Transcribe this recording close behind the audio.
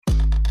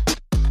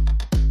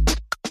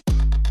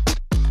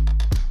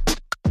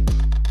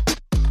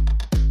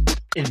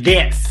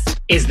This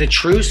is the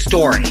true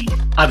story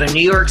of a New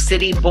York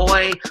City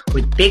boy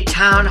with big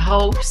town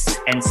hopes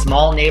and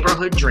small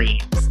neighborhood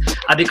dreams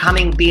of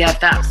becoming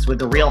BFFs with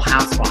the Real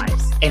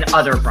Housewives and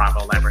other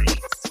Bravo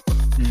celebrities.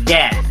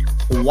 Then,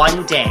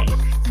 one day,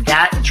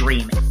 that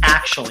dream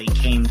actually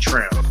came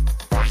true.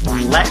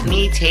 Let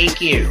me take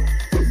you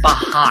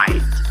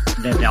behind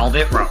the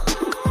velvet rope.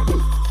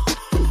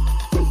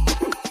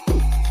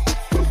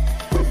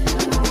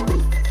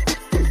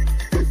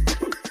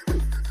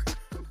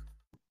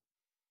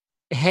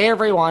 Hey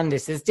everyone,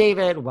 this is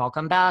David.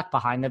 Welcome back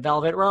behind the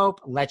velvet rope.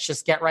 Let's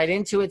just get right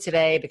into it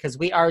today because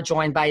we are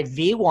joined by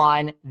the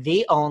one,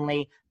 the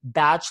only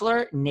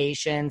Bachelor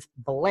Nation's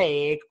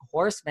Blake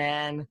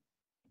Horstmann.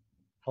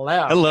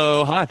 Hello.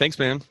 Hello. Hi. Thanks,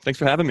 man. Thanks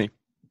for having me.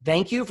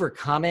 Thank you for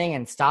coming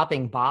and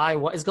stopping by.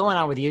 What is going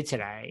on with you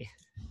today?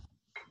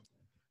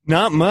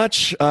 Not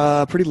much.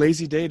 Pretty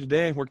lazy day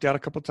today. Worked out a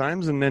couple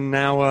times, and then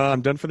now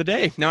I'm done for the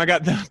day. Now I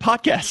got the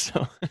podcast.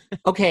 So.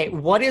 Okay,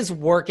 what is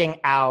working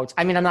out?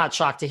 I mean, I'm not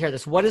shocked to hear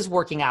this. What is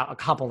working out a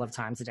couple of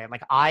times a day?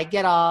 Like, I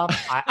get up,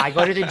 I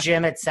go to the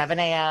gym at 7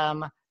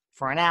 a.m.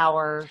 for an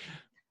hour.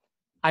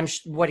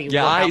 What do you work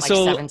out,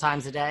 7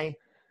 times a day?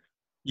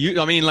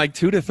 Like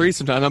 2 to 3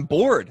 sometimes. I'm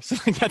bored. So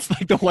that's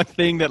like the one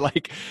thing that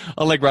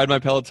I'll ride my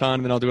Peloton,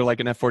 and then I'll do an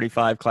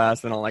F45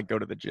 class, then I'll go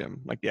to the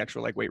gym, the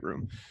actual weight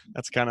room.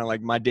 That's kind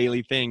of my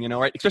daily thing,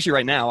 right? Especially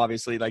right now,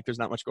 obviously, there's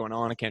not much going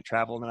on. I can't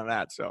travel, none of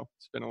that. So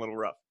it's been a little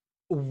rough.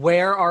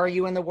 Where are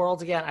you in the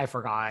world again? I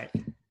forgot.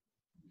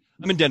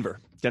 I'm in Denver,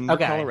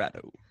 okay.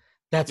 Colorado.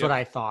 That's what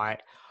I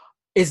thought.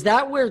 Is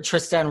that where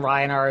Trista and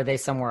Ryan are? Or are they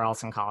somewhere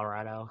else in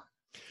Colorado?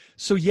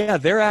 So yeah,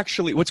 they're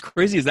actually, what's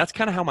crazy is that's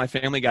kind of how my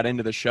family got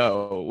into the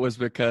show, was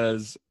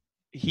because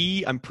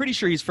I'm pretty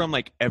sure he's from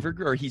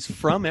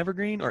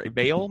Evergreen or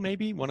Vail,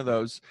 maybe one of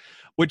those,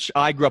 which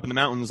I grew up in the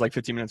mountains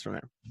 15 minutes from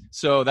there.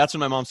 So that's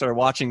when my mom started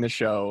watching the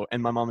show,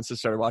 and my mom and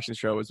sister started watching the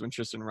show was when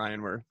Tristan and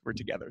Ryan were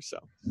together. So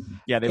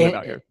yeah, they live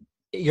out here.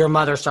 Your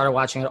mother started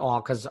watching it all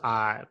because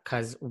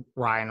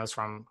Ryan was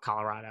from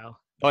Colorado.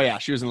 Oh yeah,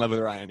 she was in love with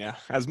Ryan. Yeah,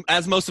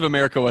 as most of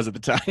America was at the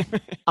time.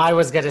 I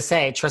was gonna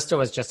say Trista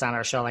was just on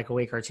our show a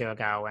week or two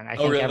ago, and I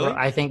think really?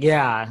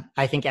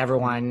 I think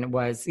everyone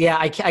was. Yeah,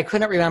 I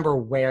couldn't remember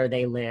where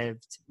they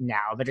lived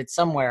now, but it's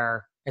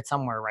somewhere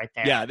right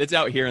there. Yeah, it's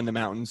out here in the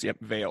mountains. Yep,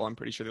 Vail. I'm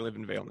pretty sure they live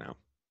in Vail now.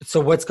 So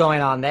what's going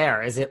on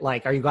there? Is it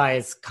are you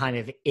guys kind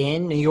of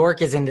in New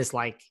York? Is in this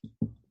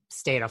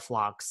state of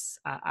flux?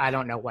 I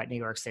don't know what New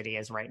York City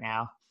is right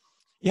now.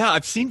 Yeah,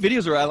 I've seen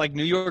videos where I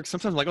New York.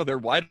 Sometimes I'm they're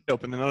wide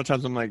open, and other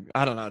times I'm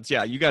I don't know.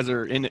 You guys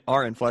are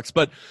in flux,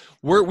 but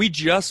we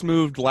just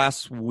moved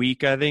last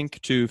week, I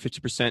think, to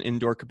 50%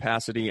 indoor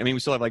capacity. I mean, we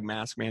still have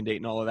mask mandate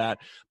and all of that,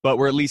 but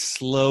we're at least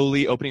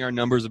slowly opening. Our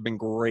numbers have been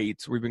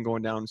great. We've been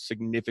going down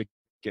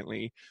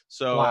significantly,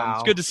 so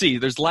It's good to see.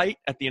 There's light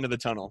at the end of the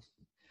tunnel.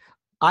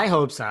 I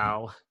hope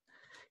so,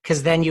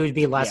 because then you would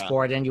be less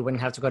bored and you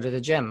wouldn't have to go to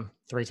the gym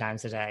 3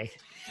 times a day.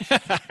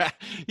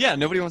 Yeah,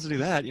 nobody wants to do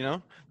that,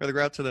 rather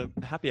go out to the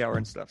happy hour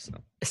and stuff. So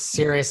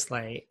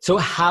seriously. So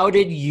how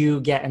did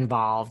you get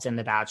involved in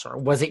The Bachelor?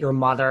 Was it your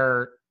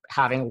mother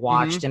having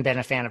watched and been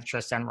a fan of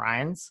Trista and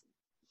Ryan's?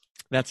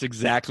 That's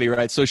exactly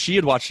right. So she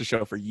had watched the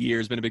show for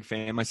years, been a big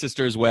fan. My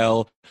sister as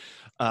well.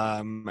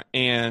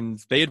 And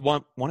they had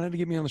wanted to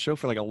get me on the show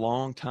for a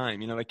long time.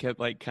 They kept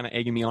kind of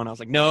egging me on. I was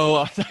like, no.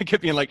 I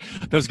kept being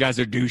those guys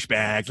are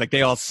douchebags.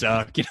 They all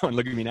suck, and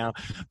look at me now.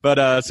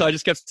 But so I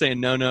just kept saying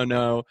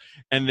no.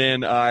 And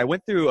then I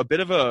went through a bit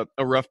of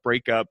a rough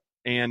breakup,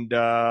 and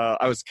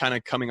I was kind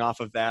of coming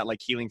off of that,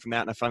 healing from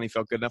that. And I finally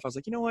felt good enough. I was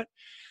like, you know what?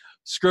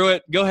 Screw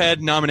it. Go ahead,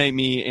 nominate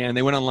me. And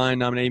they went online,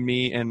 nominated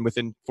me. And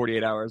within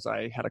 48 hours,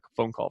 I had a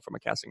phone call from a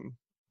casting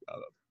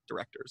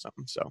director or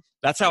something. So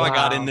that's how I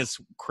got in this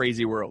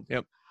crazy world.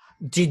 Yep.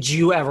 Did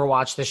you ever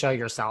watch the show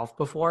yourself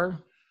before?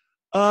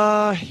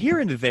 Here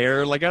and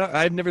there.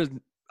 I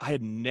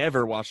had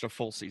never watched a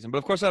full season, but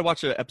of course I'd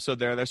watch an episode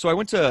there. So I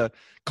went to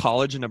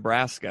college in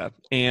Nebraska,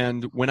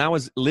 and when I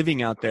was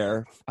living out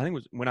there, I think it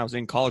was when I was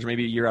in college,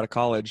 maybe a year out of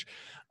college,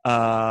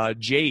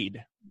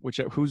 Jade,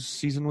 whose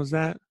season was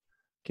that?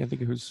 Can't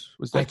think of was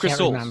that Chris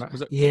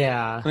Soules?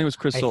 Yeah. I think it was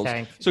Chris Soules.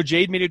 So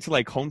Jade made it to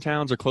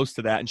hometowns or close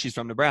to that, and she's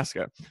from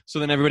Nebraska. So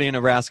then everybody in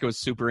Nebraska was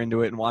super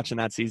into it and watching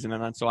that season,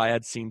 and so I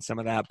had seen some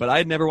of that, but I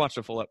had never watched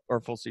a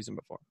full season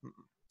before.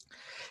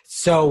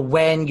 So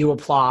when you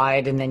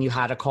applied and then you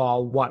had a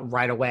call,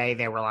 right away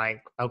they were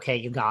okay,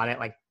 you got it,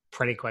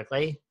 pretty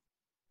quickly?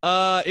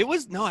 It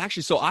was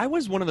actually. So I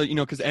was one of the,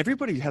 because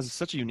everybody has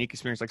such a unique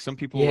experience. Some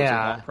people, it's a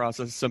long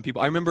process. Some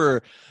people, I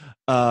remember,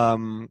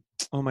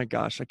 oh my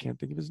gosh, I can't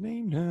think of his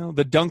name now.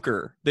 The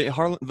dunker,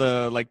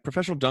 the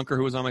professional dunker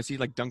who was on my seat,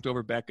 dunked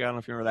over Becca. I don't know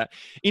if you remember that.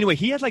 Anyway,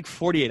 he had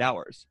 48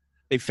 hours.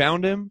 They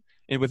found him,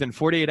 and within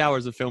 48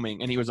 hours of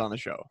filming, and he was on the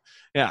show.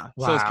 Yeah.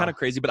 Wow. So it's kind of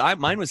crazy, but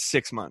mine was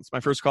 6 months. My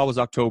first call was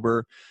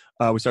October.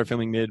 We started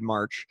filming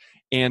mid-March,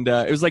 and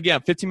it was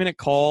 15-minute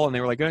call, and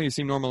they were oh, you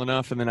seem normal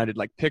enough. And then I did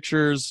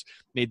pictures,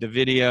 made the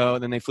video,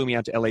 and then they flew me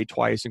out to LA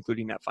twice,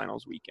 including that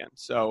finals weekend.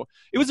 So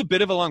it was a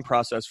bit of a long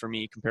process for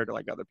me compared to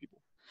other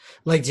people.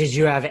 Like, did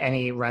you have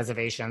any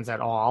reservations at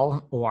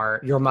all?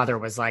 Or your mother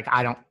was like,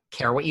 I don't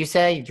care what you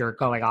say, you're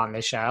going on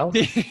this show?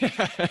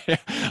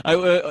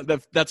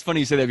 That's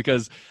funny you say that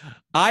because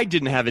I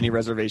didn't have any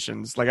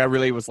reservations. Like I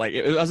really was like,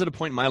 I was at a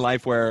point in my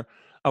life where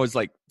I was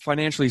like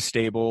financially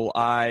stable.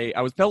 I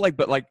was felt like,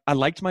 but like I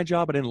liked my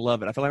job. I didn't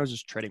love it. I felt like I was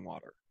just treading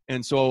water.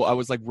 And so I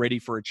was like ready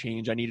for a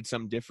change. I needed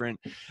something different.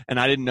 And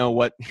I didn't know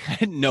what, I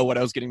didn't know what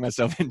I was getting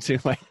myself into.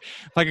 Like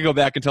if I could go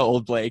back and tell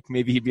old Blake,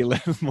 maybe he'd be a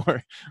little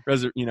more,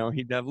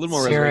 he'd have a little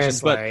more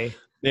reservations. But Seriously.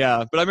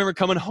 yeah, but I remember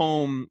coming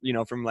home,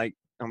 from like,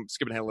 I'm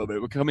skipping ahead a little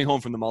bit, but coming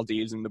home from the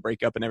Maldives and the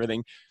breakup and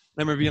everything.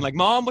 I remember being like,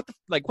 Mom,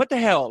 what the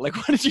hell? Like,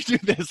 why did you do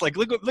this? Like,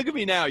 look at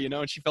me now,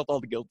 and she felt all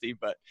the guilty,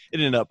 but it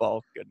ended up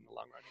all good in the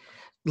long run.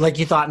 Like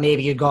you thought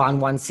maybe you'd go on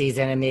one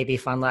season and maybe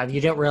Fun Love.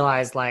 You didn't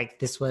realize like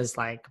this was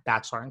like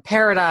Bachelor in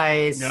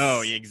Paradise.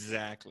 No,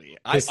 exactly.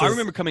 I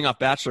remember coming off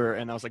Bachelor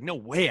and I was like, no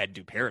way I'd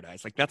do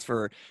Paradise. Like that's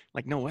for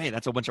like, no way.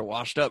 That's a bunch of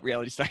washed up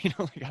reality stuff.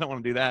 Like I don't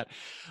want to do that.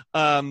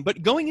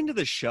 But going into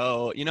the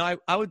show,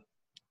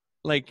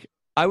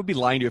 I would be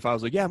lying to you if I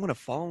was like, yeah, I'm going to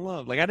fall in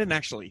love. Like, I didn't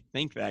actually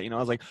think that, I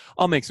was like,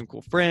 I'll make some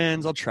cool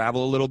friends. I'll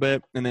travel a little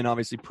bit. And then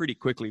obviously pretty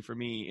quickly for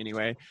me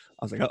anyway,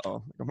 I was like, uh-oh,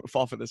 I'm going to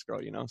fall for this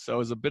girl, So it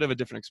was a bit of a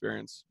different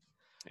experience.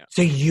 Yeah.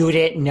 So you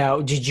didn't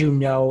know, did you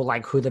know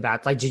like who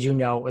did you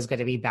know it was going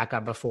to be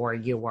Becca before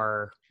you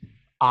were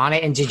on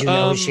it? And did you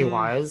know who she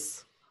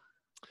was?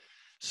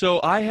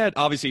 So I had,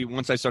 obviously,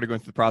 once I started going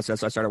through the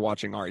process, I started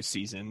watching Ari's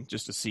season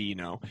just to see,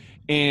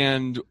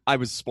 and I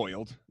was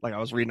spoiled. Like I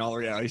was reading all the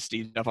reality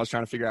stuff. I was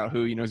trying to figure out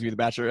who, is going to be the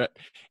Bachelorette.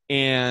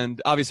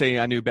 And obviously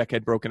I knew Becca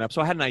had broken up.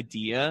 So I had an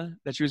idea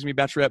that she was going to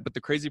be Bachelorette. But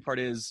the crazy part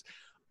is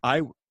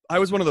I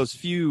was one of those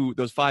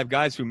 5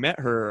 guys who met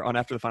her on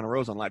After the Final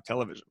Rose on live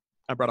television.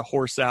 I brought a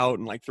horse out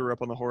and like threw her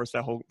up on the horse,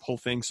 that whole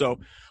thing. So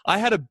I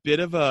had a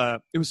bit of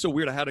it was so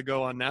weird. I had to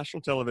go on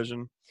national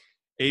television,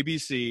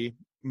 ABC,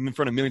 in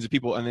front of millions of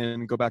people and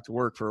then go back to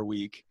work for a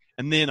week.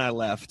 And then I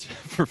left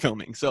for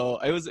filming. So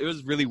it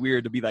was really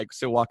weird to be like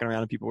still walking around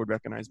and people would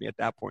recognize me at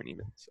that point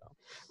even. So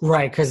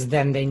right, because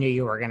then they knew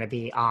you were going to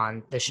be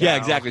on the show. Yeah,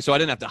 exactly. So I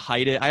didn't have to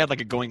hide it. I had like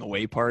a going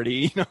away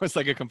party. It's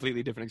like a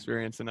completely different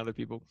experience than other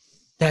people.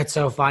 That's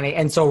so funny.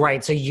 And so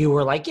right, so you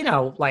were like,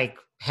 like,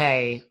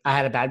 hey, I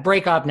had a bad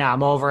breakup. Now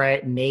I'm over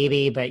it,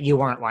 maybe. But you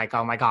weren't like,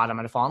 oh my God, I'm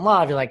going to fall in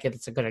love. You're like,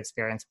 it's a good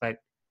experience, but.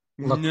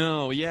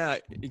 No, yeah,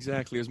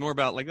 exactly. It was more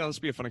about like, oh, this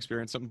will be a fun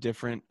experience, something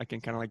different. I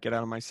can kind of like get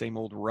out of my same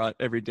old rut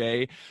every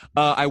day.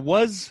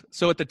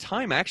 So at the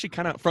time, I actually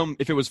kind of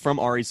if it was from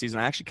Ari's season,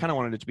 I actually kind of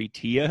wanted it to be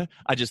Tia.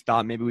 I just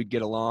thought maybe we'd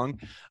get along.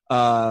 But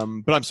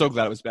I'm so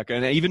glad it was Becca.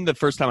 And even the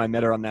first time I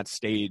met her on that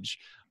stage,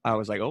 I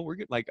was like, oh, we're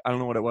good. Like, I don't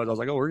know what it was. I was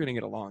like, oh, we're going to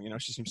get along.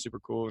 She seems super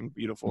cool and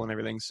beautiful and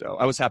everything. So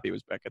I was happy it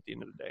was Becca at the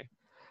end of the day.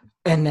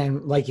 And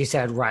then, like you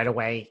said, right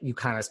away, you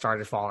kind of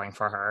started falling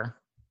for her.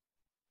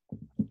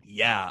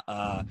 Yeah.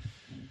 I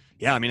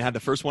mean, I had the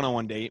first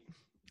one-on-one date,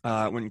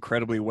 went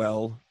incredibly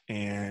well.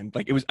 And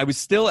like, I was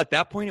still at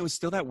that point, it was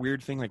still that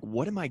weird thing. Like,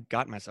 what am I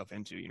got myself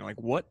into? Like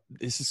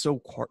this is so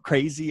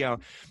crazy,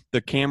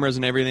 the cameras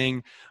and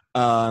everything.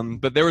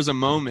 But there was a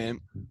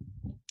moment,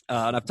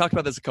 and I've talked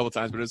about this a couple of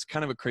times, but it was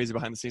kind of a crazy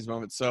behind the scenes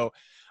moment. So,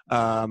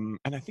 and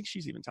I think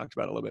she's even talked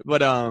about it a little bit,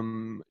 but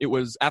it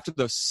was after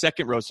the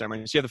second rose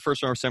ceremony. She had the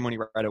first rose ceremony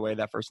right away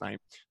that first night.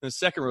 And the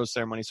second rose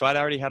ceremony, so I'd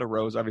already had a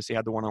rose, obviously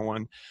had the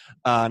one-on-one,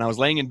 and I was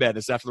laying in bed.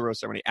 This is after the rose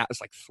ceremony. It's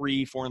like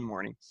 3-4 in the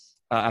morning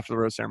after the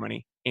rose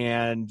ceremony,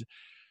 and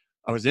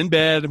I was in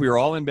bed. We were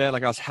all in bed,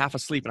 like I was half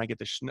asleep, and I get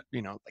this,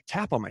 like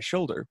tap on my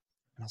shoulder,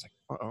 and I was like,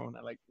 uh-oh, and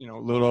I like,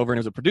 looked over, and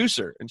it was a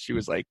producer, and she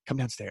was like, come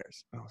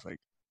downstairs. And I was like,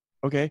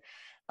 okay.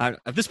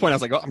 At this point, I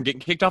was like, oh, I'm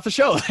getting kicked off the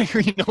show. Like,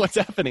 what's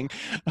happening?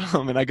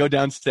 And I go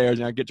downstairs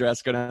and I get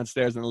dressed, go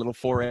downstairs in a little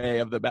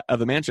foyer of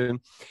the mansion.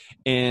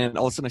 And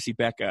all of a sudden I see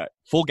Becca,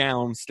 full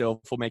gown,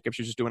 still full makeup.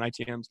 She was just doing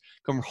ITMs,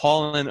 come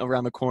hauling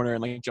around the corner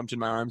and like jumped in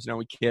my arms.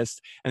 We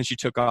kissed, and she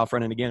took off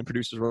running again.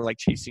 Producers were like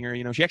chasing her.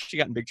 She actually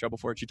got in big trouble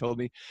for it. She told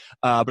me.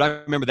 But I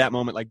remember that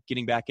moment, like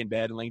getting back in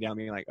bed and laying down,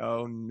 being like,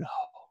 oh no,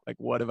 like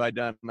what have I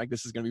done? Like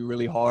this is going to be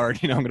really hard.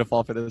 I'm going to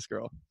fall for this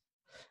girl.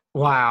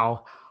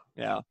 Wow.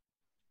 Yeah.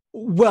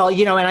 Well,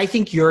 and I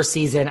think your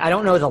season, I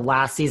don't know the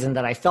last season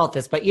that I felt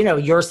this, but,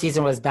 your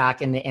season was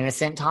back in the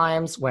innocent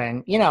times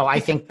when,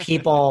 I think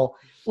people,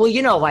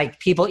 like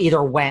people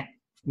either went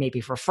maybe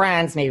for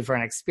friends, maybe for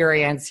an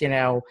experience,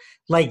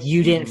 like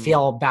you didn't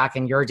feel back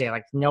in your day,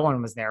 like no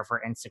one was there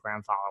for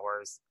Instagram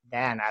followers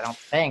then, I don't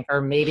think, or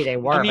maybe they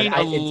were. I mean,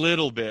 a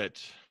little bit,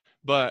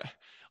 but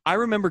I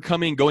remember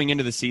going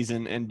into the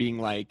season and being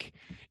like,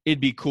 it'd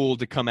be cool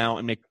to come out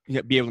and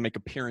be able to make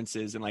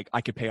appearances and like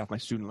I could pay off my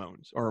student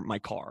loans or my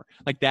car.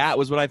 Like that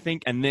was what I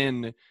think. And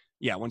then,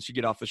 yeah, once you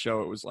get off the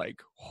show, it was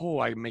like, oh,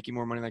 I'm making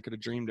more money than I could have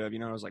dreamed of.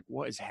 I was like,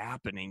 what is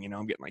happening?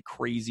 I'm getting like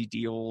crazy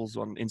deals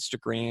on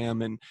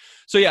Instagram. And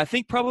so, yeah, I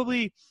think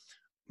probably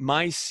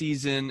my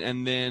season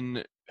and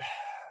then,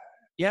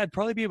 yeah, it'd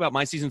probably be about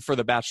my season for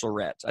the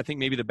Bachelorette. I think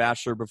maybe the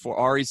Bachelor before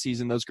Ari's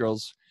season, those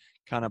girls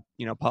kind of,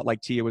 like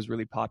Tia was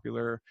really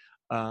popular.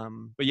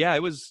 But yeah,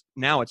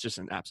 now it's just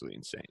absolutely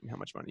insane how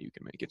much money you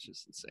can make. It's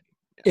just insane.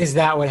 Yeah. Is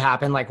that what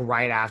happened like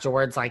right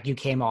afterwards? Like you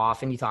came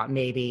off and you thought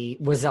maybe,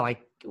 was it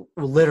like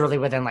literally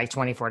within like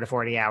 24 to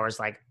 40 hours,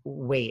 like,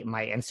 wait,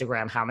 my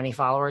Instagram, how many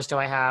followers do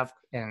I have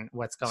and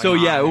what's going on? So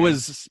yeah, it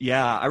was,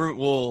 I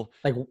remember,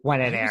 like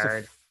when it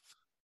aired.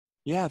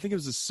 I think it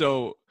was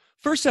so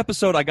first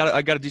episode, I got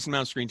a decent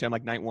amount of screen time,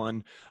 like night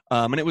one.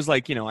 And it was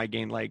like, I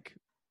gained like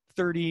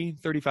 30,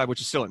 35,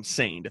 which is still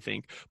insane to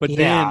think. But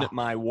then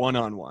my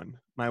one-on-one,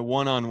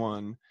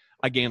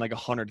 I gained like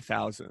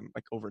 100,000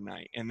 like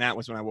overnight. And that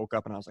was when I woke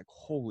up and I was like,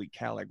 holy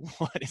cow, like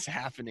what is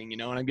happening?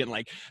 And I'm getting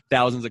like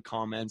thousands of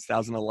comments,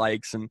 thousands of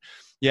likes. And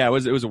yeah, it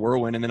was a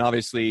whirlwind. And then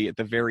obviously at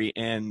the very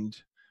end,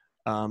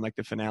 like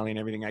the finale and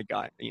everything, I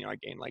got, I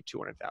gained like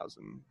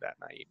 200,000 that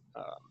night.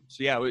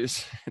 So yeah,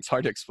 it's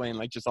hard to explain,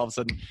 like just all of a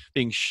sudden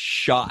being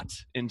shot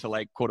into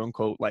like quote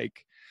unquote, like,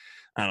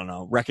 I don't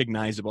know,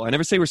 recognizable. I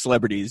never say we're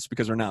celebrities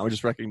because we're not, we're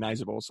just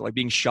recognizable. So like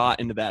being shot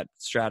into that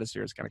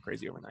stratosphere is kind of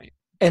crazy overnight.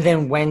 And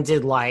then when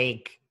did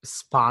like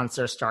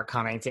sponsors start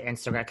coming to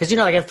Instagram? Because,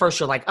 like at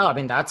first you're like, oh, I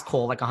mean, that's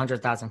cool. Like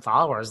 100,000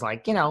 followers,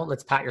 like,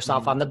 let's pat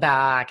yourself on the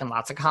back and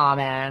lots of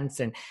comments.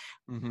 And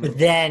but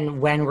then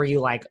when were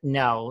you like,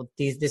 no,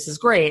 this is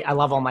great. I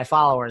love all my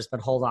followers, but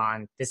hold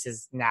on. This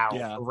is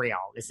now real.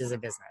 This is a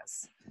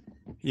business.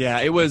 Yeah,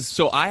 it was.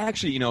 So I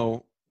actually,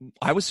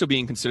 I was still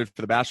being considered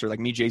for The Bachelor.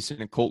 Like me,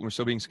 Jason, and Colton were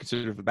still being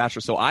considered for The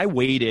Bachelor. So I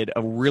waited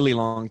a really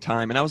long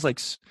time. And I was like,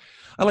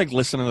 I like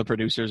listening to the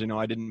producers.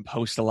 I didn't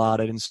post a lot.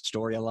 I didn't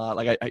story a lot.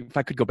 Like if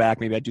I could go back,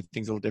 maybe I'd do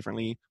things a little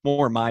differently,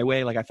 more my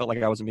way. Like I felt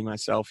like I wasn't being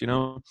myself,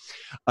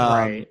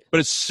 Right. But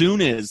as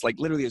soon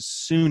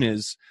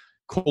as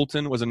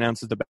Colton was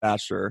announced as The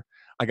Bachelor,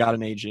 I got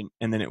an agent.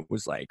 And then it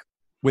was like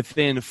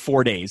within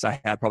 4 days, I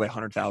had probably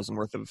 100,000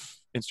 worth of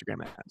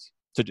Instagram ads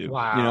to do.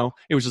 Wow.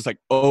 It was just like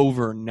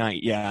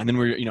overnight. Yeah. And then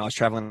I was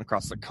traveling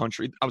across the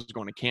country. I was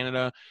going to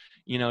Canada,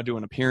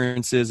 doing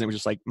appearances. And it was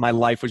just like, my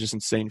life was just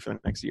insane for the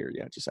next year.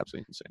 Yeah. Just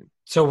absolutely insane.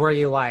 So were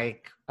you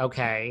like,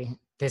 okay,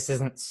 this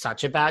isn't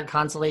such a bad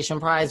consolation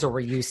prize? Or were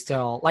you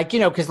still like,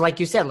 cause like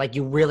you said, like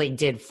you really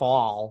did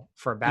fall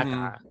for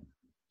Becca.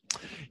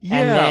 Yeah.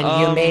 And then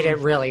you made it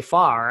really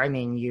far. I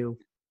mean, you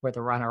were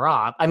the runner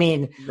up. I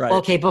mean, right.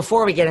 Okay,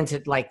 before we get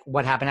into like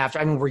what happened after,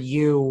 I mean, were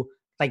you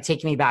like,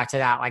 taking me back to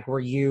that, like, were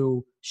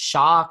you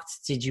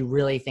shocked? Did you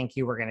really think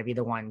you were going to be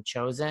the one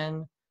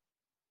chosen?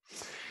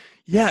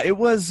 Yeah, it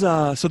was.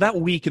 So that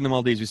week in the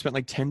Maldives, we spent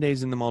like 10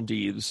 days in the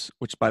Maldives,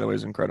 which by the way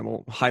is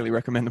incredible. Highly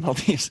recommend the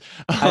Maldives.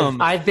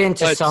 I've been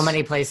to so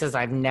many places.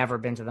 I've never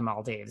been to the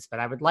Maldives, but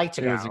I would like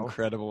to go. It was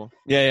incredible.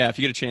 Yeah. If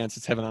you get a chance,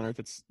 it's heaven on earth.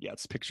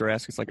 It's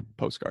picturesque. It's like a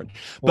postcard.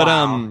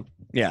 Wow.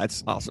 But yeah,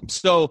 it's awesome.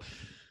 So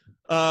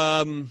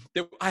I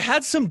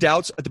had some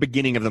doubts at the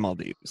beginning of the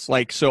Maldives.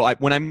 Like,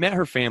 when I met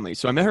her family,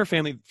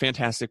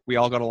 fantastic. We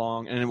all got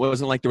along, and it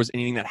wasn't like there was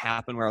anything that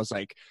happened where I was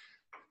like,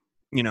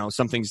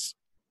 something's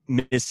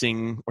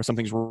missing or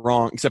something's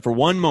wrong, except for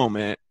one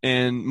moment.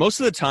 And most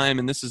of the time,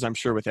 and this is, I'm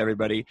sure, with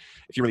everybody,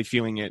 if you're really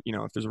feeling it,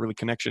 if there's a really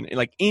connection,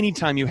 like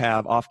anytime you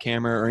have off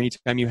camera or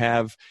anytime you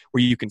have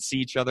where you can see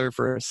each other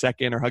for a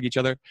second or hug each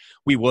other,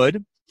 we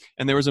would.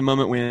 And there was a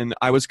moment when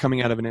I was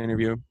coming out of an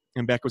interview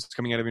and Becca was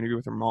coming out of an interview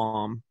with her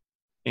mom,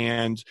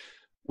 and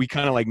we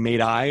kind of like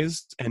made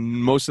eyes, and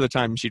most of the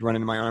time she'd run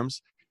into my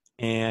arms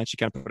and she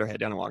kind of put her head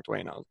down and walked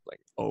away. And I was like,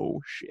 oh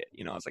shit.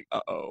 I was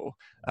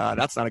like,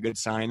 that's not a good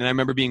sign. And I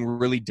remember being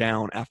really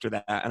down after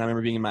that. And I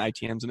remember being in my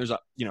ITMs, and there's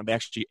they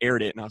actually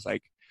aired it. And I was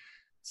like,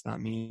 it's not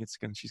me.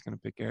 She's going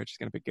to pick Garrett. She's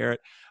going to pick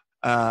Garrett.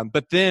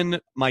 But then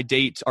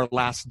our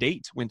last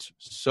date went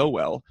so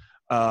well.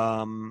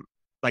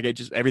 Like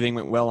everything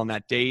went well on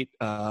that date.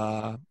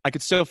 I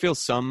could still feel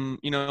some,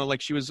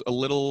 like she was a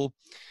little,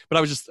 but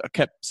I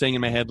kept saying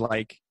in my head,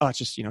 like, oh, it's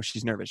just,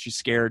 she's nervous. She's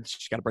scared.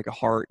 She's got to break a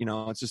heart.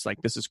 It's just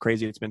like, this is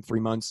crazy. It's been 3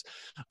 months.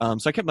 So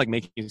I kept like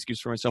making an excuse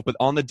for myself, but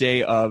on the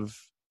day of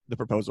the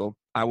proposal,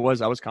 I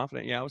was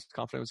confident. Yeah, I was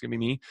confident it was going to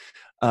be me.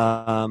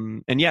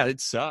 And yeah,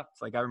 it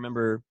sucked. Like I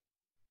remember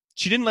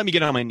she didn't let me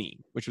get on my knee,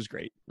 which was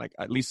great. Like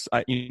at least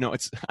I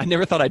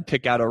never thought I'd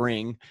pick out a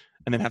ring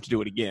and then have to do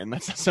it again.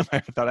 That's not something I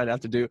ever thought I'd have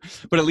to do.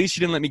 But at least she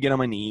didn't let me get on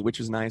my knee, which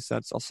was nice.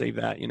 I'll save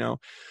that,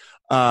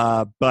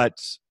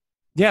 But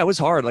yeah, it was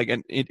hard. Like,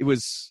 and it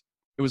was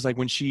like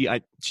when she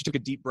took a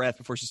deep breath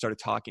before she started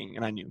talking,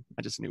 and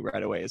I just knew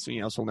right away. So,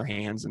 I was holding her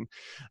hands,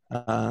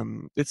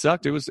 and it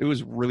sucked. It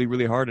was really,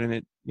 really hard.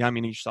 And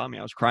you saw me.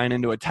 I was crying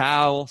into a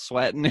towel,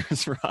 sweating. It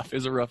was rough. It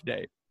was a rough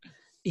day.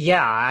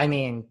 Yeah, I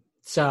mean,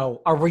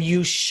 so were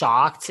you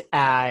shocked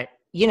at,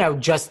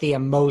 just the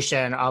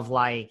emotion of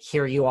like,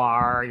 here you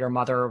are, your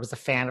mother was a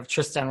fan of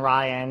Tristan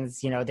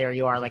Ryan's, there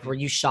you are. Like, were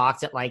you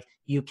shocked at like,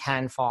 you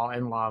can fall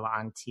in love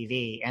on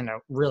TV in a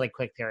really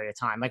quick period of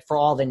time? Like for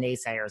all the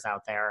naysayers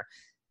out there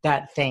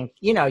that think,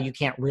 you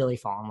can't really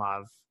fall in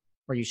love.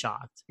 Were you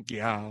shocked?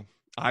 Yeah,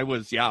 I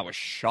was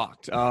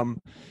shocked.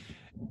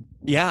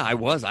 Yeah, I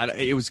was.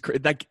 It was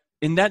like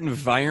in that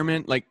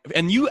environment, like,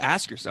 and you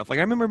ask yourself, like,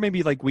 I remember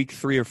maybe like week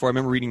 3 or 4, I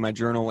remember reading my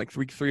journal, like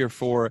week 3 or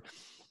 4,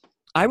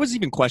 I was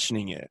even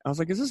questioning it. I was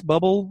like, is this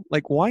bubble?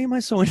 Like, why am I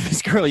so into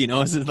this girl? You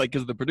know, is it like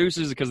because of the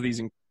producers, because of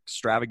these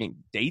extravagant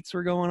dates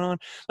were going on?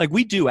 Like,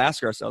 we do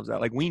ask ourselves that.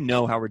 Like, we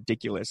know how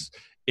ridiculous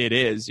it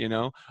is, you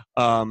know?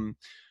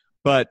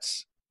 But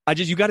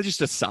you got to just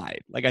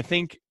decide. Like, I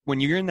think when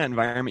you're in that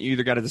environment, you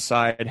either got to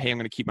decide, hey, I'm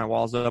going to keep my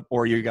walls up,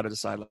 or you got to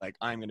decide, like,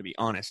 I'm going to be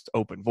honest,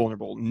 open,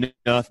 vulnerable,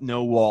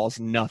 no walls,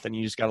 nothing.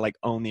 You just got to, like,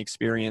 own the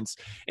experience.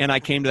 And I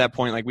came to that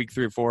point, like, week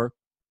 3 or 4,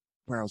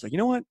 where I was like, you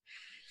know what?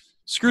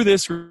 Screw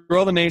this, screw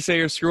all the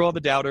naysayers, screw all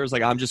the doubters.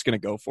 Like, I'm just going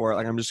to go for it.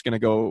 Like, I'm just going to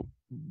go,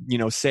 you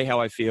know, say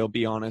how I feel,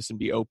 be honest, and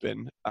be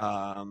open.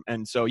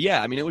 And so,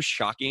 yeah, I mean, it was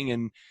shocking.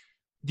 And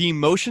the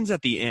emotions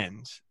at the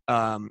end,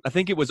 I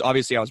think it was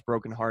obviously I was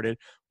brokenhearted,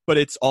 but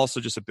it's also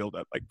just a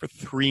buildup. Like, for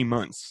 3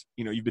 months,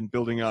 you know, you've been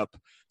building up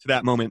to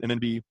that moment, and then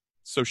be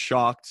so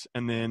shocked,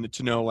 and then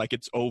to know, like,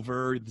 it's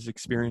over, this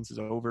experience is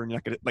over, and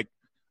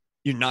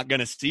you're not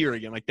gonna see her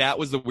again. Like, that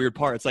was the weird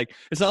part. It's like,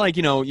 it's not like,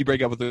 you know, you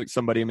break up with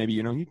somebody and maybe,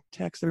 you know, you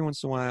text every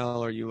once in a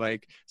while, or you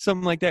like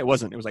something like that. It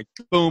wasn't. It was like,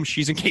 boom,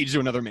 she's engaged to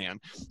another man.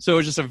 So it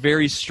was just a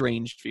very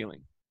strange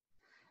feeling.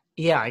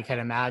 Yeah, I could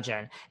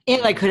imagine.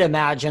 And I could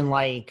imagine,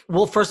 like,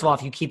 well, first of all,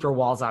 if you keep your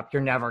walls up,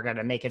 you're never going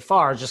to make it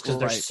far just because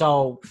there's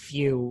so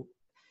few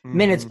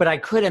minutes. But I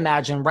could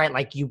imagine, right,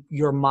 like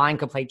your mind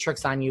could play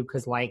tricks on you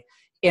because, like,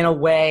 in a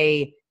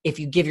way, if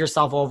you give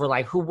yourself over,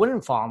 like, who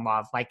wouldn't fall in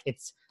love? Like,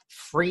 it's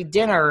free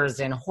dinners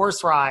and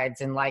horse rides,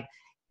 and, like,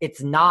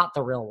 it's not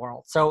the real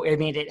world. So, I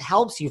mean, it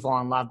helps you fall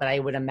in love, but I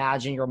would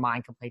imagine your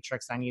mind could play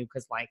tricks on you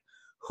because, like,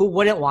 who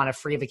wouldn't want a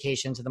free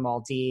vacation to the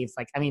Maldives?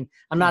 Like, I mean,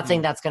 I'm not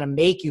saying that's going to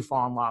make you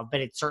fall in love,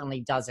 but it certainly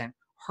doesn't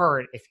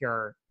hurt if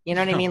you're, you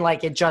know what I mean?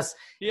 Like, it just,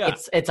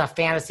 it's a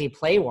fantasy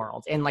play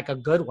world in, like, a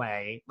good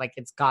way. Like,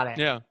 it's got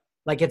to,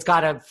 like, it's got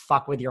to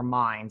fuck with your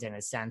mind in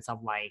a sense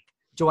of, like,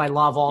 do I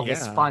love all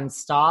this fun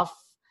stuff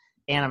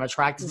and I'm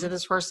attracted to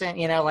this person,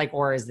 you know, like,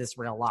 or is this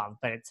real love?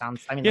 But it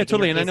sounds, I mean, yeah, like,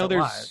 totally. And I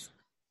know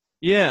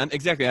yeah,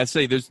 exactly. I'd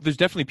say there's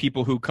definitely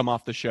people who come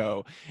off the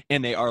show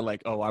and they are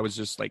like, oh, I was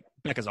just like,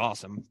 Becca's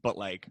awesome, but,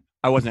 like,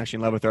 I wasn't actually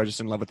in love with her. I was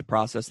just in love with the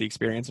process, the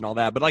experience, and all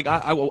that. But, like,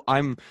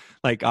 I'm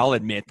like, I'll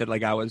admit that,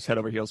 like, I was head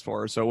over heels for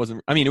her. So it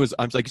wasn't. I mean, it was.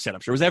 I'm like you said,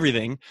 I'm sure it was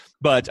everything,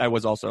 but I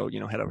was also, you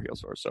know, head over heels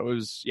for her. So it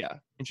was,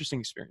 interesting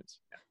experience.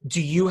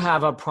 Do you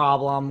have a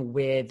problem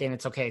with, and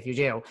it's okay if you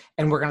do,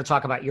 and we're going to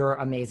talk about your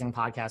amazing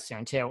podcast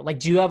soon too. Like,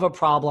 do you have a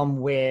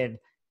problem with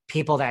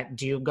people that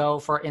do go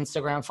for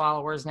Instagram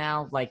followers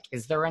now? Like,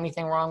 is there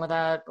anything wrong with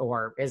that?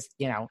 Or is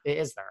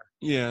there?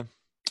 Yeah.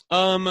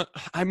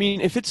 I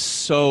mean, if it's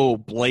so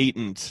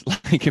blatant,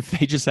 like, if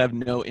they just have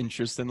no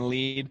interest in the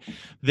lead,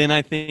 then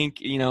I think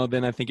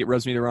it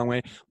rubs me the wrong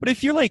way. But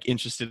if you're, like,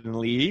 interested in the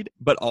lead,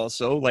 but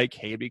also, like,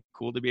 hey, it'd be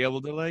cool to be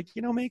able to, like,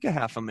 you know, make a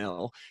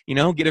 500,000, you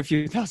know, get a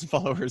few thousand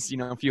followers, you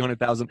know, a few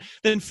 100,000,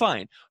 then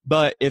fine.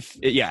 But if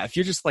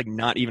you're just, like,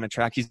 not even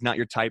attracted, he's not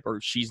your type, or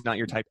she's not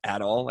your type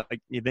at all, like,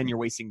 then you're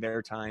wasting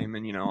their time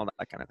and, you know, all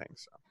that kind of thing.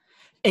 So.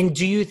 And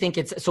do you think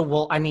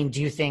I mean, do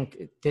you think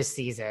this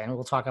season,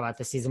 we'll talk about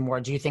this season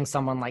more, do you think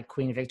someone like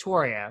Queen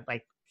Victoria,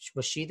 like,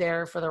 was she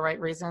there for the right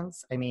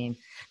reasons? I mean,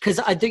 because,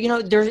 you know,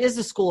 there is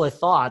a school of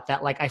thought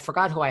that, like, I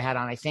forgot who I had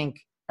on. I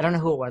don't know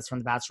who it was from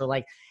The Bachelor.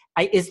 Like,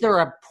 is there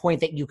a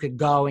point that you could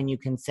go and you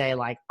can say,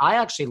 like, I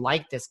actually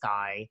like this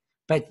guy,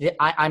 but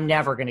I'm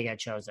never going to get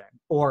chosen,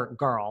 or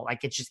girl?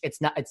 Like, it's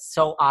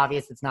so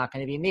obvious it's not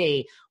going to be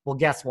me. Well,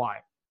 guess what?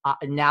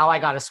 Now I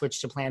got to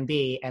switch to plan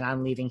B, and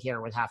I'm leaving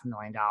here with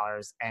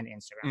 $500,000 and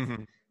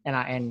Instagram.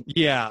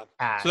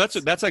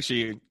 So that's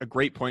actually a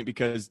great point,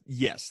 because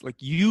yes, like,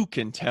 you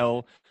can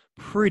tell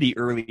pretty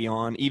early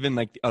on, even,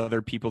 like, the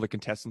other people, the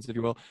contestants, if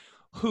you will,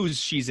 who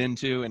she's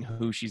into and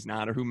who she's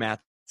not, or who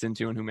Matt's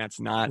into and who Matt's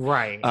not.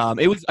 Right.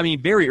 It was, I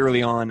mean, very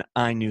early on,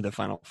 I knew the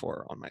final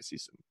 4 on my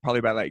season,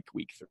 probably by, like,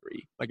 week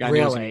 3. Like, I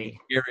knew it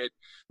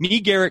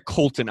was Garrett,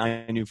 Colton,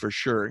 I knew for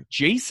sure.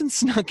 Jason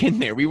snuck in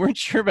there. We weren't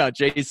sure about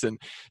Jason.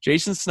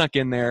 Jason snuck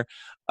in there.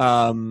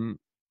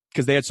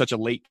 Because they had such a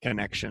late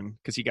connection,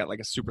 because he got, like,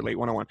 a super late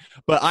 1-on-1.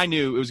 But I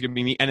knew it was going to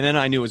be me, and then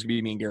I knew it was going to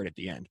be me and Garrett at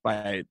the end,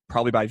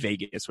 probably by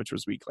Vegas, which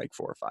was week, like,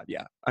 4 or 5.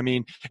 Yeah, I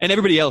mean, and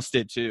everybody else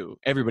did too.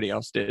 Everybody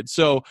else did.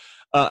 So,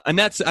 and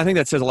I think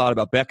that says a lot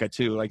about Becca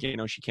too. Like, you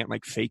know, she can't,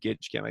 like, fake it.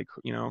 She can't, like,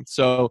 you know.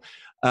 So,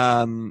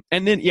 and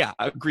then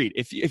agreed.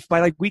 If by,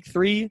 like, week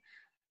 3,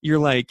 you're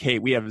like, hey,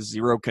 we have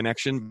 0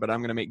 connection, but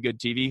I'm going to make good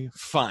TV,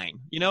 fine.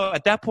 You know,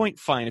 at that point,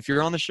 fine. If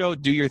you're on the show,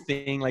 do your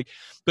thing. Like,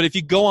 but if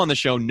you go on the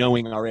show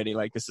knowing already,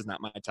 like, this is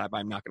not my type,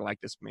 I'm not going to like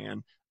this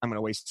man, I'm going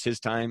to waste his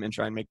time and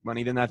try and make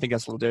money, then I think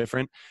that's a little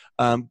different.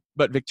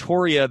 But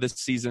Victoria this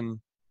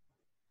season,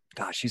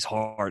 gosh, she's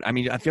hard. I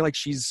mean, I feel like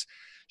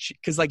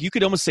because, like, you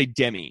could almost say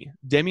Demi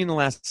in the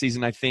last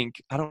season, I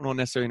think, I don't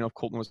necessarily know if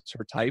Colton was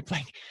her type.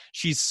 Like,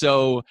 she's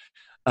so...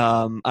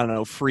 I don't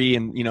know, free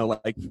and, you know,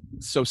 like,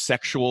 so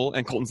sexual,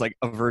 and Colton's, like,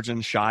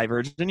 a shy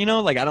virgin, you know,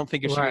 like, I don't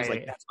think if she was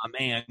like, that's my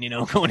man, you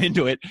know, going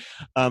into it,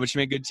 but she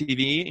made good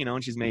TV, you know,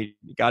 and she's made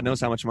God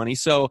knows how much money.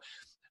 So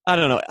I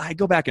don't know. I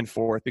go back and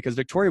forth because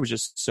Victoria was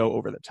just so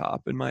over the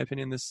top, in my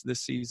opinion, this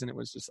season. It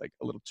was just like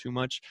a little too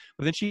much.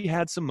 But then she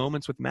had some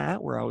moments with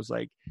Matt where I was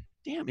like,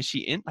 damn, is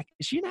she an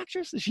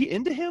actress? Is she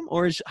into him?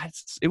 Or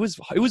it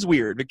was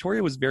weird.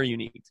 Victoria was very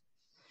unique.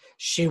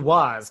 She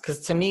was,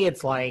 because to me,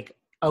 it's like,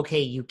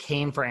 okay, you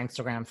came for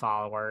Instagram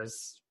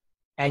followers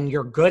and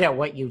you're good at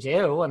what you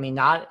do. I mean,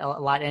 not a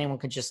lot, anyone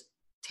could just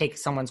take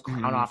someone's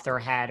crown off their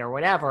head or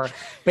whatever.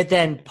 But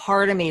then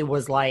part of me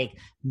was like,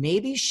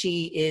 maybe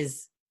she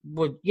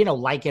would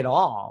like it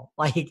all.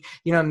 Like,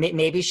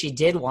 maybe she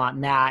did want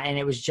Matt, and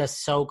it was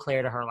just so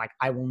clear to her, like,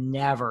 I will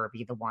never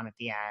be the one at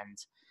the end.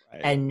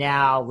 Right. And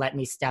now let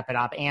me step it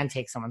up and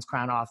take someone's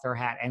crown off their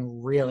head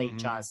and really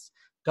just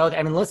go there.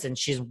 I mean, listen,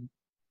 she's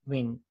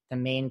the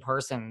main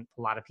person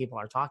a lot of people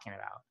are talking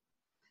about.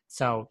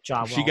 So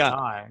job well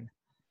done.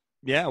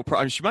 Yeah,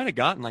 she might have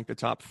gotten like the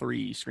top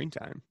 3 screen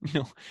time,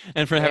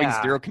 and for having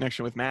zero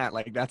connection with Matt,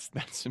 like that's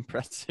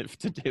impressive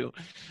to do.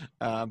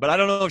 But I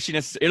don't know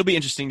if it'll be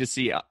interesting to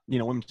see,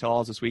 Women Tell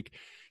Alls this week.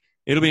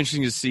 It'll be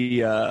interesting to see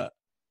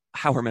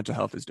how her mental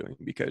health is doing,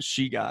 because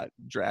she got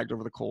dragged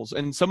over the coals,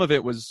 and some of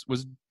it was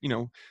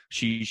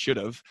she should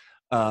have.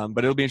 But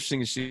it'll be interesting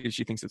to see if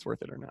she thinks it's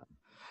worth it or not.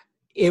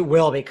 It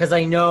will be, because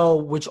I know,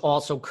 which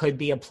also could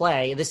be a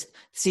play. This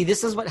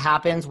is what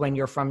happens when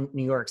you're from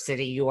New York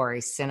City. You are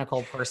a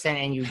cynical person,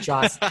 and you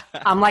just,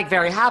 I'm like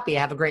very happy.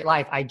 I have a great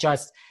life.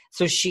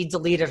 So she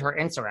deleted her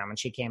Instagram when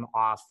she came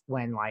off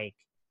when like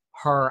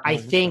her, I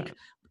think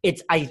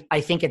it's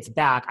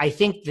back. I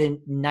think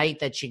the night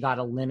that she got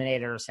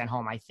eliminated or sent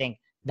home, I think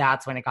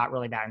that's when it got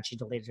really bad and she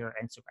deleted her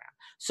Instagram.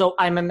 So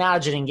I'm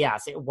imagining,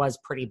 yes, it was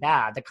pretty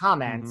bad, the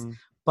comments,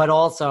 but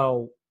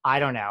also, I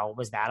don't know,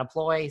 was that a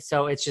ploy?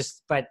 So it's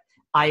just, but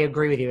I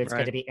agree with you. It's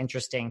going to be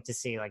interesting to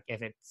see like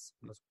if it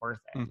was worth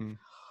it.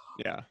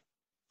 Yeah.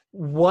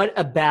 What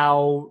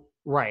about,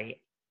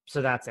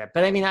 so that's it.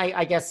 But I mean,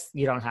 I guess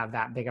you don't have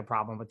that big a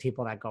problem with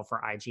people that go for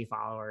IG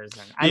followers.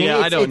 And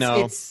I don't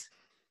know.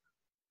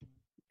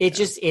 It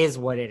just is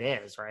what it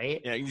is, right?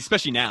 Yeah,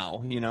 especially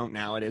now,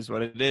 now it is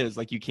what it is.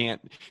 Like you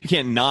can't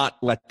not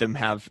let them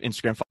have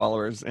Instagram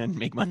followers and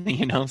make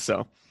money,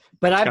 so.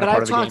 But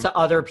I've talked to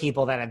other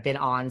people that have been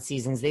on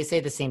seasons. They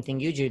say the same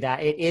thing you do,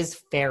 that it is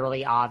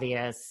fairly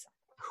obvious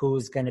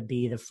who's going to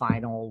be the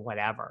final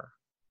whatever,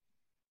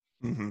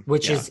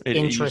 which is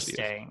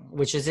interesting.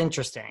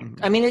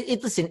 I mean,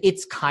 listen,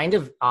 it's kind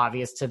of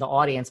obvious to the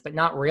audience, but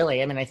not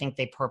really. I mean, I think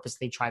they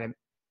purposely try to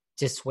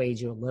dissuade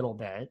you a little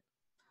bit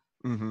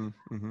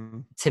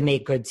to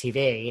make good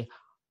TV.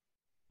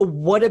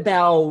 What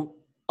about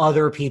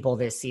other people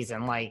this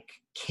season? Like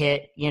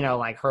Kit,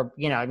 like her,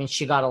 I mean,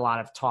 she got a lot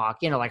of talk,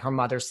 like her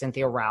mother,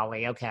 Cynthia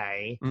Rowley.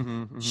 Okay.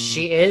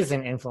 She is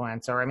an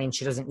influencer. I mean,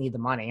 she doesn't need the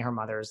money. Her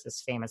mother is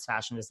this famous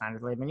fashion designer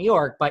that lives in New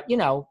York, but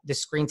the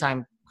screen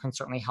time can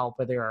certainly help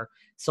with her.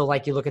 So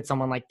like you look at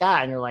someone like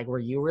that and you're like, were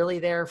you really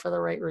there for the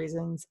right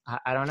reasons?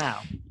 I don't know.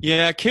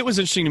 Yeah. Kit was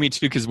interesting to me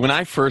too, because when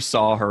I first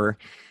saw her,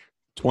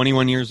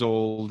 21 years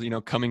old,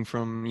 coming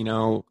from,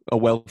 a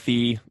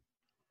wealthy,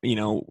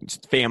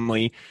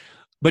 family,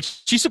 but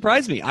she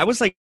surprised me. I was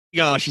like,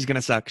 oh, she's going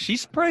to suck. She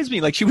surprised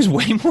me. Like, she was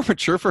way more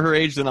mature for her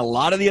age than a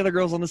lot of the other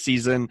girls on the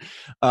season.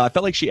 I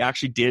felt like she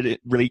actually did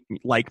really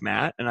like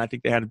Matt, and I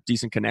think they had a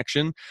decent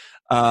connection.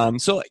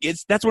 So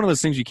that's one of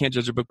those things you can't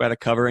judge a book by the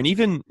cover. And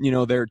even,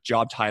 their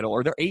job title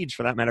or their age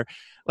for that matter,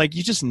 like,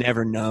 you just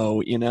never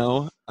know,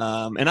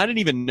 and I didn't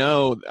even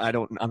know,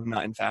 I'm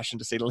not in fashion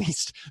to say the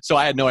least. So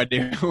I had no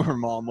idea who her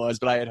mom was,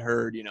 but I had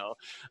heard,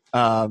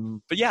 but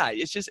yeah,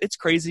 it's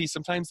crazy.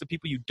 Sometimes the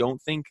people you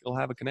don't think will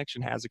have a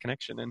connection has a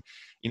connection, and,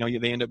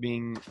 they end up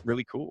being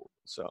really cool.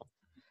 So.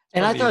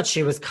 And I thought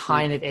she was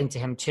kind of into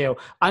him too.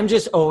 I'm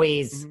just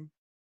always,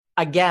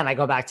 again, I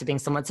go back to being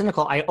somewhat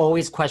cynical. I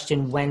always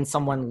question when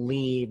someone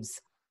leaves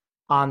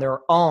on their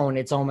own.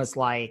 It's almost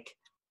like,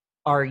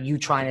 are you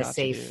trying to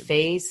save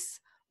face?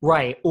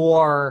 Right.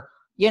 Or,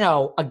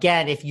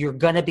 again, if you're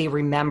going to be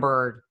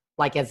remembered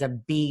like as a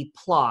B+,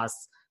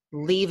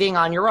 leaving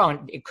on your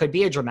own, it could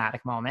be a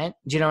dramatic moment.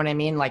 Do you know what I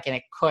mean? Like, and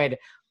it could,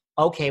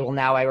 okay, well,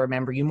 now I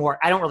remember you more.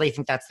 I don't really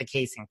think that's the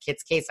case in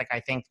Kit's case. Like, I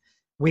think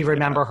we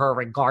remember her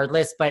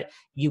regardless, but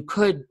you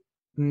could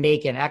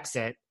make an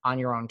exit on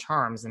your own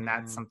terms, and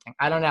that's something,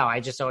 I don't know. I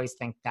just always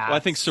think that. Well, I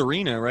think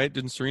Serena, right?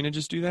 Didn't Serena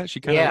just do that? She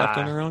kind of left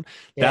on her own.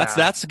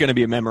 That's going to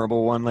be a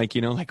memorable one, like,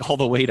 like all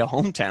the way to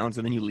hometowns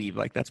and then you leave.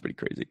 Like, that's pretty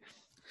crazy.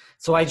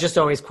 So I just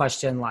always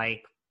question,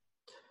 like,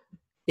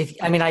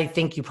 I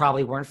think you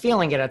probably weren't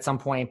feeling it at some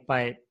point,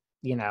 but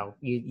you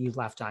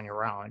left on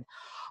your own.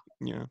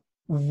 Yeah.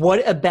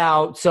 What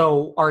about,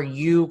 so are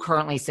you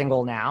currently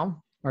single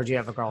now, or do you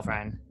have a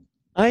girlfriend?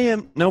 I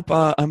am. Nope.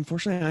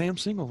 Unfortunately, I am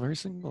single. Very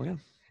single. Yeah.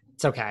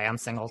 It's okay. I'm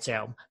single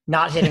too.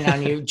 Not hitting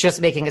on you.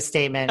 Just making a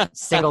statement.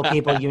 Single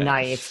people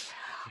unite.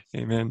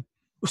 Amen.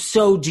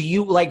 So do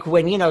you like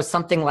when,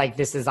 something like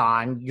this is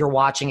on, you're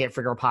watching it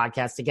for your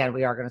podcast. Again,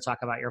 we are going to talk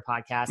about your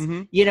podcast.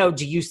 Mm-hmm.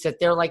 Do you sit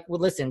there like, well,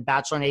 listen,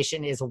 Bachelor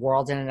Nation is a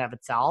world in and of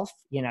itself.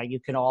 You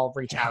can all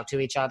reach out to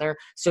each other.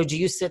 So do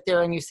you sit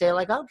there and you say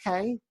like,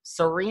 okay,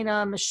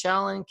 Serena,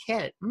 Michelle, and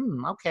Kit.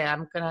 Okay,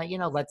 I'm going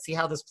to, let's see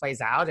how this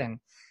plays out. And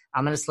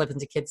I'm going to slip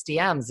into Kit's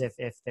DMs if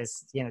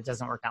this,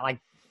 doesn't work out. Like,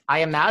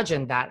 I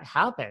imagine that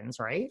happens,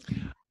 right?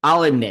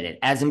 I'll admit it.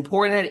 As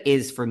important it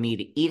is for me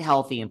to eat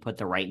healthy and put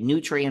the right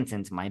nutrients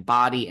into my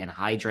body and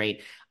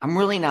hydrate, I'm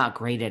really not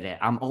great at it.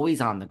 I'm always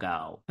on the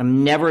go.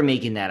 I'm never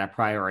making that a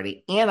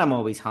priority, and I'm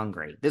always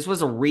hungry. This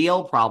was a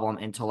real problem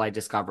until I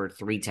discovered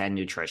 310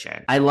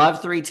 Nutrition. I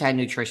love 310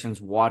 Nutrition's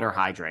water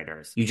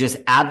hydrators. You just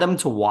add them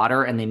to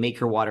water and they make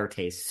your water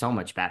taste so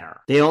much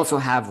better. They also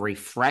have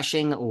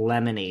refreshing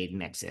lemonade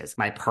mixes.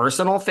 My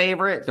personal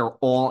favorite, they're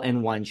all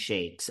in one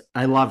shapes.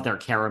 I love their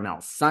caramel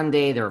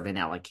sundae, their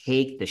vanilla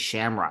cake, the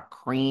shamrock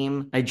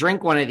cream. I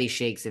drink one of these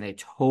shakes and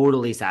it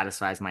totally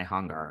satisfies my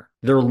hunger.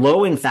 They're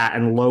low in fat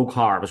and low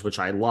carbs, which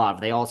I love.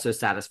 They also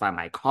satisfy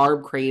my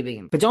carb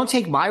craving. But don't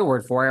take my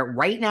word for it.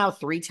 Right now,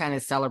 310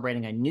 is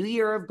celebrating a new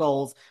year of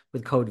goals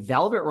with code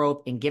Velvet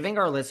Rope and giving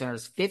our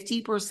listeners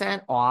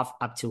 50% off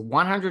up to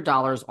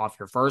 $100 off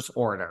your first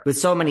order. With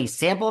so many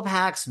sample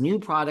packs, new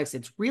products,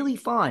 it's really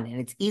fun and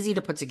it's easy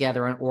to put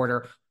together an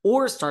order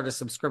or start a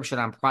subscription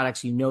on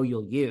products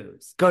you'll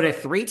use. Go to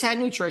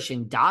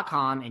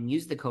 310nutrition.com and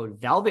use the code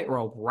Velvet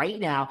Rope right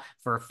now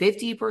for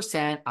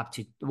 50% up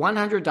to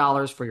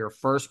 $100 for your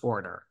first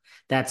order.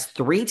 That's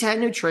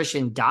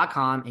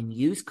 310nutrition.com and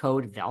use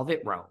code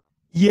Velvet Rope.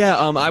 Yeah,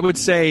 I would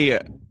say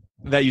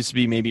that used to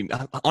be maybe,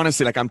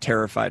 honestly, like I'm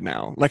terrified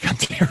now. Like I'm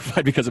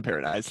terrified because of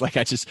Paradise. Like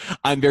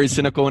I'm very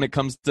cynical when it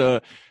comes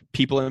to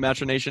people in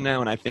Bachelor Nation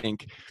now. And I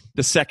think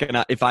the second,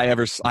 if I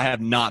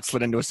have not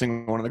slid into a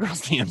single one of the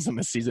girls' DMs in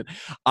this season,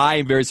 I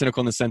am very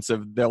cynical in the sense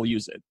of they'll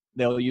use it.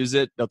 They'll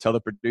tell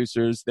the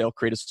producers, they'll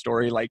create a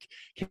story like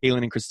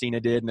Kaylin and Christina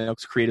did, and they'll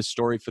create a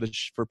story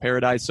for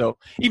Paradise. So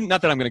even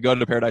not that I'm going to go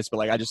to Paradise, but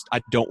like I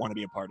don't want to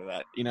be a part of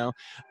that,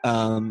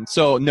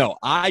 So no,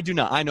 I do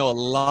not. I know a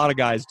lot of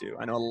guys do.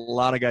 I know a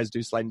lot of guys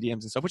do slide in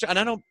DMs and stuff, and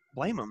I don't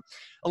blame them.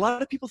 A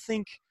lot of people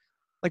think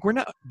like we're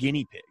not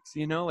guinea pigs,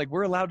 like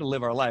we're allowed to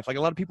live our life. Like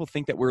a lot of people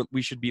think that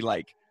we should be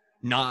like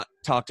not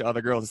talk to other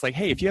girls. It's like,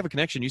 hey, if you have a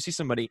connection, you see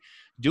somebody,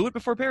 do it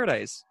before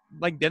Paradise.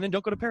 Like then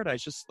don't go to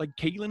Paradise. Just like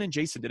Caitlyn and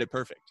Jason did it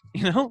perfect.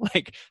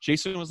 Like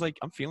Jason was like,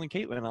 I'm feeling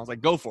Caitlyn. And I was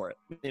like, go for it.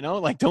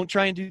 Like don't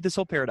try and do this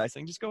whole Paradise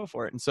thing. Just go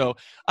for it. And so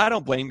I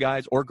don't blame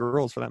guys or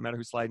girls for that matter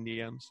who slide in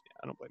DMs. Yeah,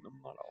 I don't blame them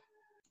at all.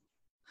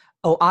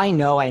 Oh, I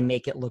know I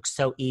make it look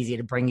so easy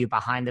to bring you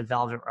behind the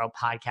Velvet Rope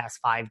podcast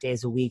 5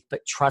 days a week,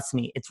 but trust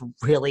me, it's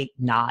really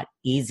not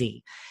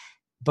easy.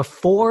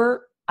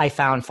 Before I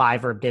found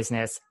Fiverr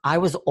Business, I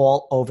was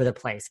all over the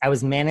place. I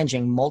was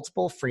managing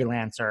multiple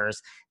freelancers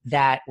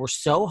that were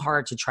so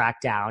hard to track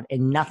down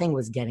and nothing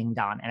was getting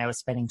done. And I was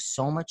spending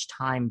so much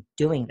time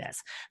doing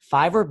this.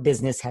 Fiverr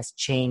Business has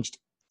changed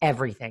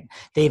everything.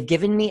 They've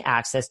given me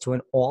access to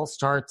an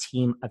all-star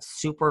team of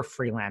super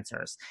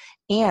freelancers.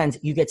 And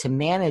you get to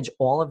manage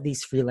all of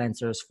these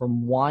freelancers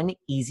from one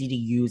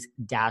easy-to-use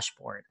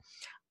dashboard.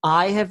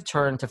 I have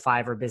turned to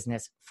Fiverr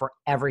Business for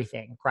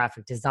everything: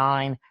 graphic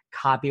design,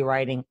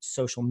 copywriting,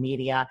 social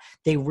media.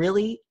 They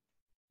really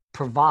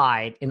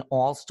provide an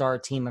all-star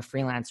team of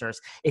freelancers.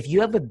 If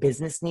you have a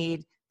business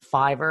need,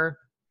 Fiverr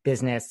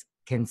Business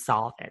can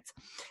solve it.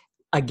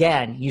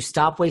 Again, you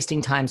stop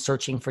wasting time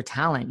searching for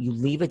talent. You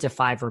leave it to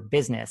Fiverr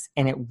Business,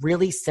 and it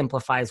really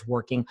simplifies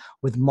working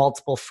with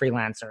multiple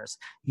freelancers.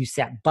 You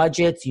set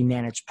budgets, you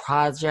manage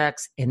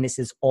projects, and this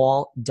is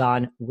all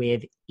done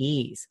with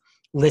ease.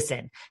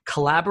 Listen,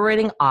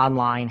 collaborating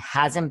online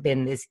hasn't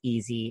been this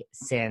easy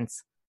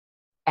since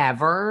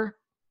ever.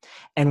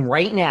 And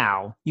right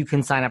now, you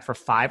can sign up for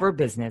Fiverr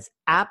Business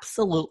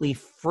absolutely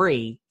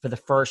free for the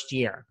first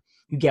year.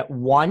 You get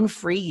 1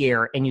 free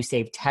year and you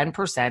save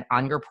 10%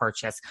 on your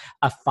purchase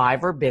of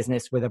Fiverr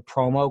Business with a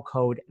promo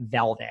code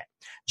VELVET.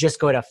 Just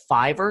go to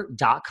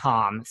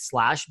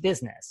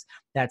fiverr.com/business.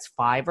 That's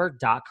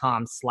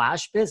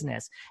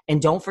fiverr.com/business.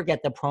 And don't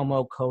forget the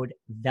promo code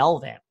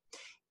VELVET.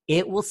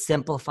 It will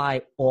simplify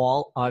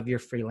all of your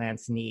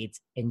freelance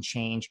needs and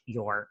change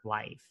your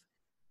life.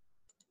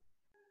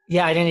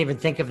 Yeah, I didn't even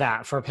think of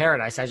that for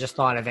Paradise. I just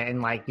thought of it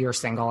and like you're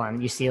single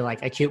and you see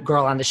like a cute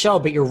girl on the show,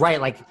 but you're right.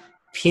 Like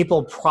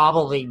people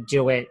probably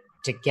do it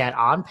to get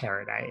on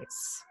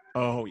Paradise.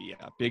 Oh yeah,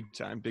 big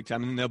time. And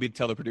then they'll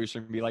tell the producer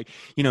and be like,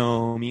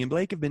 me and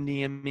Blake have been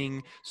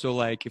DMing, so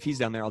like if he's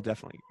down there, I'll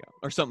definitely go,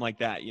 or something like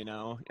that,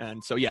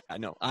 And so yeah,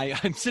 no,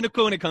 I'm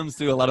cynical when it comes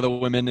to a lot of the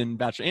women in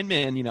Bachelor and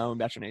men, in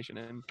Bachelor Nation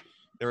and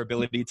their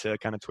ability to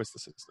kind of twist the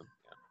system.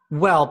 Yeah.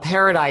 Well,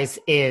 Paradise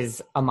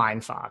is a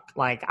mindfuck.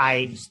 Like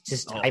I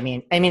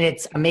mean,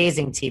 it's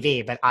amazing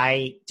TV, but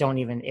I don't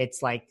even.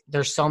 It's like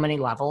there's so many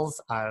levels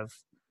of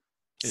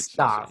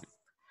stuff.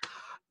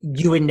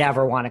 You would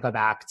never want to go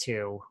back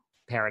to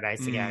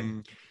Paradise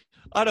again.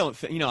 I don't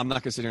think, I'm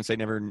not gonna sit here and say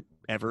never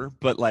ever,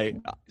 but like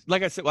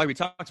I said, like we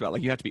talked about,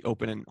 like you have to be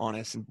open and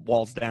honest and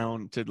walls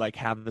down to like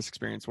have this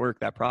experience work,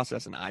 that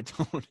process. And I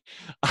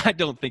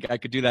don't think I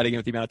could do that again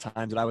with the amount of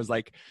times that I was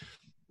like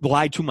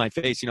lied to my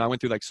face. I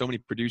went through like so many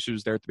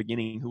producers there at the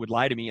beginning who would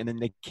lie to me, and then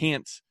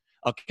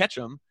I'll catch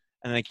them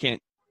and they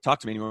can't talk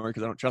to me anymore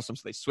because I don't trust them.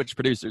 So they switch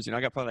producers.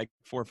 I got probably like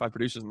 4 or 5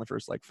 producers in the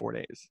first like 4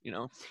 days,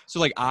 So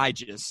like, I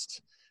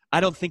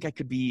don't think I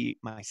could be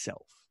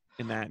myself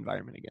in that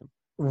environment again.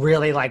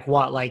 Really? Like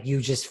what? Like you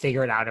just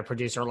figured out a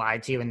producer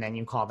lied to you and then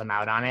you called them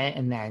out on it,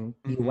 and then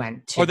you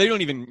went to... Or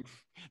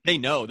they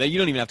know that you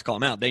don't even have to call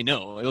them out. They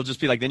know. It'll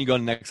just be like, then you go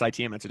to the next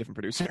ITM, it's a different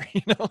producer,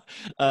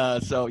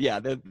 So yeah,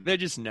 they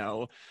just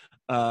know.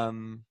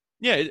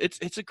 Yeah,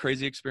 it's a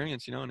crazy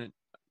experience, and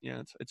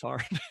it's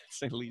hard to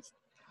say the least.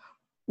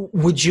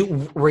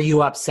 Were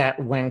you upset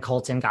when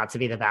Colton got to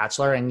be the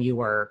Bachelor and you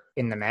were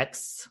in the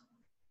mix?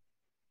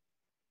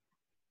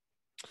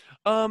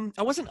 I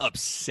wasn't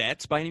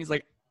upset by any means.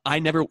 Like, I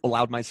never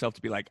allowed myself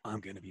to be like, I'm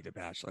going to be the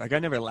Bachelor. Like, I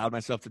never allowed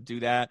myself to do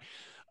that.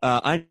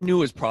 I knew it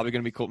was probably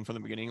going to be Colton from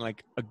the beginning,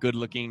 like a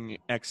good-looking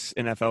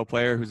ex-NFL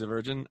player who's a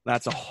virgin.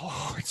 That's a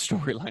hard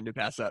storyline to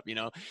pass up,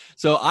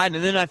 So and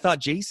then I thought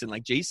Jason,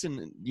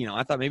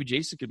 I thought maybe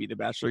Jason could be the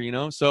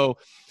Bachelor, So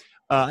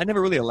I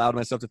never really allowed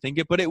myself to think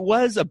it, but it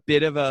was a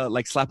bit of a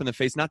like slap in the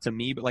face, not to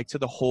me, but like to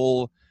the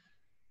whole,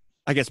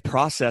 I guess,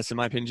 process, in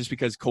my opinion, just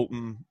because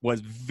Colton was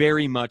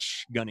very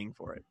much gunning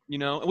for it,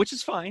 which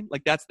is fine.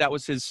 Like that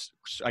was his,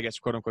 I guess,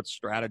 quote unquote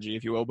strategy,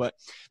 if you will. But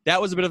that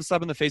was a bit of a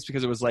slap in the face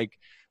because it was like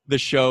the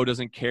show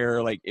doesn't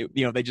care. Like, I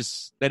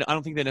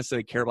don't think they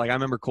necessarily care. Like, I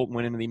remember Colton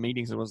went into the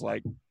meetings and was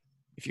like,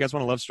 if you guys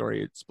want a love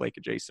story, it's Blake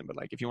and Jason. But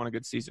like, if you want a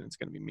good season, it's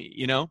going to be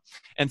me,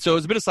 And so it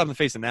was a bit of a slap in the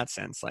face in that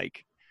sense.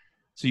 Like,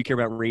 so you care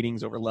about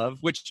ratings over love,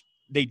 which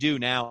they do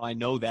now. I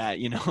know that,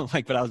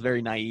 but I was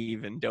very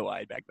naive and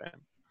doe-eyed back then.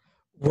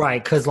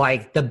 Right, because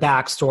like the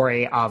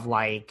backstory of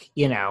like,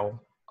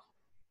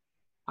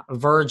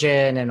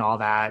 virgin and all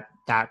that,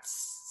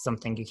 that's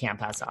something you can't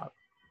pass up.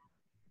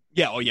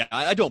 Yeah, oh yeah,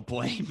 I don't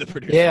blame the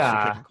producers.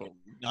 Yeah.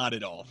 Not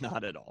at all,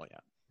 yeah.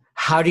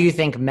 How do you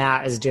think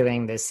Matt is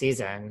doing this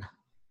season?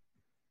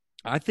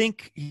 I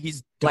think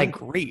he's doing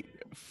great.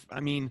 I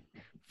mean,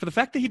 for the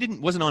fact that he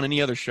wasn't on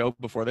any other show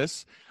before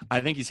this, I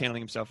think he's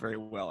handling himself very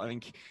well. I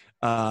think,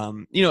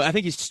 I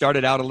think he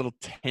started out a little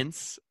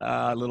tense,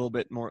 a little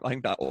bit more. I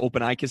think the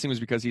open eye kissing was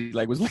because he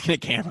like was looking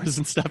at cameras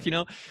and stuff,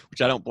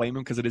 which I don't blame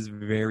him because it is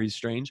very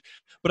strange.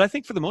 But I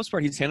think for the most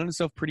part, he's handling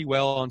himself pretty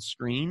well on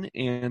screen.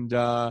 And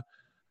I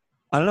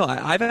don't know.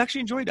 I've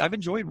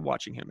enjoyed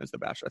watching him as the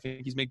Bachelor. I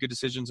think he's made good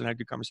decisions and had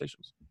good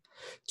conversations.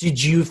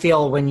 Did you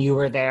feel when you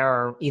were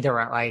there, either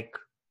at like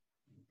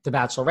The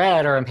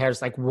Bachelorette or in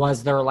Paris, like,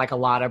 was there like a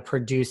lot of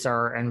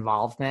producer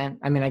involvement?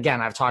 I mean,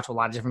 again, I've talked to a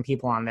lot of different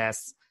people on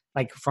this,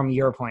 like from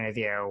your point of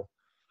view.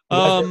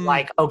 Was it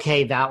like,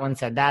 okay, that one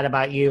said that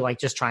about you, like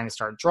just trying to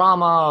start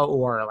drama,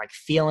 or like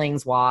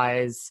feelings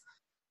wise?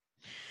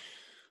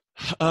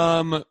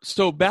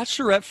 So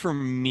Bachelorette for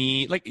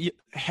me, like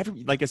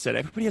I said,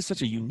 everybody has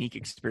such a unique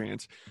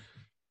experience.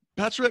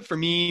 Bachelorette for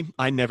me,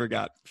 I never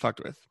got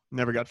fucked with.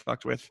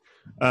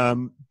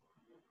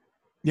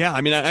 Yeah,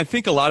 I mean, I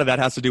think a lot of that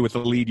has to do with the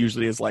lead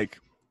usually is like,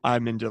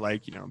 I'm into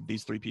like,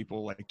 these 3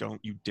 people, like, don't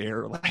you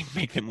dare like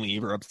make them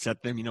leave or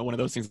upset them, one of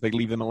those things, like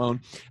leave them alone.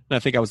 And I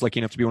think I was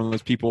lucky enough to be one of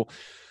those people.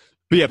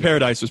 But yeah,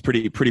 Paradise was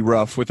pretty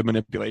rough with the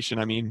manipulation.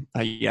 I mean,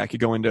 I could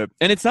go into,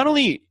 and it's not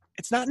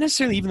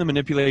necessarily even the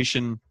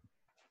manipulation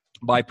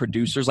by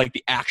producers, like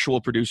the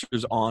actual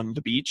producers on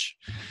the beach.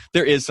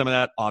 There is some of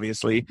that,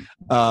 obviously.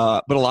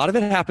 But a lot of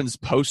it happens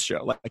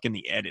post-show, like in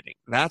the editing.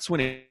 That's when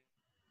it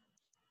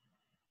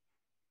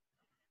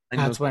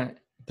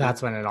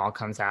all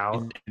comes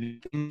out.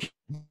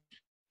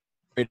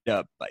 Straight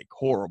up, like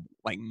horrible,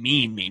 like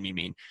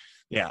mean.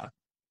 Yeah.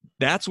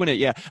 That's when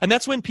and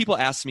that's when people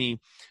ask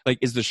me, like,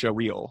 is the show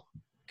real?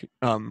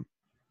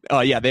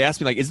 They ask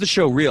me, like, is the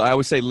show real? I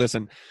always say,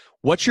 listen,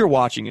 what you're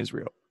watching is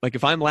real. Like,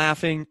 if I'm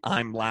laughing,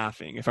 I'm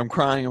laughing. If I'm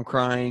crying, I'm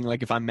crying.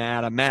 Like, if I'm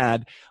mad, I'm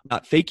mad. I'm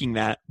not faking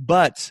that,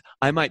 but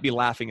I might be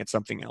laughing at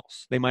something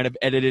else. They might have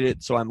edited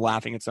it so I'm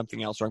laughing at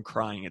something else or I'm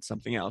crying at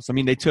something else. I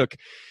mean, they took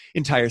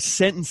entire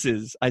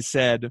sentences. I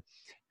said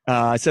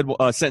a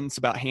sentence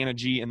about Hannah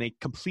G, and they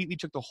completely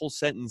took the whole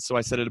sentence. So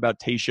I said it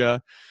about Tayshia.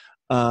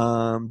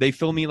 They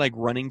filmed me like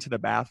running to the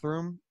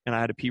bathroom, and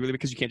I had to pee really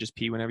because you can't just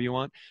pee whenever you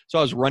want. So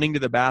I was running to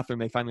the bathroom.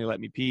 They finally let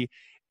me pee.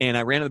 And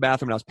I ran to the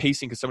bathroom and I was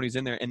pacing because somebody's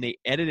in there, and they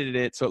edited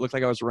it so it looked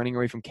like I was running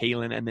away from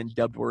Kaylin and then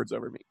dubbed words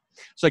over me.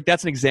 So like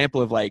that's an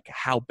example of like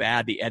how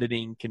bad the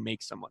editing can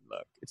make someone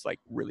look. It's like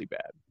really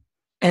bad.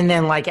 And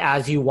then like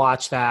as you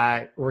watch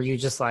that, were you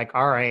just like,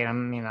 all right,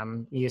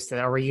 I'm used to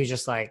that, or were you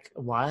just like,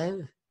 what?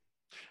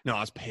 No, I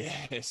was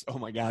pissed. Oh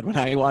my God. When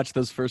I watched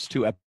those first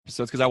 2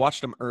 episodes, because I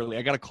watched them early,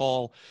 I got a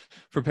call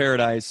for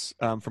Paradise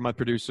from my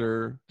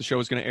producer. The show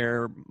was going to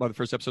air, the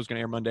first episode was going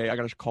to air Monday. I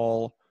got a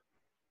call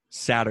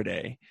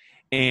Saturday.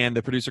 And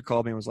the producer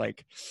called me and was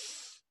like,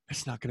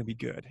 it's not going to be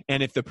good.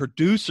 And if the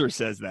producer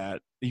says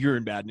that, you're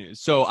in bad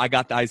news. So I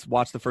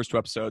watched the first 2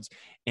 episodes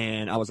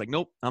and I was like,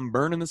 nope, I'm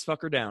burning this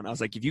fucker down. I was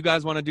like, if you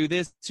guys want to do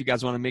this, you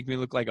guys want to make me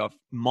look like a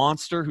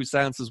monster who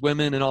silences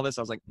women and all this,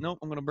 I was like, nope,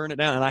 I'm going to burn it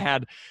down. And I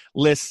had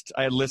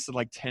listed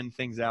like 10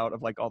 things out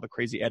of like all the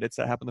crazy edits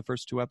that happened the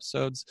first 2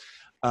 episodes.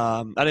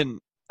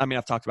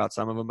 I've talked about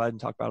some of them, but I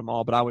didn't talk about them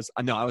all. But I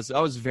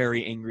was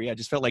very angry. I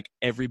just felt like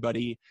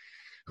everybody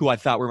who I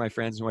thought were my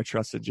friends and who I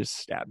trusted just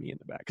stabbed me in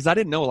the back. Because I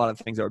didn't know a lot of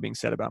the things that were being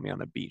said about me on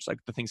the beach. Like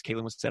the things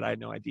Caitlin was said, I had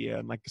no idea.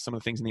 And like some of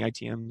the things in the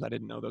ITMs, I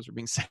didn't know those were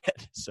being said.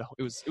 So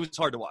it was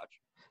hard to watch.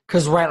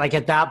 Because, right, like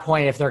at that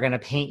point, if they're going to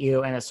paint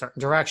you in a certain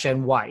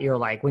direction, you're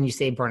like, when you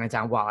say burn it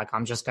down, like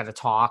I'm just going to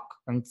talk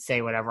and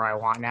say whatever I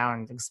want now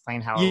and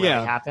explain how it really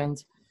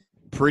happened?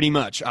 Pretty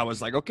much. I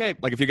was like, okay,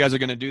 like if you guys are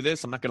going to do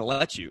this, I'm not going to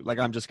let you. Like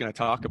I'm just going to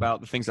talk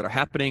about the things that are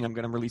happening. I'm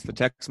going to release the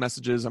text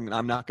messages. I'm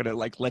not going to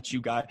like let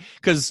you guys,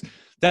 because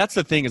that's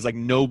the thing is like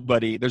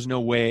there's no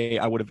way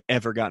I would have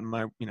ever gotten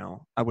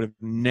I would have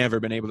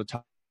never been able to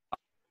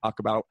talk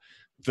about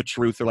the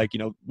truth or like,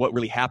 what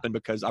really happened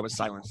because I was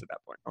silenced at that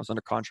point. I was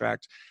under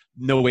contract.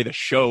 No way the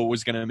show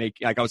was going to make,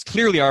 like I was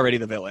clearly already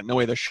the villain. No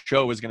way the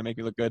show was going to make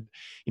me look good.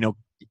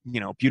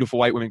 Beautiful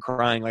white women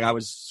crying. Like I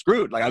was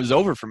screwed. Like I was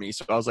over for me.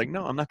 So I was like,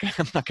 no, I'm not going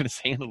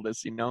to handle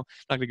this. I'm not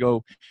going to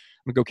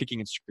go kicking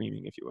and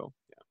screaming, if you will.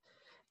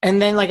 Yeah.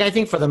 And then like, I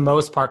think for the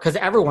most part, cause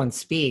everyone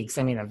speaks,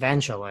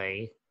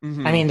 eventually,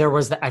 there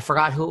was, I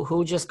forgot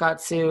who just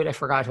got sued. I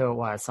forgot who it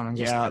was. Someone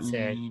just got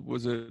sued.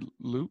 Was it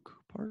Luke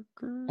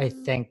Parker? I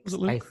think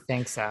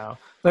so.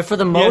 But for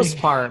the most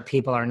part,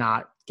 people are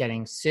not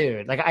getting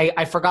sued. Like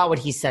I forgot what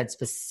he said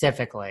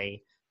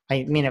specifically.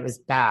 It was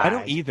bad. I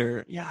don't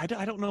either. Yeah,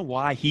 I don't know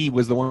why he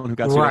was the one who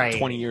got sued like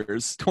 20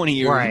 years. 20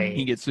 years right.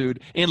 He gets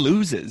sued and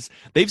loses.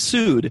 They've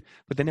sued,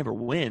 but they never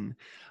win.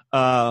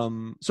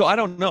 So I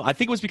don't know. I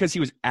think it was because he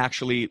was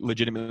actually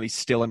legitimately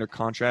still under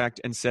contract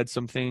and said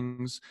some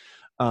things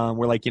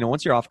where like,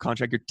 once you're off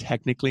contract, you're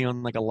technically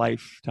on like a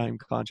lifetime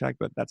contract,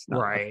 but that's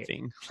not a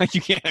thing. Like you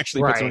can't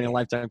actually put someone in a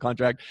lifetime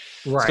contract.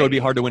 Right. So it'd be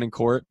hard to win in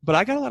court. But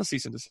I got a lot of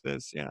cease and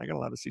desist. Yeah, I got a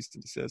lot of cease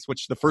and desist,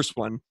 which the first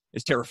one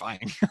is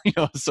terrifying.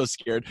 I was so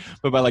scared.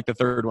 But by like the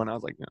third one, I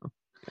was like, no.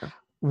 Yeah.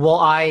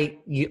 Well,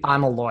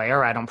 I'm a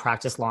lawyer. I don't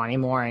practice law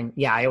anymore. And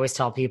yeah, I always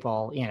tell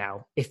people,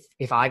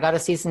 if I got a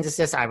cease and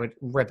desist, I would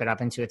rip it up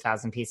into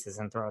 1,000 pieces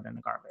and throw it in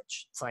the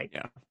garbage. It's like,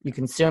 you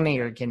can sue me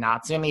or you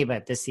cannot sue me,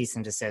 but this cease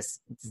and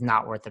desist is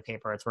not worth the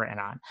paper it's written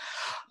on.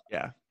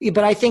 Yeah.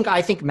 But I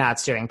think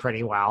Matt's doing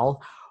pretty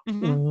well.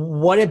 Mm-hmm.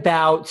 What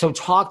about, so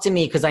talk to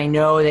me, because I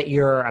know that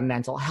you're a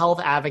mental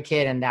health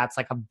advocate and that's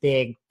like a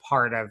big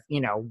part of,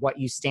 what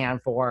you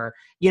stand for,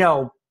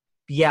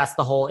 yes,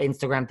 the whole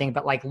Instagram thing,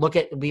 but like,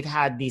 we've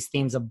had these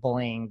themes of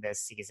bullying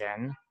this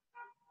season,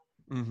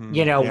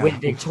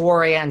 with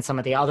Victoria and some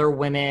of the other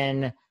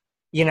women,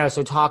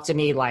 so talk to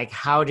me, like,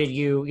 how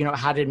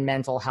did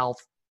mental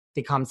health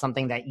become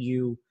something that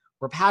you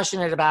were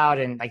passionate about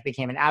and like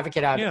became an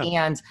advocate of? Yeah.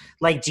 And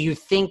like, do you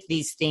think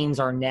these themes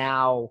are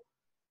now,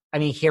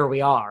 here we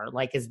are,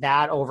 like, is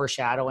that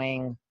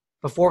overshadowing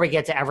before we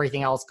get to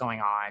everything else going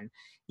on?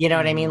 You know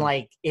what I mean?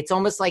 Like, it's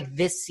almost like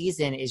this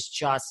season is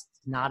just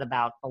not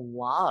about the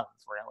love,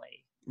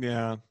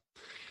 really.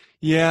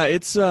 Yeah.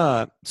 It's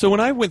so when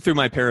I went through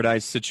my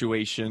Paradise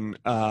situation,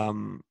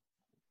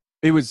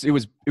 it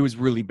was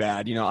really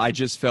bad. I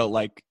just felt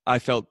like I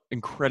felt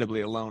incredibly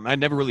alone. I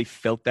never really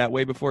felt that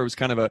way before. It was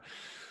kind of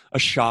a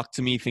shock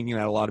to me, thinking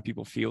that a lot of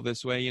people feel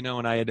this way,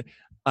 and I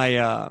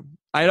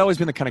had always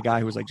been the kind of guy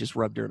who was like, just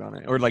rub dirt on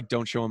it, or like,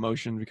 don't show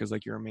emotion because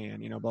like you're a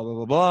man, blah,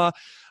 blah, blah,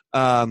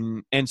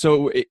 blah. And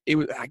so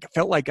I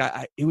felt like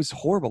it was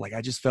horrible. Like I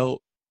just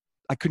felt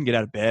I couldn't get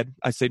out of bed.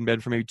 I stayed in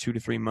bed for maybe 2 to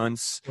 3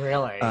 months.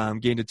 Really?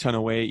 Gained a ton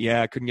of weight.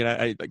 Yeah, I couldn't get out.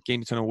 I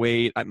gained a ton of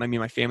weight.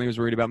 My family was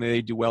worried about me.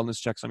 They do wellness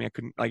checks on me. I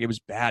couldn't, like, it was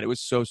bad. It was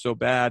so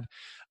bad.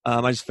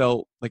 I just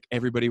felt like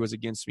everybody was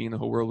against me and the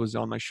whole world was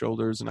on my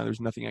shoulders and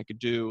there's nothing I could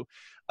do.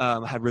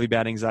 I had really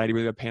bad anxiety,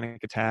 really bad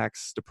panic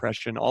attacks,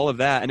 depression, all of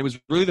that. And it was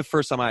really the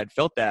first time I had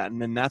felt that.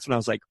 And then that's when I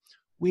was like,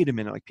 wait a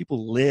minute, like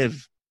people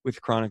live with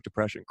chronic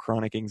depression,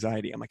 chronic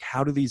anxiety. I'm like,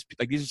 how do these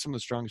are some of the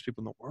strongest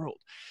people in the world.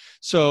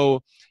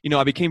 So,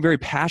 I became very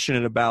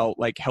passionate about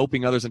like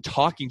helping others and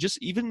talking, just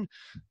even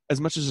as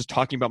much as just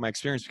talking about my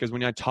experience, because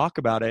when I talk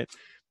about it,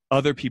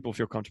 other people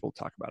feel comfortable to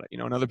talk about it,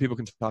 and other people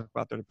can talk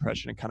about their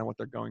depression and kind of what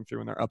they're going through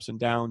and their ups and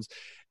downs.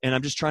 And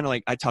I'm just trying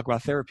to I talk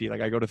about therapy.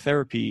 Like I go to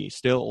therapy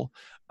still.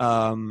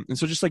 And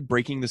so just like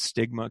breaking the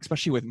stigma,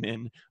 especially with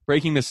men,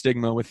 breaking the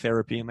stigma with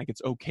therapy. And like,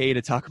 it's okay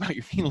to talk about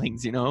your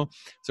feelings,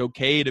 it's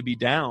okay to be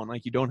down.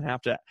 Like you don't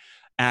have to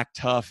act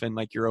tough and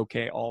like, you're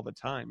okay all the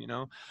time,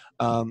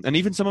 and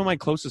even some of my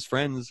closest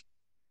friends,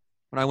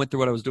 when I went through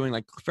what I was doing,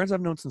 like friends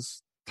I've known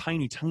since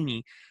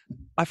tiny,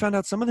 I found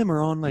out some of them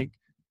are on like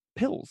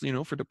pills,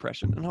 for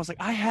depression. And I was like,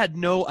 I had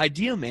no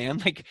idea, man.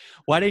 Like,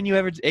 why didn't you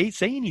ever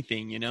say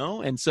anything,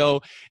 And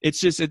so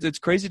it's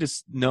crazy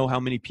to know how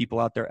many people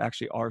out there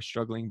actually are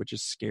struggling, but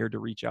just scared to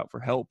reach out for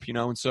help,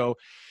 And so,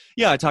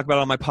 yeah, I talk about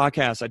it on my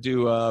podcast. I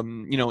do,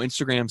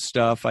 Instagram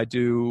stuff. I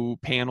do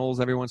panels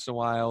every once in a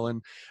while.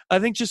 And I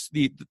think just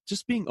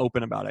being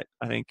open about it,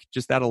 I think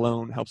just that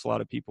alone helps a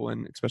lot of people,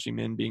 and especially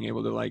men being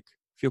able to like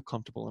feel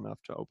comfortable enough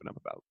to open up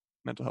about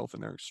mental health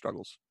and their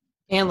struggles.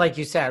 And like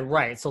you said,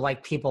 right. So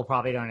like people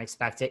probably don't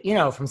expect it,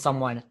 from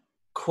someone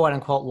quote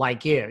unquote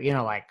like you,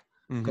 like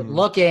good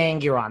looking,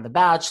 you're on The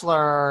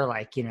Bachelor,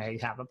 like, you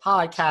have a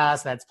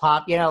podcast that's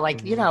pop,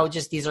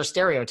 just these are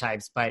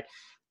stereotypes. But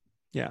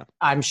yeah,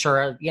 I'm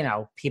sure,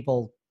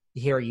 people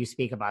hear you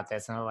speak about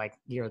this and they're like,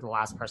 you're the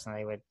last person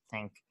they would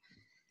think.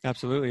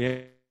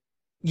 Absolutely.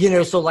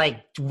 Yeah. So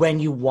like when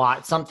you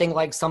watch something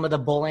like some of the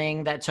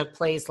bullying that took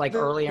place like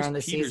earlier in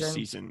the Peter's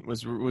season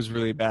was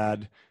really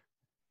bad.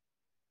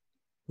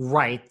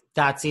 Right.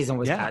 That season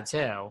was bad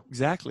too.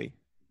 Exactly.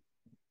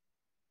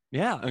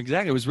 Yeah,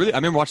 exactly. It was really, I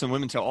remember watching the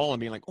women tell all and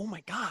being like, oh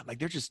my God, like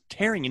they're just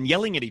tearing and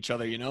yelling at each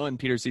other, in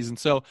Peter's season.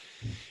 So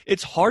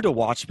it's hard to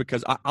watch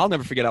because I'll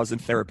never forget I was in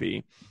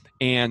therapy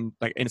and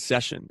like in a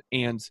session,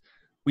 and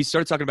we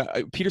started talking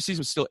about Peter's season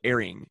was still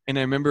airing. And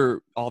I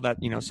remember all that,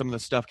 some of the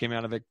stuff came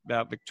out of it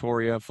about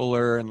Victoria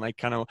Fuller and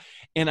like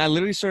and I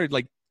literally started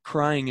like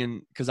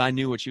crying because I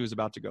knew what she was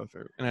about to go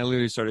through. And I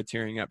literally started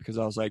tearing up because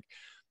I was like,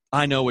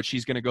 I know what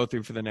she's going to go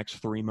through for the next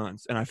 3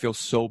 months. And I feel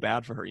so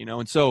bad for her,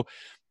 And so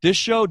this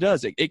show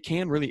does it. It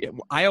can really,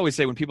 I always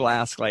say when people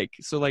ask like,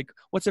 so like,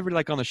 what's everybody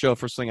like on the show?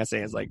 First thing I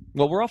say is like,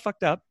 well, we're all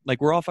fucked up.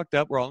 Like we're all fucked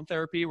up. We're all in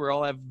therapy. We're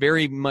all have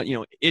very much,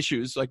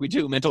 issues like we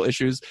do, mental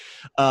issues.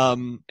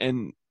 And,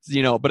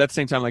 but at the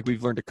same time, like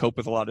we've learned to cope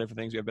with a lot of different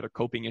things. We have better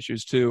coping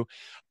issues too.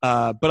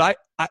 But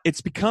I it's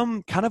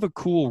become kind of a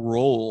cool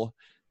role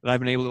that I've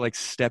been able to like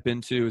step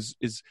into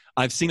is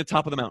I've seen the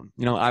top of the mountain.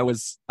 I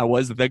was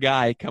the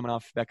guy coming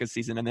off Becca's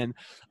season, and then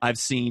I've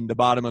seen the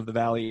bottom of the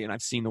valley, and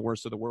I've seen the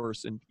worst of the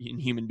worst in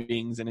human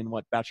beings and in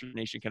what Bachelor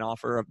Nation can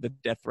offer, of the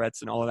death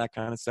threats and all of that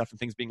kind of stuff, and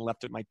things being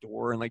left at my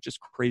door and like just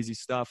crazy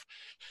stuff.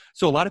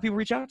 So a lot of people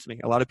reach out to me.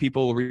 A lot of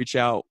people reach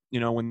out,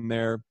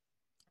 when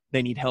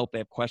they need help, they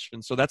have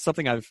questions. So that's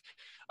something I've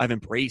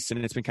embraced,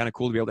 and it's been kind of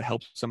cool to be able to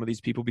help some of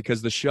these people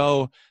because the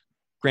show's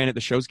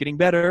getting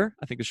better.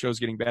 I think the show's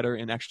getting better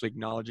in actually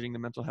acknowledging the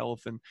mental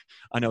health. And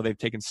I know they've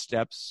taken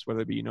steps,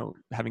 whether it be,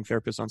 having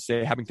therapists on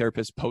stage, having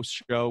therapists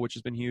post-show, which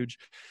has been huge.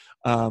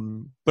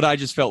 But I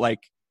just felt like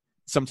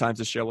sometimes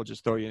the show will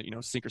just throw you,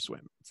 sink or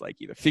swim. It's like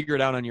either figure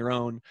it out on your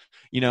own,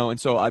 and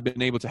so I've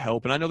been able to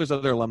help. And I know there's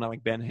other alumni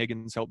like Ben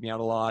Higgins helped me out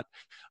a lot.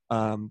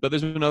 But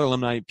there's been other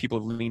alumni people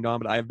have leaned on,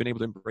 but I've been able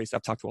to embrace.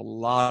 I've talked to a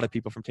lot of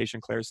people from Tasha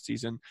and Claire's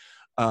season,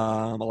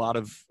 a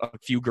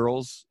few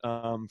girls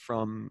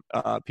from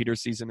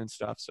Peter's season and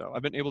stuff. So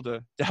I've been able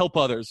to help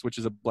others, which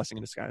is a blessing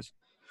in disguise.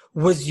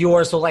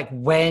 So like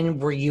when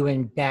were you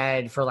in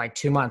bed for like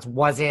 2 months?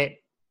 Was it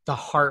the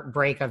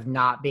heartbreak of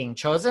not being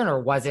chosen, or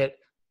was it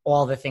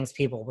all the things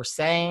people were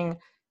saying,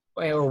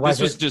 or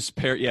was it just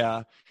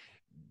yeah,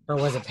 or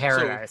was it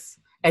paradise?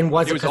 And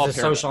was it because of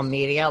social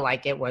media?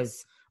 Like it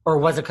was, or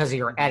was it because of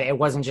your edit? It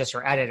wasn't just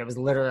your edit. It was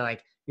literally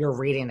like you're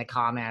reading the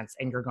comments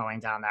and you're going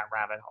down that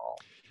rabbit hole.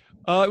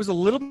 It was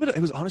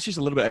honestly just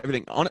a little bit of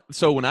everything.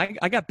 So when I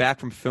got back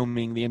from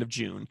filming the end of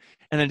June,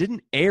 and I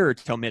didn't air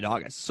till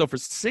mid-August. So for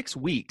 6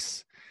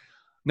 weeks,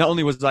 not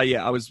only was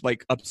I was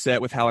like upset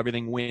with how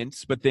everything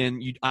went, but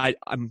then I'm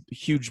a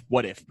huge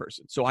what if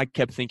person. So I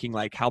kept thinking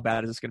like, how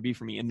bad is this going to be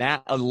for me? And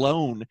that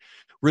alone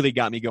really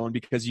got me going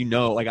because,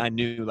 like I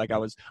knew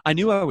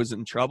I was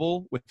in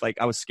trouble with like,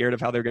 I was scared of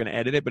how they're going to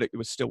edit it, but it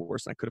was still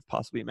worse than I could have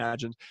possibly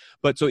imagined.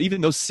 But so even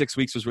those 6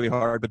 weeks was really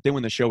hard. But then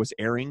when the show was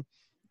airing,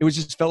 it was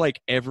just felt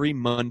like every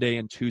Monday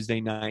and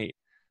Tuesday night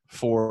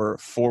for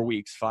 4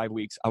 weeks, 5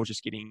 weeks, I was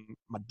just getting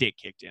my dick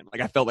kicked in.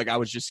 Like I felt like I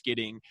was just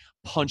getting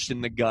punched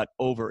in the gut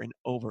over and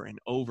over and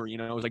over.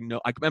 I was like, no,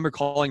 I remember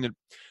calling the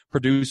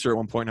producer at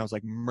one point and I was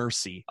like,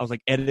 mercy. I was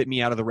like, edit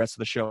me out of the rest of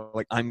the show.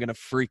 Like I'm going to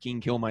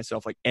freaking kill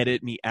myself. Like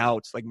edit me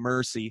out. Like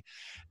mercy.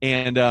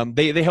 And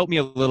they helped me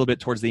a little bit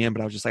towards the end,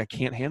 but I was just like, I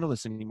can't handle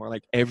this anymore.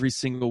 Like every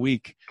single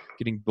week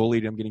getting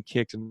bullied, I'm getting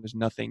kicked and there's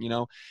nothing,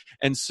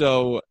 And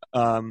so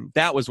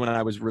that was when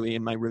I was really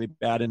in my really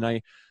bad, and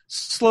I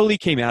slowly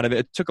came out of it.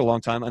 It took a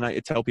long time, and I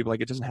tell people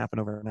like it doesn't happen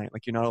overnight.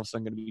 Like you're not all of a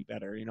sudden going to be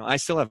better. I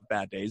still have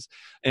bad days,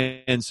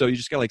 and so you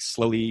just got like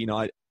slowly.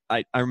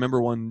 I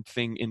remember one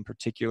thing in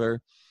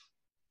particular.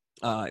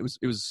 It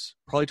was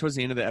probably towards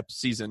the end of the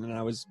season, and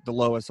I was the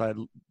lowest I had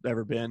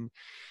ever been.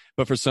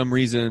 But for some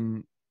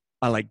reason,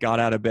 I like got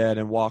out of bed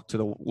and walked to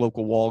the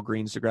local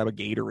Walgreens to grab a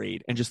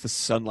Gatorade, and just the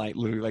sunlight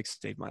literally like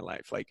saved my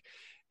life. Like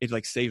it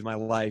like saved my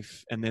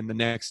life. And then the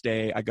next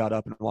day I got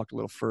up and walked a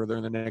little further.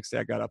 And the next day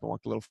I got up and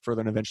walked a little further.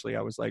 And eventually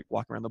I was like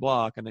walking around the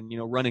block and then,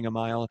 running a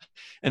mile.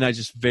 And I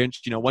just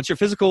once your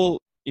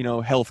physical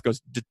health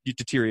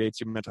deteriorates,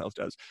 your mental health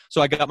does.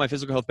 So I got my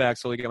physical health back,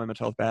 slowly got my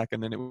mental health back,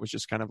 and then it was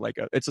just kind of like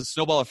it's a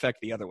snowball effect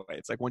the other way.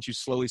 It's like once you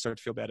slowly start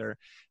to feel better,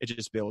 it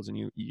just builds, and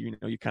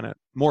you kind of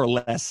more or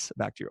less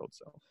back to your old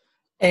self.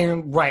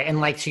 And right,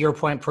 and like to your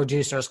point,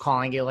 producers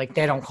calling you, like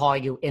they don't call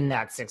you in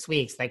that 6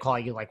 weeks. They call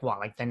you like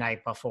the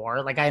night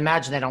before. Like I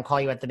imagine they don't call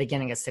you at the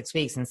beginning of 6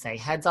 weeks and say,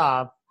 heads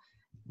up,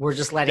 we're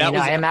just letting you know.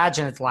 I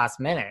imagine it's last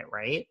minute,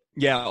 right?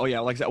 Yeah. Oh, yeah.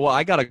 Like that. Well,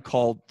 I got a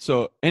call.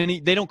 So, they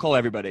don't call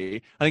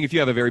everybody. I think if you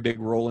have a very big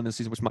role in the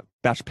season, which my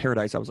Bachelor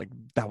Paradise, I was like,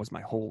 that was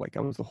my whole,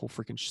 that was the whole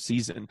freaking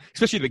season,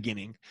 especially the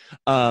beginning.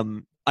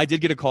 I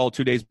did get a call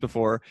 2 days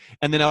before,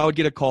 and then I would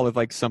get a call if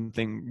like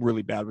something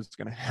really bad was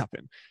going to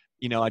happen.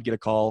 I'd get a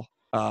call.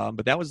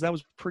 But that was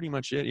pretty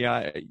much it.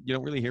 Yeah. You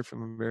don't really hear from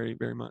them very,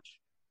 very much.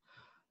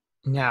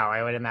 No,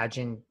 I would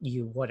imagine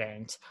you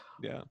wouldn't.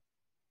 Yeah.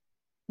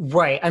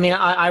 Right. I mean,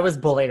 I was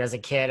bullied as a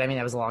kid. I mean,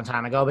 that was a long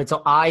time ago, but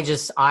so I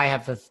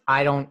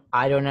don't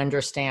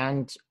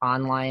understand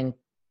online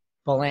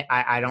bullying.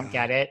 I don't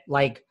get it.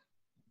 Like,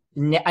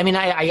 I mean,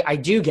 I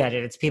do get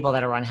it. It's people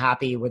that are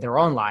unhappy with their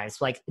own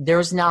lives. Like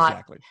there's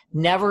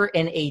never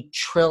in a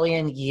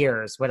trillion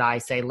years would I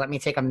say, let me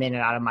take a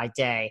minute out of my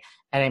day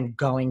and I'm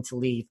going to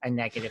leave a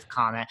negative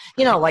comment,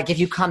 like if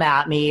you come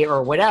at me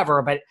or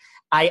whatever, but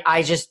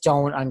I just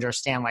don't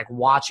understand like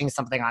watching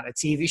something on a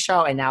TV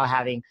show and now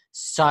having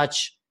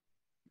such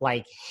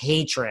like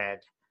hatred.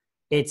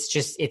 It's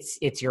just,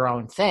 it's your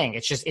own thing.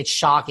 It's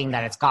shocking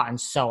that it's gotten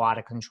so out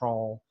of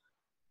control.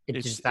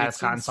 It's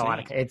gotten so out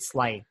of, it's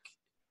like,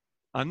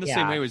 I'm the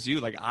same way as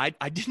you. Like I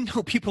didn't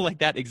know people like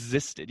that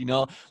existed,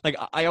 like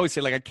I always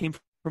say, like I came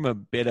from a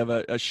bit of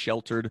a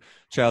sheltered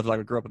childhood. Like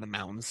I grew up in the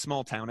mountains,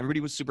 small town.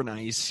 Everybody was super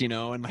nice,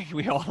 and like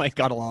we all like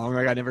got along.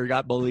 Like I never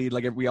got bullied.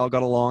 Like we all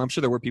got along. I'm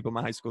sure there were people in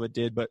my high school that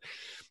did, but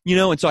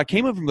and so I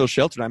came up from those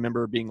sheltered. I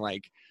remember being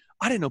like,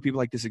 I didn't know people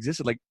like this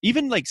existed. Like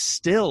even like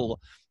still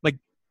like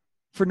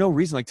for no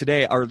reason, like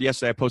today or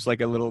yesterday, I posted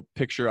like a little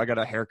picture. I got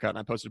a haircut and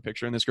I posted a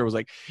picture and this girl was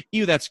like,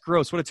 ew, that's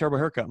gross. What a terrible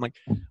haircut. I'm like,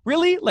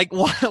 really? Like,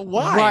 why?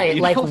 Right.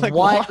 Like what?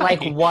 Why?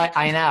 Like what?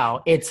 I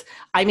know.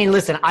 I mean,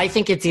 listen, I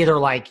think it's either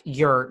like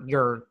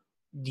you're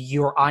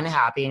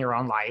unhappy in your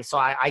own life. So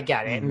I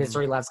get it. Mm-hmm.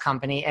 Misery loves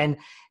company. And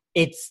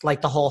it's like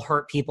the whole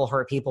hurt people,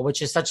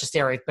 which is such a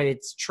stereotype, but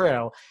it's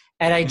true.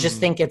 And I just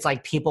think it's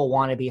like people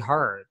want to be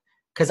heard.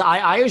 Because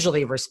I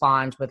usually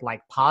respond with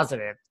like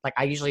positive, like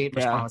I usually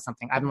respond with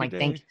something. I'm like,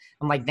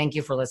 thank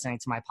you for listening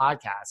to my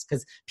podcast.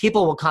 Because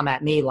people will come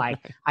at me like,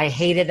 I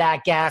hated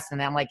that guest,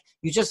 and I'm like,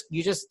 you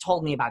just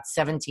told me about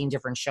 17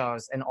 different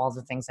shows and all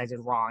the things I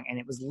did wrong, and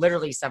it was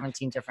literally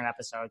 17 different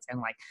episodes.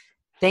 And like,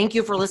 thank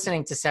you for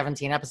listening to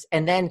 17 episodes.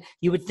 And then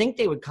you would think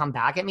they would come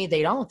back at me.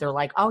 They don't. They're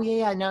like, oh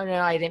yeah, no,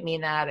 I didn't mean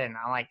that. And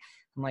I'm like,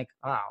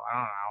 oh, I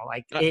don't know.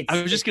 Like,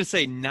 I was just gonna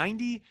say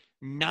 99%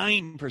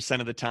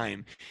 of the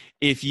time,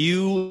 if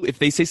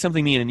they say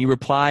something mean and you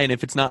reply, and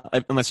if it's not,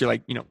 unless you're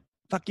like,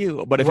 fuck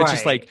you, but if it's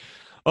just like,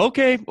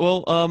 okay,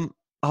 well,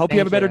 I hope you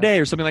have a better day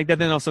or something like that,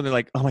 then all of a sudden they're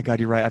like, oh my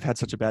God, you're right, I've had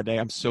such a bad day,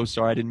 I'm so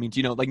sorry, I didn't mean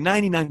to, like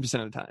 99%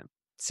 of the time.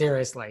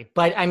 Seriously.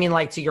 But I mean,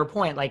 like to your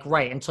point, like,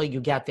 right, until you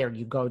get there,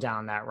 you go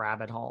down that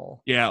rabbit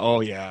hole. Yeah. Oh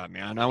yeah,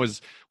 man. When I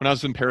was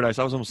in Paradise,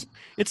 I was almost,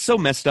 it's so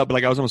messed up, but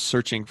like I was almost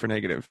searching for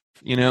negative,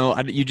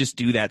 you just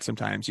do that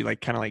sometimes. You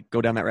like kind of like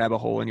go down that rabbit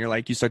hole and you're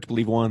like, you start to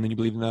believe one, then you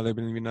believe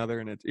another.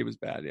 And it was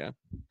bad. Yeah.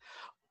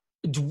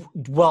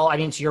 Well, I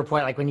mean, to your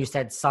point, like when you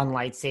said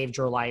sunlight saved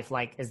your life,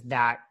 like, is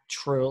that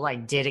true?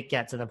 Like, did it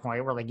get to the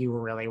point where like you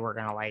really were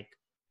going to like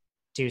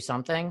do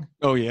something?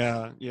 Oh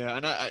yeah. Yeah.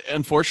 And I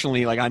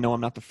unfortunately, like, I know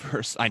I'm not the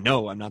first.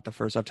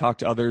 I've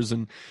talked to others,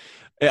 and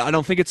I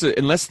don't think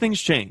unless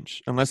things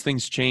change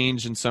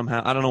and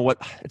somehow, I don't know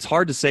it's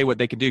hard to say what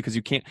they can do, because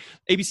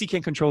ABC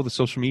can't control the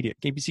social media.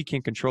 ABC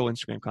can't control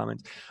Instagram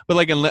comments, but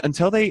like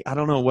until I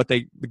don't know what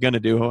they're going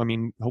to do. I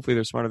mean, hopefully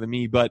they're smarter than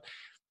me, but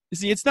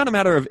see, it's not a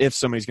matter of if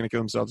somebody's going to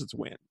kill themselves, it's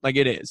when. Like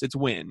it's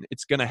when.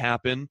 It's going to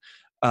happen.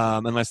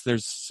 Unless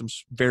there's some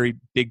very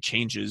big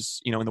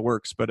changes, in the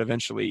works, but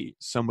eventually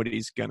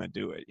somebody's going to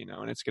do it,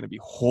 and it's going to be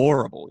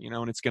horrible,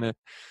 and it's going to,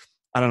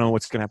 I don't know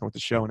what's going to happen with the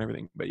show and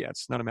everything, but yeah,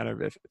 it's not a matter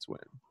of if, it's when.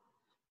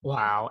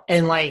 Wow.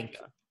 And like,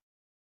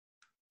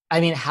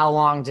 I mean, how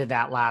long did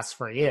that last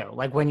for you?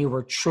 Like when you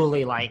were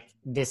truly like,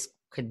 this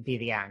could be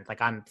the end. Like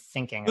I'm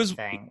thinking of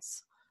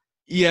things.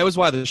 Yeah, it was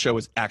why the show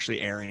was actually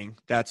airing.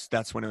 That's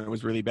when it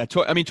was really bad.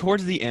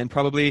 Towards the end,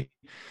 probably,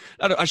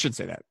 I shouldn't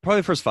say that.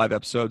 Probably the first 5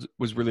 episodes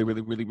was really,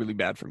 really, really, really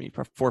bad for me.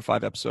 4 or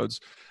 5 episodes.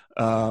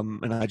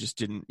 And I just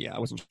didn't, I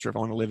wasn't sure if I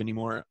want to live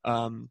anymore.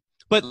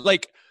 But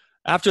like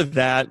after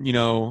that,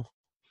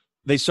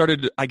 they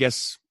started, I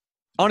guess,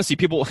 honestly,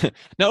 people,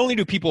 not only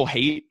do people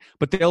hate,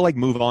 but they'll like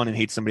move on and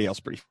hate somebody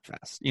else pretty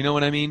fast. You know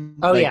what I mean?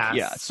 Oh, like, yeah.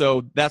 Yeah.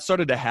 So that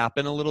started to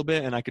happen a little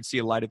bit, and I could see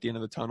a light at the end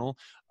of the tunnel.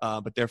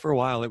 But there for a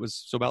while,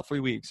 about 3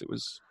 weeks. It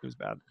was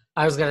bad.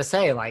 I was going to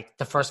say, like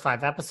the first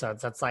 5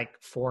 episodes, that's like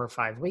 4 or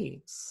 5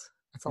 weeks.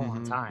 That's a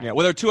long time. Yeah.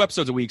 Well, there are 2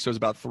 episodes a week, so it was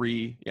about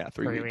 3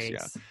 weeks.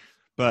 Yeah.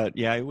 But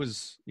yeah, it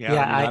was,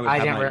 I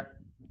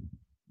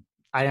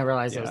didn't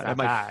realize it was that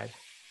bad.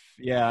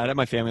 Yeah, I had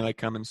my family like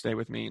come and stay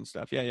with me and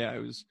stuff. Yeah, it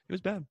was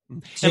bad.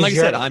 And Did like I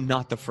said, I'm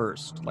not the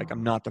first. Like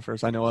I'm not the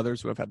first. I know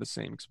others who have had the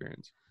same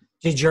experience.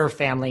 Did your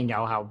family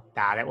know how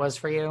bad it was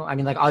for you? I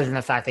mean, like other than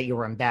the fact that you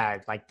were in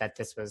bed, like that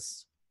this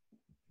was,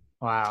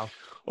 wow.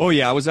 Oh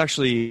yeah, I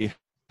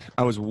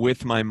was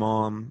with my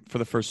mom for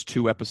the first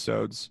 2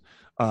 episodes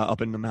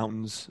up in the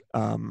mountains.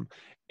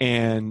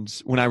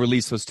 And when I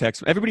released those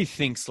texts, everybody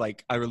thinks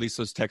like I released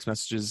those text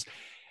messages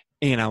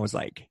and I was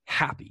like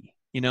happy,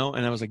 and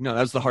I was like, no, that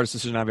was the hardest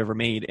decision I've ever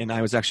made. And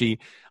I was actually,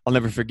 I'll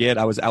never forget,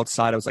 I was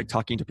outside, I was like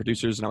talking to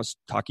producers and I was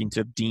talking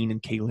to Dean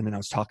and Caitlin and I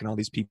was talking to all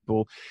these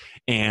people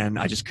and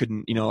I just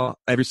couldn't,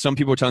 some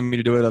people were telling me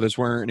to do it, others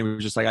weren't. And it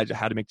was just like, I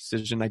had to make a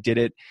decision. I did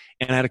it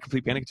and I had a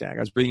complete panic attack. I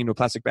was breathing into a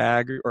plastic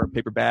bag or a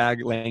paper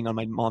bag, laying on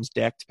my mom's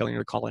deck, telling her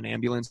to call an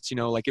ambulance,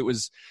 like it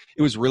was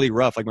really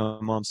rough. Like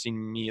my mom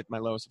seen me at my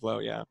lowest of low.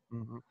 Yeah.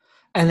 Mm-hmm.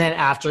 And then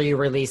after you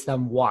released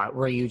them, what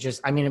were you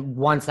just,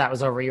 once that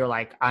was over, you're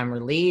like, I'm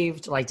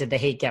relieved. Like, did the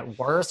hate get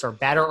worse or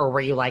better? Or were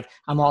you like,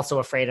 I'm also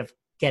afraid of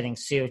getting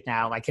sued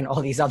now, like in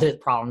all these other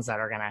problems that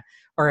are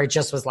or it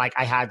just was like,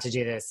 I had to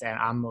do this and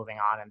I'm moving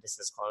on and this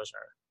is closure.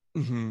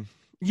 Mm-hmm.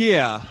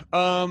 Yeah.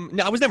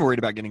 No, I was never worried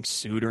about getting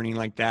sued or anything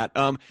like that.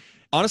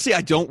 Honestly,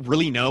 I don't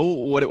really know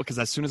what it was because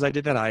as soon as I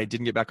did that, I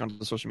didn't get back onto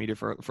the social media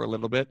for a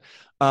little bit.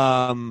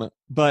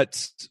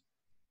 But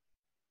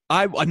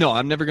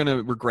I'm never going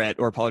to regret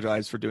or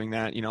apologize for doing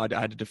that.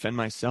 I had to defend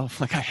myself.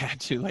 Like I had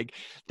to, like,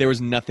 there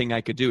was nothing I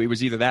could do. It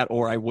was either that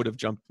or I would have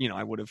jumped,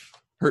 I would have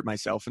hurt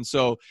myself. And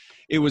so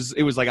it was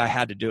like, I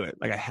had to do it.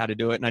 Like I had to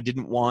do it.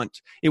 And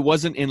it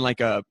wasn't in like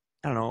I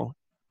don't know,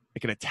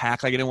 like an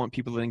attack. Like I didn't want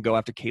people to then go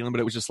after Caitlin,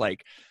 but it was just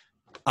like,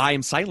 I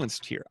am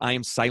silenced here. I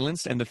am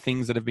silenced. And the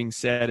things that have been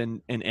said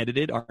and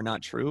edited are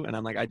not true. And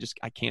I'm like,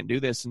 I can't do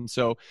this. And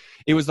so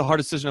it was the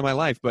hardest decision of my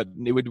life, but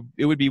it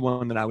would be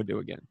one that I would do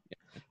again. Yeah.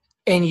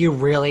 And you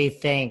really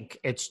think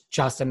it's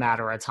just a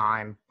matter of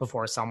time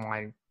before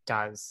someone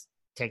does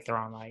take their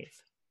own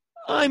life?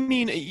 I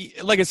mean,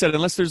 like I said,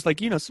 unless there's like,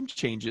 some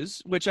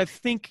changes, which I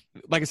think,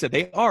 like I said,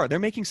 they're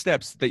making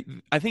steps.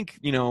 I think,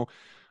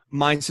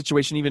 my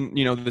situation, even,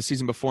 the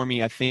season before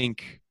me, I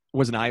think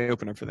was an eye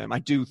opener for them. I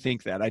do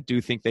think that. I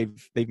do think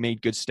they've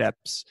made good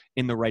steps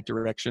in the right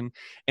direction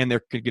and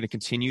they're going to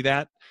continue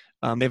that.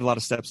 They have a lot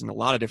of steps in a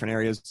lot of different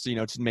areas,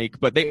 to make,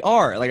 but they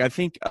are like, I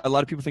think a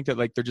lot of people think that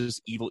like, they're just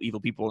evil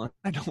people.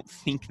 I don't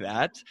think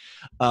that.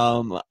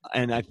 And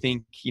I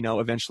think,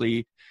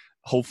 eventually,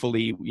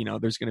 hopefully,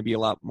 there's going to be a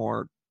lot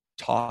more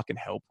talk and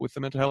help with the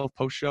mental health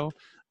post show.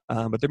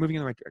 But they're moving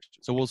in the right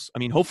direction. So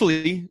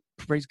hopefully,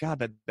 praise God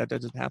that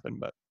doesn't happen,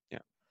 but yeah.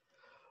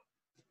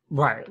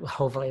 Right.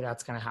 Hopefully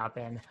that's going to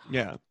happen.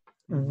 Yeah.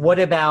 What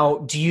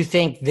about, do you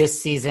think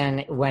this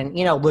season when,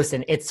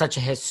 listen, it's such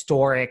a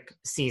historic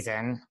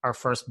season, our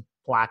first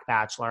Black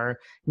Bachelor.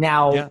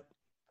 Now,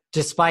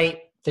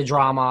 despite the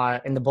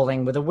drama and the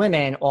bullying with the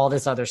women, all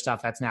this other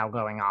stuff that's now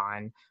going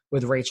on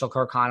with Rachel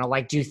Kirkconnell,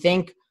 like, do you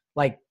think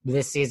like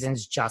this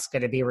season's just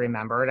going to be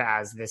remembered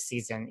as this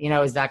season?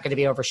 Is that going to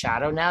be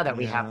overshadowed now that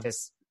we have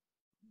this?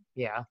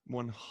 Yeah.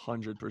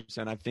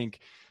 100%. I think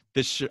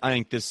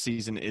this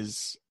season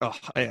is,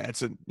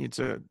 it's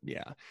a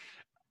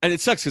And it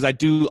sucks because I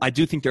do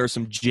think there are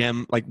some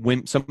some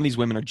of these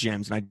women are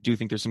gems, and I do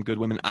think there's some good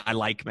women. I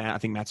like Matt. I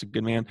think Matt's a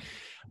good man,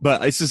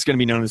 but it's just going to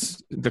be known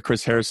as the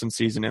Chris Harrison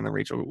season and the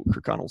Rachel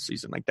Kirkconnell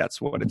season. Like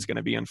that's what it's going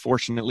to be,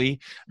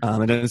 unfortunately.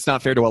 And it's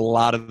not fair to a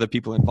lot of the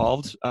people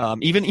involved.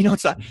 Even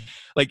it's not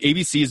like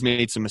ABC has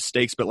made some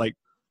mistakes, but like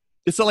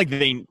it's not like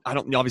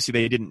obviously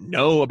they didn't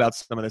know about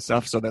some of this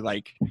stuff, so they're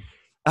like,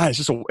 it's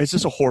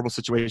just a horrible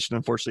situation.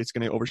 Unfortunately, it's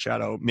going to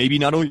overshadow maybe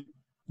not only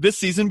this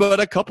season, but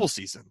a couple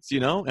seasons,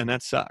 and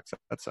that sucks.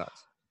 That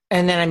sucks.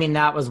 And then,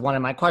 that was one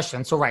of my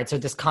questions. So, right. So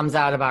this comes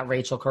out about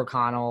Rachel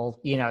Kirkconnell,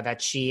 that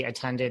she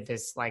attended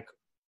this like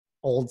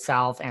Old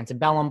South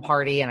antebellum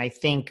party. And I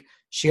think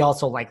she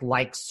also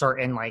likes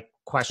certain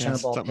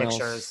questionable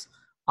pictures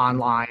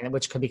online,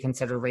 which could be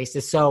considered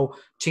racist. So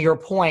to your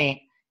point,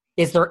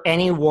 is there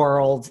any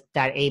world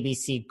that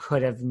ABC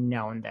could have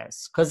known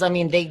this? Because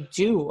they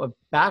do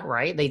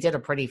they did a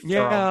pretty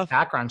thorough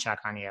background check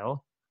on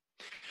you.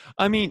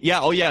 I mean,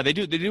 yeah. Oh, yeah. They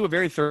do a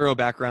very thorough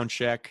background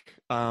check.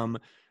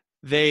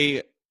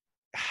 They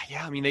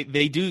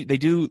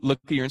do look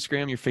at your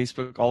Instagram, your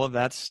Facebook, all of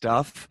that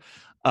stuff.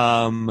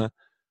 I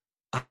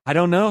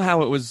don't know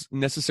how it was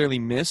necessarily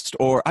missed,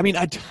 or I'm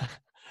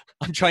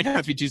trying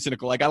not to be too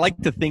cynical. Like I like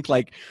to think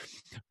like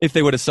if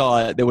they would have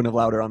saw it, they wouldn't have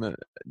allowed her on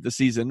the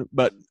season.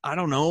 But I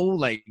don't know.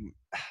 Like,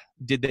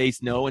 did they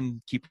know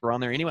and keep her on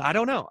there anyway? I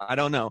don't know. I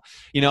don't want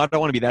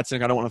to be that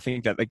cynical. I don't want to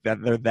think that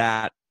that they're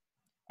that.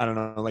 I don't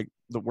know, like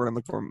the word I'm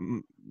looking for,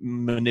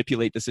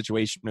 manipulate the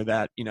situation or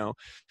that, So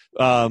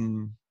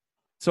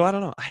I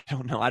don't know. I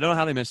don't know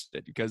how they missed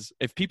it, because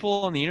if people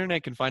on the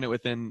internet can find it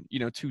within,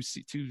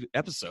 two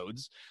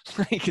episodes,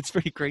 like it's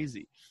pretty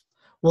crazy.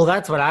 Well,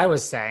 that's what I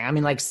was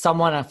saying.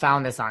 Someone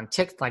found this on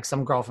TikTok,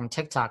 some girl from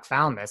TikTok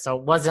found this. So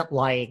it wasn't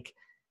like,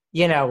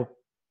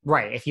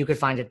 right. If you could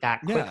find it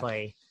that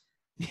quickly,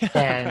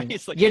 then, right?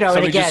 It's like, and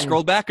again, just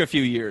scroll back a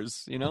few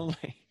years,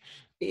 like,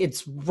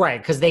 It's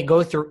right, because they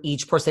go through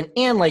each person,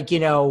 and like, you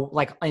know,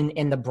 like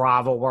in the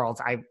Bravo world,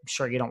 I'm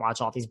sure you don't watch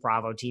all these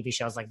Bravo TV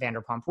shows like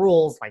Vanderpump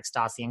Rules, like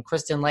Stassi and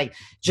Kristen, like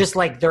just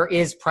like there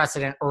is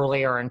precedent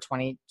earlier in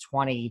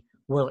 2020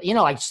 where, you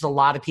know, like just a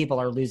lot of people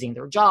are losing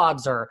their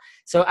jobs, or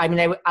so. I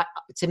mean,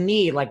 to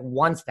me, like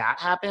once that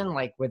happened,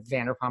 like with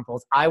Vanderpump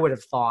Rules, I would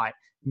have thought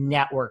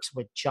networks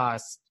would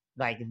just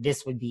like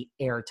this would be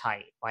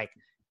airtight, like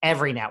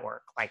every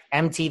network, like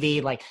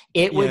MTV, like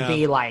it would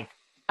be like.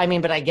 I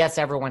mean, but I guess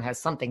everyone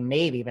has something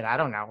maybe, but I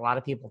don't know. A lot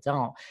of people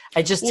don't.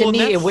 I just, to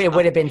me, it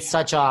would have been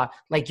such a,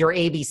 like your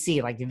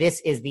ABC, like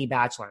this is The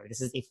Bachelor. This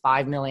is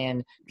 5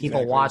 million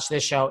people watch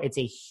this show. It's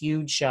a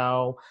huge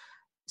show.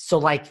 So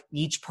like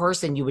each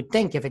person, you would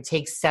think if it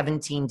takes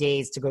 17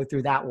 days to go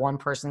through that one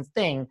person's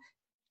thing,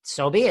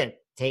 so be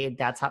it.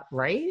 That's how,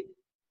 right?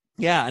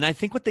 Yeah. And I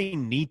think what they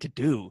need to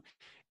do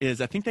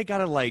is I think they got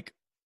to like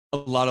a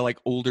lot of like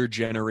older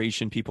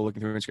generation people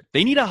looking through Instagram.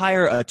 They need to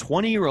hire a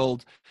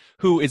 20-year-old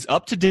who is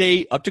up to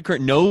date, up to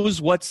current, knows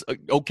what's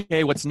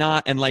okay, what's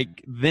not, and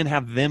like then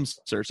have them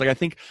search. Like I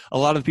think a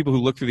lot of the people who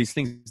look through these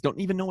things don't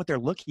even know what they're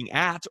looking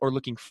at or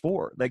looking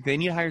for. Like they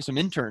need to hire some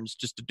interns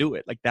just to do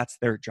it. Like that's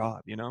their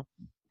job, you know?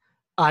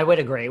 I would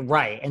agree,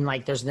 right? And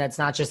like, that's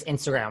not just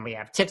Instagram. We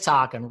have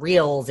TikTok and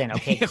Reels and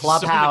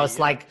Clubhouse.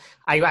 So many, yeah. Like,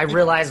 I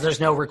realize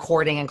there's no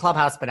recording in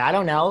Clubhouse, but I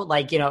don't know.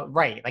 Like, you know,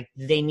 right? Like,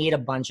 they need a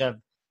bunch of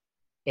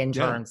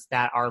interns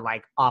that are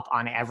like up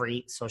on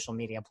every social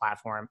media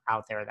platform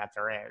out there that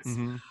there is.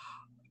 Mm-hmm.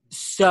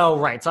 So,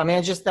 right. So, I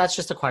mean, that's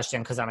just a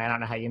question because I mean, I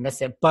don't know how you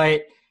miss it,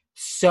 but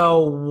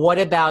so what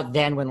about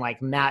then when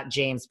like Matt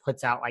James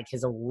puts out like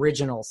his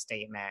original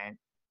statement?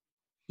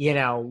 You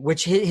know,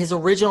 which his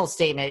original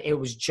statement,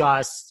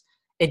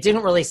 it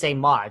didn't really say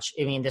much.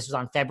 I mean, this was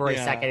on February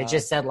 2nd. It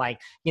just said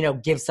like, you know,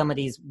 give some of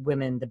these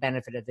women the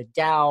benefit of the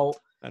doubt.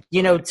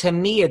 You know, to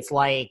me, it's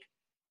like,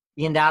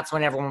 and that's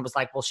when everyone was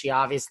like, well, she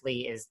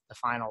obviously is the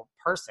final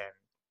person.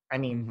 I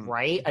mean,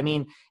 right? I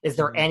mean, is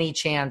there any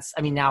chance?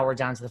 I mean, now we're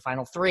down to the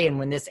final 3. And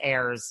when this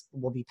airs,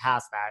 we'll be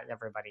past that,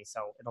 everybody.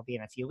 So it'll be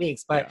in a few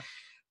weeks. But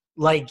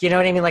like, you know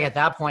what I mean? Like at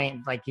that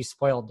point, like you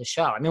spoiled the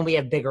show. I mean, we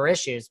have bigger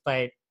issues,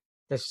 but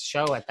the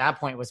show at that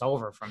point was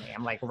over for me.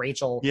 I'm like,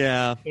 Rachel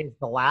is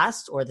the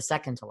last or the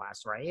second to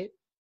last, right?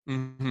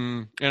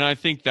 Mm-hmm. And I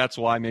think that's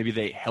why maybe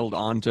they held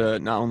on to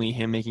not only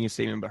him making a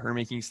statement, but her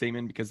making a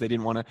statement because they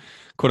didn't want to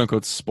quote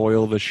unquote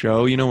spoil the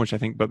show, you know, which I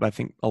think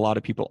a lot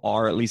of people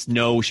at least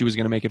know she was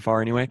going to make it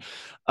far anyway.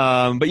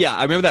 But yeah,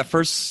 I remember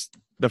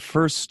the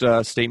first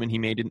statement he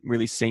made didn't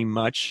really say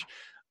much.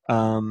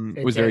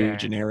 It was very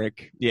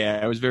generic.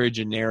 Yeah, it was very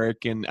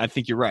generic. And I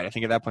think you're right. I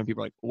think at that point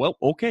people are like, well,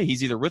 okay,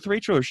 he's either with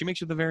Rachel or she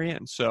makes it at the very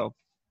end. So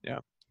yeah.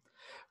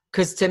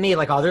 Because to me,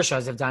 like other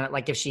shows have done it.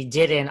 Like if she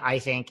didn't, I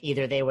think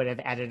either they would have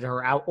edited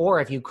her out, or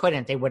if you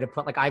couldn't, they would have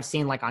put like I've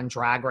seen like on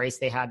Drag Race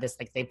they had this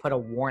like they put a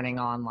warning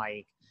on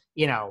like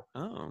you know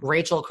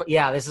Rachel.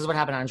 Yeah, this is what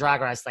happened on Drag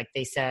Race. Like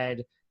they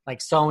said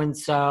like so and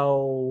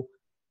so,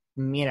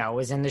 you know,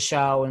 was in the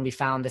show and we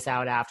found this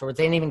out afterwards.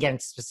 They didn't even get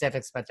into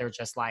specifics, but they're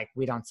just like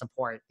we don't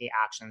support the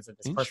actions of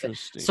this person.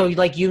 So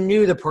like you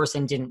knew the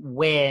person didn't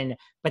win,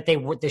 but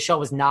the show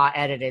was not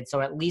edited. So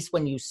at least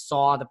when you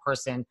saw the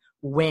person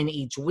win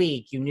each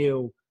week, you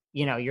knew,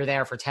 you know, you're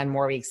there for 10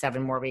 more weeks,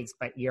 7 more weeks,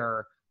 but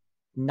you're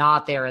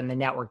not there and the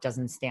network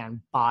doesn't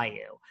stand by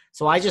you.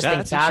 So I just think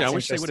that's I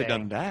wish they would have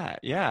done that.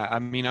 Yeah. I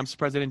mean, I'm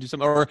surprised they didn't do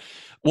something.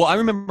 Well, I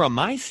remember on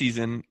my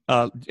season,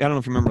 I don't know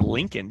if you remember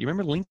Lincoln. Do you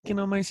remember Lincoln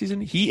on my season?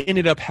 He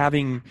ended up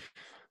having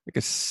like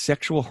a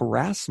sexual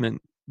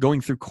harassment going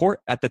through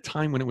court at the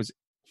time when it was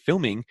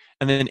filming,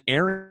 and then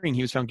airing.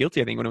 He was found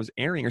guilty, I think, when it was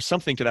airing or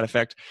something to that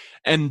effect.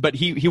 But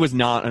he was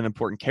not an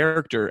important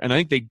character, and I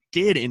think they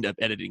did end up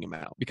editing him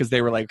out because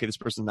they were like, okay, this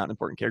person's not an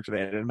important character.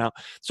 They edited him out.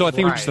 So I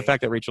think it was just the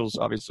fact that Rachel's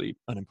obviously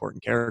an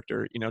important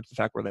character, you know, to the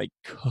fact where they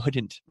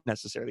couldn't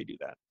necessarily do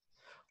that.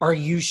 Are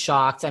you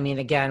shocked? I mean,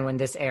 again, when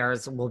this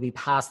airs, we'll be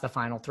past the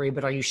final 3,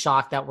 but are you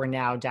shocked that we're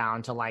now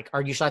down to like,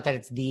 are you shocked that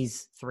it's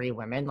these 3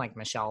 women, like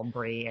Michelle,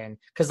 Brie, and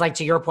because like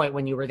to your point,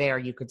 when you were there,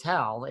 you could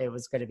tell it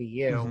was going to be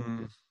you.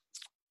 Mm-hmm.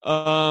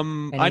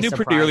 I knew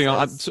pretty early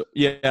on.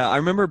 I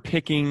remember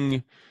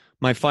picking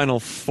my final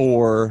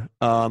 4,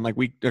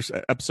 there's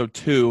episode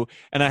 2,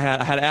 and I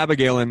had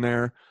Abigail in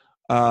there.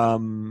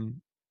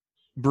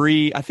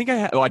 Brie, I think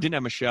I didn't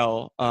have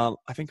Michelle.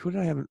 I think who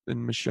did I have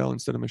in Michelle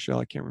instead of Michelle?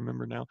 I can't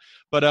remember now.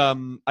 But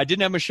I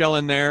didn't have Michelle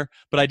in there,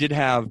 but I did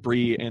have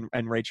Brie and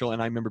Rachel,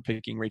 and I remember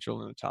picking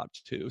Rachel in the top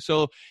 2.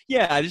 So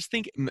yeah, I just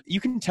think you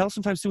can tell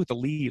sometimes too with the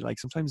lead, like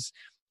sometimes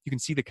you can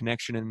see the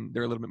connection and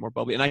they're a little bit more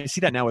bubbly. And I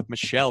see that now with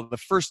Michelle. The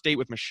first date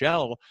with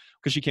Michelle,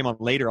 because she came on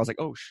later, I was like,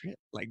 oh shit,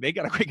 like they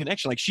got a great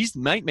connection. Like she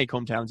might make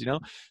hometowns, you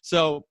know?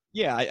 So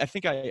yeah, I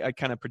think I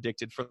kind of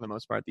predicted for the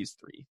most part these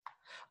 3.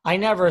 I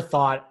never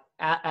thought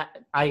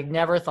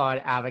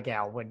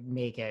Abigail would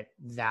make it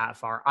that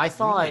far. I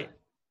thought,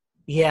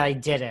 yeah, I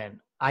didn't.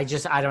 I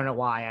don't know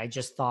why. I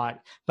just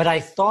thought, but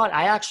I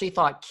actually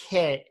thought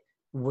Kit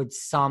would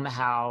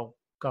somehow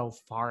go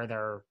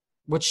farther,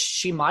 which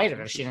she might have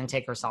if she didn't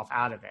take herself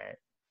out of it.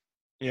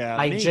 Yeah,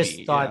 I maybe,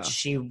 just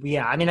thought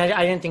yeah. I mean,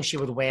 I didn't think she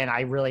would win.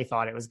 I really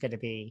thought it was going to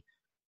be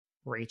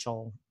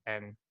Rachel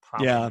and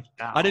probably Yeah,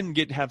 I Michelle.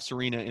 didn't have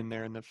Serena in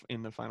there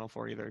in the final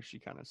four either. She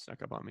kind of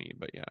snuck up on me,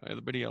 but yeah,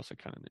 everybody else I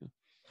kind of knew.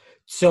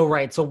 So,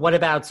 right. So what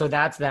about, so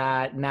that's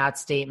that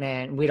Matt's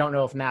statement. We don't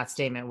know if Matt's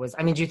statement was,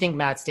 I mean, do you think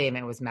Matt's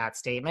statement was Matt's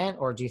statement,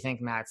 or do you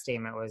think Matt's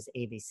statement was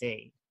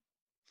ABC?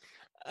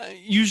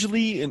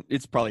 Usually,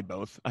 it's probably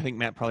both. I think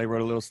Matt probably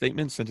wrote a little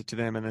statement, sent it to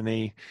them, and then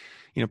they,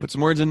 put some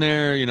words in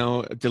there,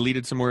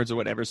 deleted some words or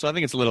whatever. So I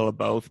think it's a little of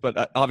both.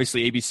 But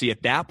obviously, ABC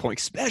at that point,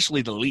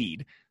 especially the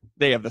lead,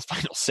 they have the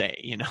final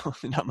say.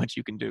 Not much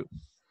you can do.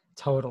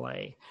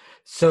 Totally.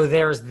 So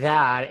there's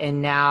that.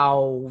 And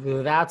now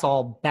that's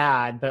all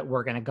bad, but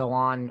we're going to go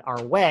on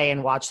our way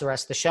and watch the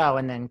rest of the show.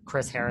 And then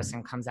Chris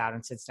Harrison comes out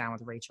and sits down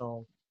with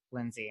Rachel,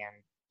 Lindsay.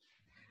 And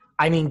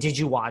I mean, did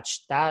you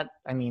watch that?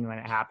 I mean, when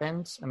it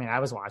happened? I mean, I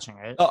was watching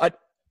it. Oh,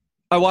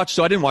 I watched,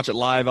 so I didn't watch it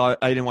live. I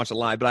didn't watch it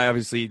live, but I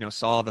obviously,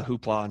 saw the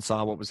hoopla and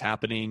saw what was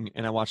happening.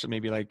 And I watched it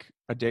maybe like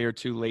a day or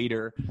two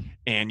later.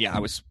 And yeah, I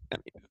was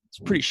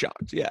pretty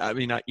shocked. Yeah. I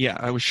mean,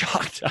 I was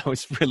shocked. I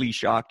was really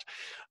shocked.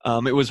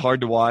 It was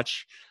hard to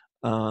watch.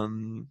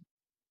 And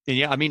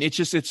yeah, I mean,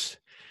 it's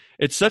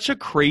such a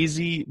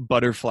crazy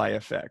butterfly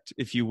effect,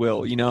 if you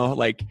will,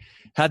 like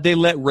had they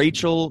let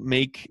Rachel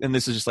make, and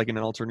this is just like an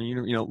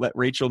alternate, let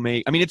Rachel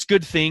make, I mean, it's a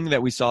good thing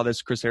that we saw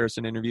this Chris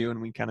Harrison interview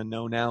and we kind of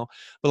know now,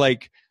 but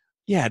like,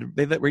 yeah,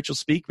 they let Rachel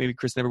speak. Maybe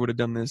Chris never would have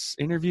done this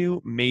interview.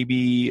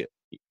 Maybe,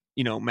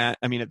 Matt,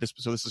 I mean,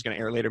 so this is going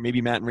to air later.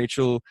 Maybe Matt and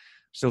Rachel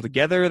still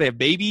together. They have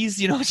babies,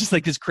 it's just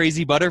like this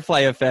crazy butterfly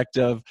effect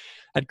of,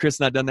 had Chris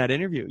not done that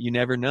interview, you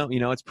never know,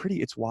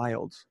 it's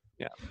wild.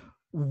 Yeah.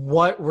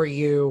 What was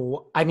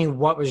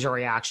your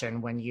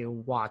reaction when you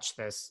watched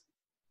this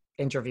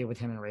interview with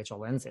him and Rachel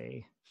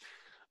Lindsay?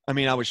 I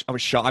mean, I was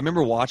shocked. I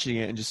remember watching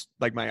it and just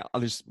like my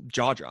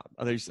jaw dropped.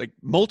 There's like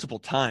multiple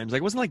times. Like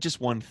it wasn't like just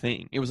one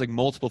thing. It was like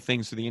multiple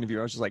things through the interview.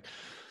 I was just like,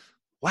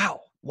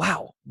 wow.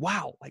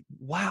 Like,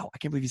 wow. I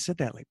can't believe you said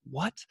that. Like,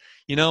 what?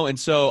 And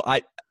so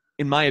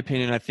in my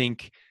opinion, I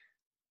think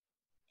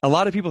a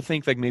lot of people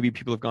think like maybe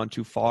people have gone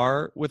too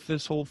far with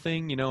this whole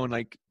thing, and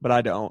like, but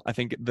I don't. I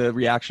think the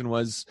reaction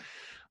was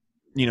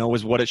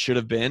what it should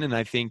have been. And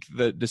I think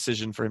the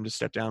decision for him to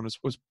step down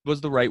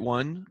was the right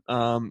one.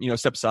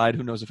 Step aside,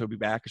 who knows if he'll be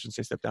back. I shouldn't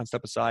say step down,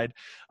 step aside.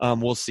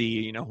 We'll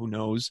see, who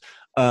knows.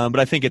 But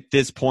I think at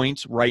this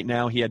point right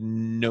now, he had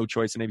no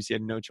choice and ABC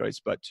had no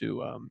choice but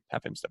to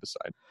have him step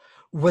aside.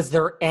 Was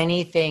there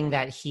anything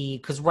that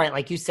because right,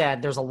 like you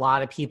said, there's a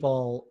lot of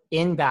people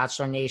in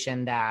Bachelor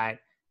Nation that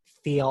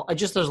feel,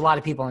 there's a lot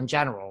of people in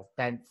general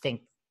that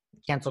think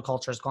cancel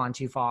culture has gone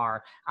too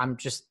far. I'm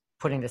just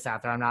putting this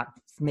out there. I'm not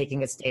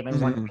making a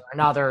statement one way or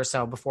another.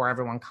 So before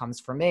everyone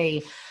comes for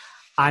me,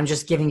 I'm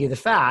just giving you the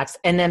facts.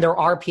 And then there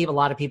are a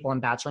lot of people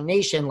in Bachelor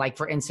Nation, like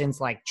for instance,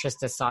 like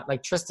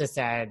Trista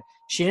said,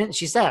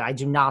 she said, I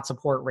do not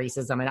support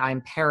racism. And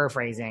I'm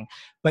paraphrasing,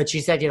 but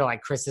she said,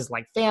 like Chris is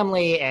like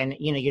family and,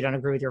 you don't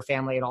agree with your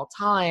family at all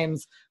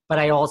times, but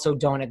I also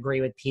don't agree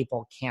with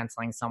people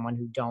canceling someone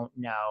who don't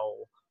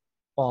know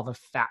all the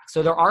facts.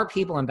 So there are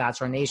people in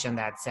Bachelor Nation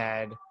that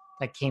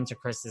came to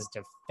Chris's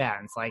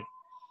defense. Like,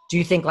 do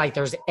you think like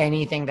there's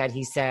anything that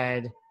he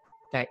said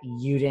that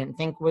you didn't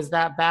think was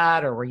that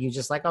bad? Or were you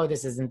just like, oh,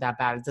 this isn't that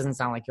bad? It doesn't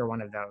sound like you're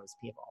one of those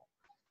people.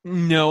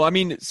 No, I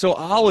mean, so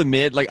I'll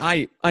admit, like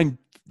I'm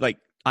like,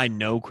 I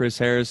know Chris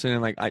Harrison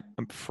and like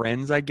I'm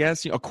friends, I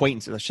guess,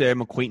 acquaintances. I should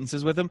have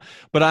acquaintances with him,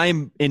 but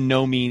I'm in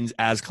no means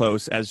as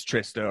close as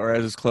Trista or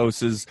as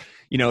close as,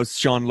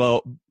 Sean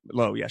Lowe,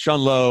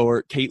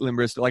 or Caitlin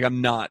Bristol. Like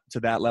I'm not to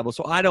that level.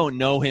 So I don't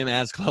know him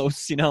as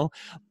close,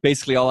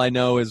 basically all I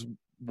know is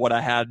what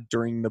I had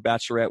during the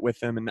Bachelorette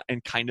with him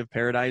and kind of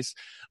Paradise.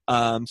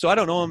 So I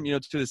don't know him,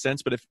 to the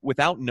sense, but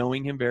without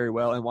knowing him very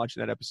well and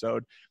watching that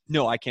episode,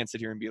 no, I can't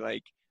sit here and be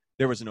like,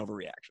 there was an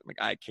overreaction. Like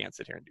I can't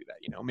sit here and do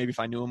that. Maybe if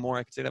I knew him more,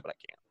 I could say that, but I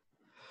can't.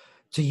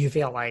 Do you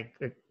feel like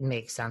it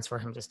makes sense for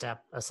him to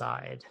step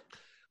aside?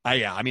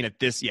 Yeah. I mean,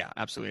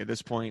 absolutely. At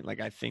this point, like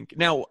I think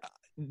now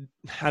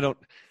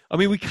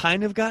we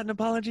kind of got an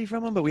apology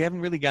from him, but we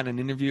haven't really gotten an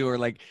interview or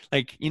like,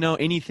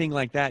 anything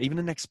like that, even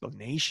an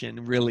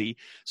explanation really.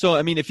 So,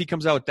 I mean, if he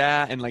comes out with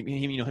that and like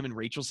him and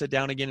Rachel sit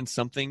down again and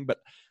something, but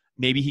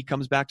maybe he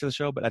comes back to the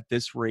show, but at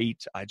this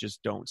rate, I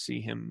just don't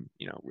see him,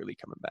 really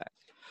coming back.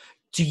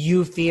 Do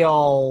you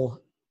feel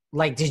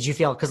like,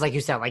 because like you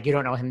said, like you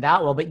don't know him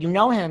that well, but you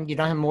know him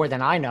more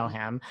than I know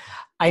him.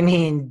 I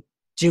mean,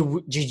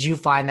 did you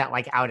find that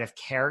like out of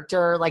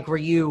character? Like, were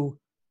you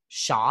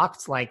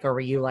shocked? Like, or were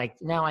you like,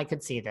 no, I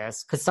could see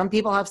this? Because some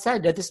people have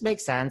said that this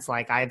makes sense.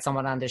 Like I had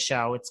someone on the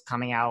show, it's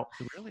coming out.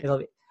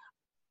 Really?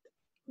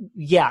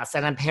 Yes.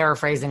 And I'm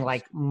paraphrasing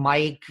like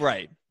Mike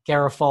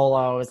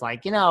Garofalo is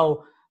like,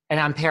 and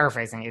I'm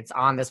paraphrasing, it's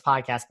on this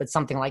podcast, but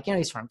something like,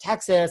 he's from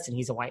Texas and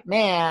he's a white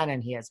man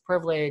and he has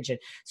privilege. And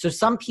so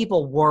some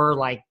people were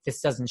like,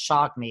 this doesn't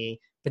shock me.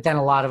 But then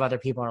a lot of other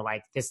people are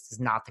like, this is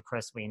not the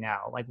Chris we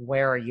know. Like,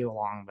 where are you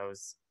along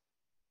those?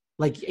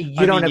 Like,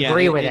 you don't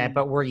agree with it,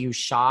 but were you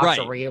shocked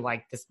or were you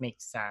like, this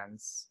makes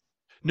sense?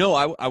 No,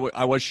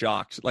 I was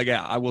shocked. Like,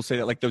 yeah, I will say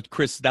that, like, the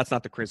Chris, that's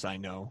not the Chris I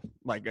know.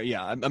 Like,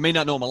 yeah, I may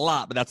not know him a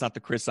lot, but that's not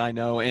the Chris I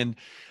know. And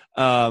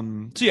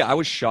so yeah, I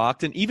was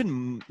shocked. And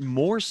even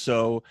more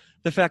so,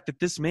 the fact that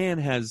this man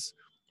has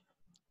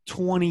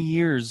 20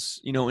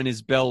 years, in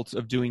his belt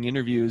of doing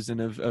interviews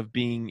and of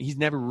being, he's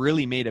never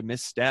really made a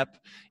misstep,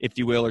 if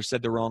you will, or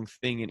said the wrong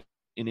thing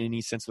in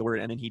any sense of the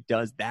word. And then he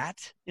does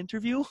that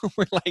interview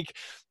where like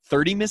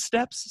 30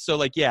 missteps. So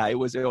like, yeah, it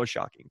was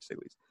shocking to say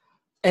the least.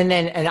 And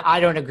I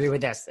don't agree with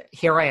this.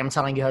 Here I am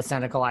telling you how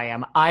cynical I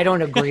am. I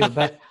don't agree,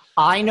 but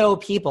I know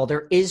people,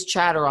 there is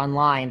chatter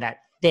online that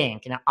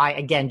think, and I,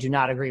 again, do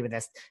not agree with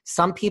this.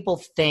 Some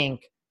people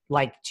think,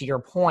 like, to your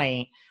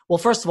point, well,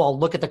 first of all,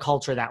 look at the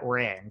culture that we're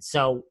in.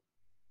 So,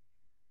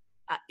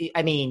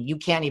 I mean, you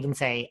can't even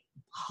say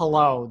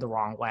hello the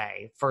wrong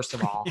way, first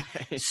of all.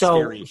 So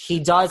scary. He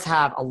does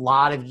have a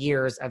lot of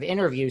years of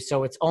interviews.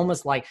 So it's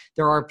almost like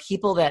there are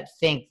people that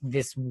think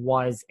this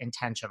was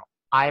intentional.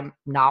 I'm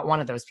not one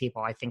of those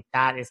people. I think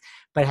that is,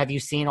 but have you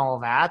seen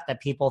all that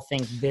people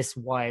think this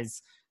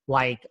was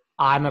like,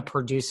 I'm a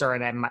producer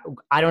and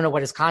I don't know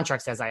what his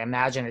contract says. I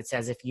imagine it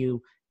says if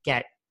you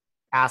get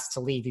asked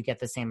to leave, you get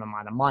the same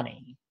amount of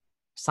money,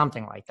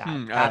 something like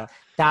that.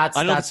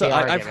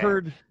 I've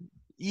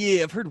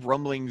heard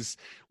rumblings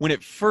when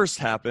it first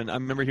happened. I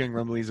remember hearing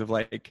rumblings of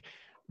like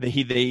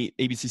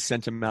ABC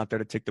sent him out there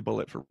to take the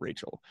bullet for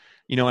Rachel,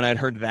 and I'd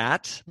heard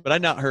that, but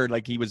I'd not heard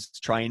like he was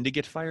trying to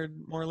get fired,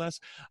 more or less.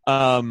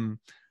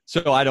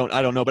 So I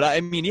don't know, but I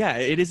mean, yeah,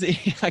 it is.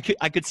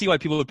 I could see why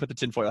people would put the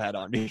tinfoil hat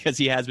on, because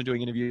he has been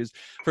doing interviews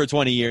for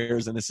 20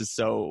 years, and this is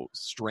so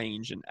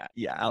strange and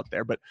out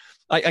there. But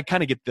I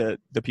kind of get the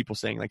people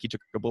saying like he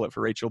took a bullet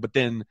for Rachel, but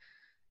then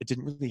it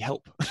didn't really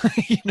help,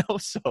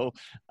 So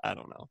I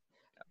don't know.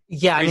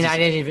 Yeah, I mean,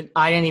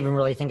 I didn't even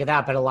really think of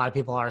that, but a lot of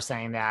people are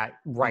saying that,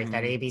 right? Mm-hmm.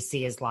 That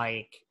ABC is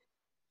like,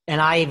 and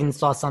I even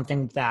saw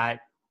something that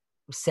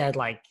said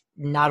like,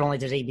 not only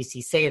did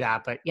ABC say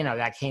that, but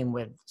that came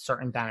with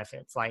certain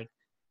benefits. Like,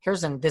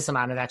 here's this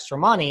amount of extra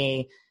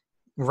money.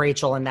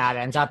 Rachel and that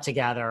end up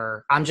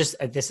together.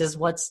 This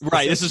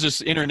is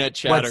just internet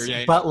chatter.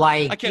 Yeah, but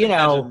like, here's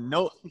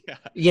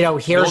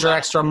your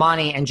extra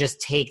money and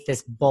just take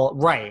this bull.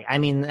 Right. I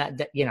mean,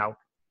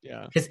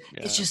 because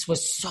it just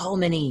was so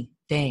many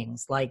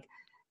things, like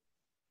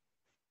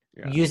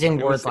using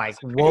words like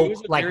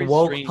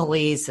woke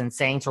police and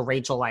saying to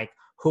Rachel, like,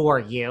 who are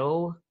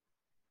you?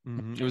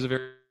 Mm-hmm. It was a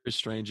very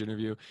strange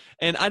interview,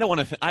 and I don't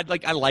want to.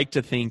 I like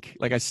to think,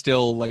 like, I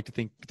still like to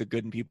think the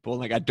good in people.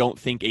 Like, I don't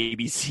think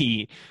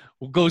ABC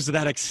goes to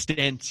that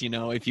extent,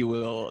 if you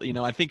will.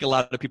 I think a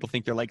lot of people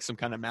think they're like some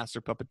kind of master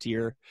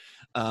puppeteer,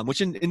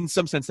 which in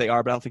some sense they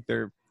are, but I don't think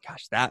they're,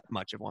 that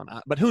much of one.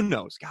 But who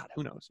knows? God,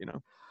 who knows?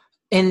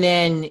 And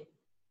then,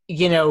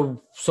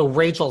 so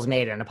Rachel's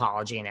made an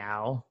apology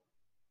now.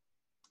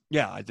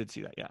 Yeah, I did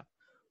see that. Yeah.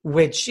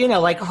 Which,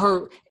 like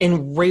her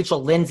and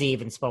Rachel Lindsay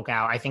even spoke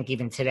out, I think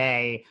even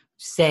today,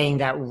 saying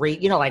that,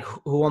 like,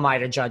 who am I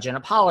to judge an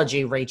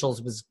apology?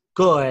 Rachel's was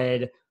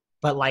good,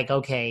 but like,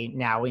 okay,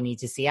 now we need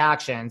to see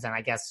actions. And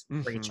I guess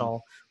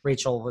Rachel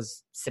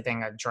was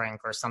sipping a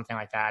drink or something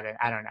like that. And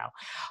I don't know.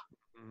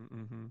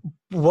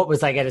 Mm-hmm. What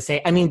was I going to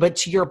say? I mean, but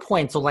to your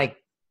point, so like,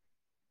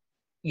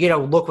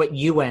 look what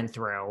you went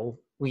through,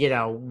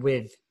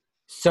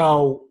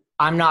 so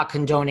I'm not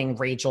condoning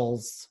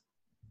Rachel's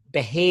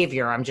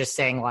behavior. I'm just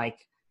saying,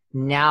 like,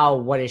 now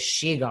what is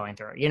she going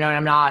through?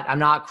 I'm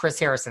not Chris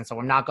Harrison, so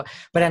I'm not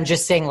but I'm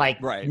just saying,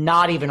 like, right.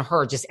 Not even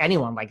her, just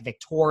anyone, like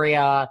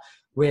Victoria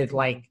with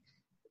like,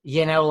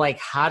 like,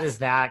 how does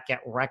that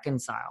get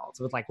reconciled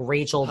with like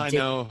Rachel did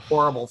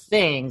horrible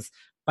things,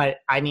 but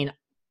I mean,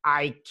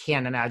 I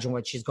can't imagine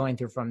what she's going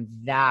through from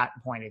that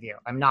point of view.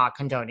 I'm not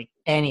condoning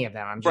any of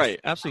them. I'm just right.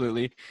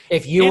 Absolutely.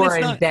 If you were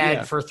in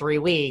bed for 3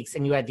 weeks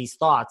and you had these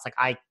thoughts, like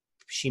I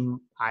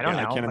don't know.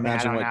 I can't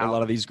imagine what a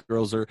lot of these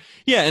girls are.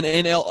 Yeah. And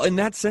in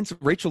that sense,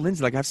 Rachel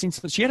Lindsay, like I've seen,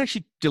 she had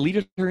actually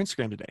deleted her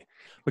Instagram today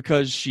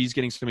because she's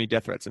getting so many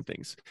death threats and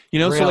things,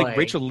 Really? So like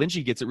Rachel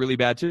Lindsay gets it really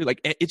bad too.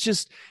 Like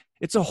it's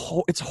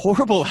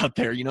horrible out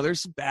there.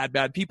 There's some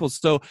bad people.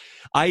 So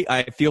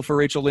I feel for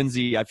Rachel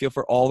Lindsay. I feel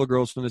for all the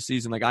girls from the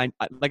season. Like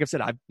like you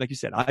said,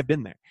 I've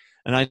been there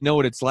and I know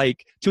what it's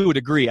like to a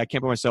degree. I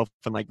can't put myself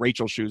in like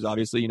Rachel's shoes,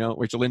 obviously,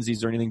 Rachel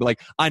Lindsay's or anything, but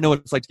like, I know what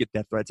it's like to get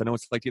death threats. I know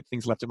what it's like to get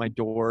things left at my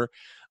door.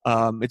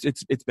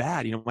 It's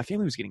bad. My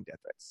family was getting death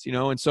threats,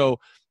 and so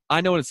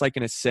I know what it's like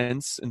in a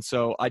sense. And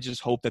so I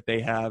just hope that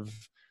they have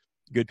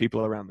good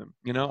people around them.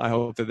 I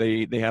hope that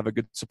they have a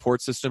good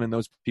support system and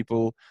those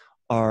people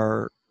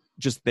are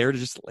just there to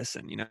just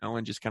listen,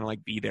 and just kind of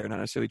like be there, not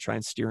necessarily try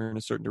and steer in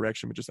a certain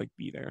direction, but just like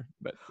be there.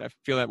 But I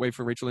feel that way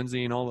for Rachel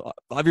Lindsay and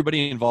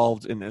everybody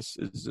involved in this.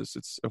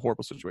 It's a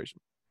horrible situation.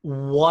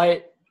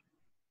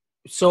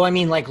 So, I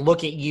mean, like,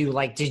 look at you,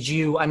 like,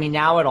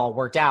 now it all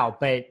worked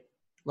out, but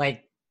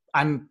like,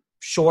 I'm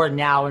sure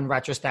now in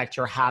retrospect,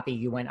 you're happy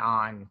you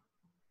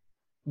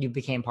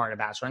became part of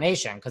Bachelor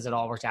Nation because it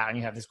all worked out and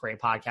you have this great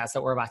podcast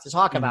that we're about to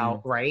talk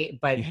about. Right.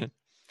 But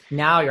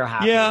now you're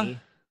happy. Yeah.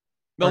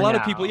 a lot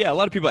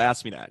of people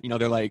ask me that, you know,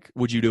 they're like,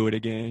 would you do it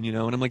again? You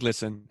know, and I'm like,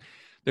 listen,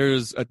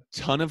 there's a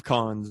ton of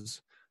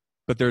cons,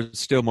 but there's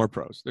still more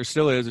pros. There's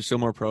still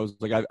more pros.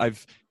 Like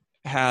I've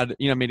had,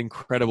 you know, made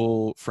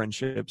incredible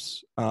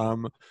friendships.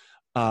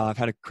 I've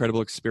had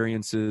incredible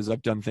experiences.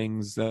 I've done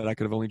things that I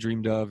could have only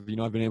dreamed of. You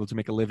know, I've been able to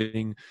make a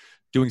living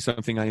doing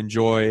something I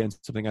enjoy and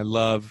something I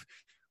love,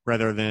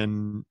 rather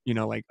than, you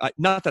know, like,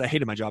 not that I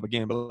hated my job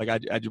again, but like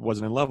I just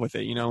wasn't in love with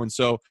it, you know? And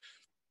so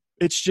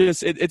it's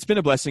just, it's been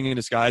a blessing in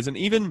disguise. And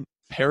even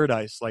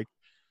Paradise, like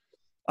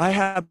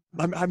I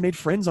made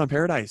friends on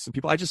Paradise, and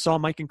people, I just saw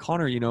Mike and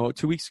Connor, you know,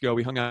 2 weeks ago,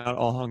 we hung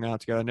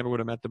out together. I never would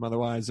have met them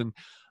otherwise. And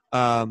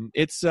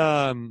it's,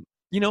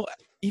 you know,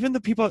 even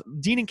the people,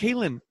 Dean and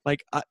Kaylin,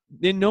 like,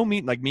 they know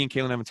me, like me and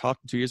Kaylin haven't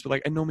talked in 2 years, but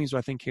like, I no means do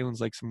I think Kaylin's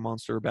like some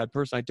monster or bad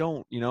person. I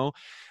don't, you know,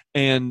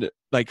 and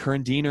like her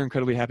and Dean are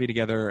incredibly happy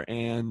together.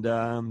 And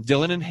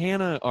Dylan and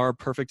Hannah are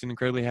perfect and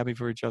incredibly happy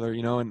for each other,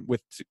 you know, and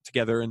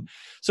together. And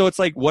so it's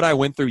like what I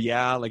went through,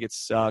 yeah, like it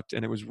sucked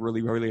and it was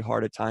really, really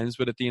hard at times.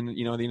 But at the end,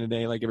 you know, at the end of the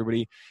day, like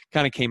everybody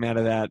kind of came out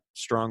of that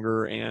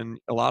stronger. And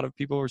a lot of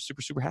people were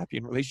super, super happy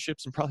in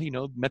relationships and probably, you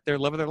know, met their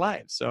love of their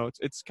lives. So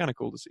it's kind of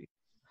cool to see.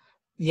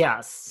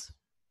 Yes.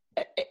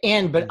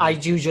 But I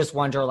do just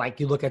wonder, like,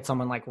 you look at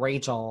someone like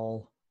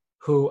Rachel,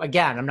 who,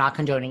 again, I'm not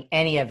condoning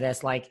any of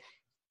this. Like,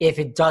 if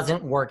it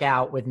doesn't work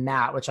out with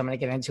Matt, which I'm going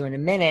to get into in a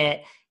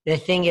minute, the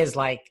thing is,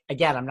 like,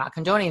 again, I'm not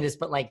condoning this,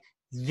 but like,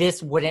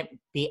 this wouldn't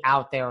be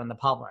out there in the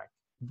public.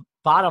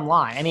 Bottom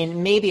line. I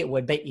mean, maybe it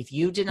would, but if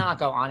you did not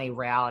go on a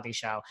reality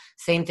show,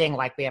 same thing,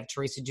 like we have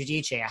Teresa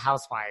Giudice, a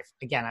housewife.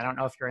 Again, I don't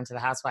know if you're into the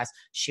housewives.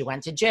 She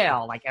went to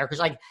jail. Like, Erica's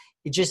like,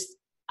 it just,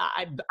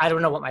 I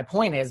don't know what my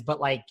point is, but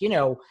like, you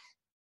know,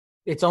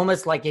 it's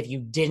almost like if you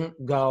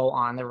didn't go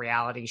on the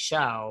reality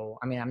show,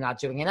 I mean, I'm not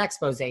doing an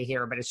expose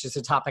here, but it's just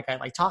a topic I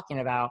like talking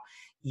about.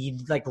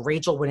 Like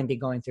Rachel wouldn't be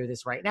going through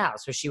this right now.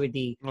 So she would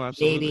be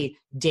maybe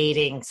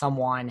dating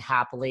someone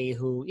happily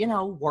who, you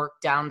know,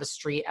 worked down the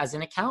street as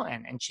an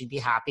accountant, and she'd be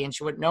happy and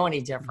she wouldn't know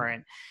any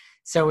different.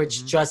 So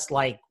it's just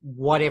like,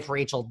 what if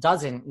Rachel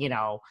doesn't, you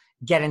know,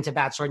 get into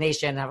Bachelor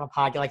Nation and have a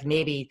podcast? Like,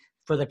 maybe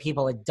for the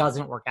people it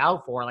doesn't work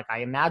out for, like, I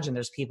imagine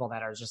there's people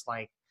that are just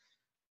like,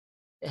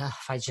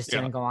 if I just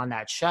didn't go on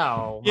that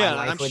show, my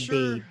life would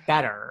be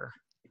better.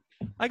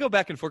 I go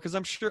back and forth because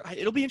I'm sure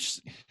it'll be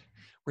interesting.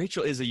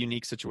 Rachel is a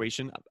unique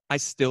situation. I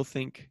still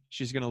think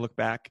she's going to look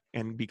back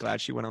and be glad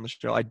she went on the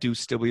show. I do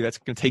still believe that's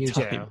going to take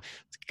time.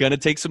 It's going to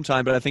take some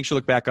time, but I think she'll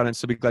look back on it and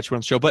still be glad she went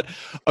on the show. But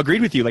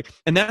agreed with you. Like,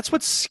 and that's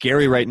what's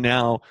scary right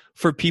now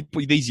for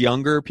people, these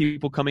younger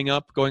people coming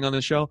up, going on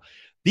the show.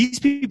 These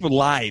people's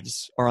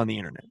lives are on the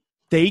internet.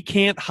 They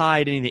can't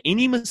hide anything.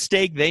 Any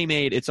mistake they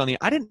made, it's on the.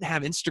 I didn't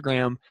have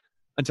Instagram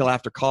until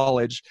after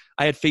college.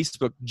 I had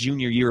Facebook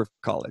junior year of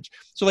college.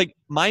 So like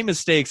my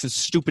mistakes and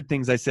stupid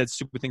things I said,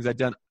 stupid things I've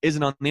done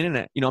isn't on the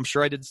internet. You know, I'm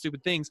sure I did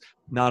stupid things,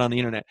 not on the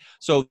internet.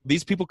 So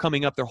these people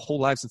coming up their whole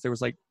lives since they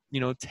was like,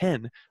 you know,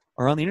 10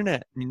 are on the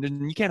internet. I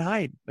mean, you can't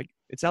hide. Like,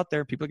 it's out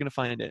there. People are going to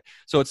find it.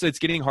 So it's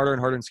getting harder and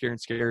harder and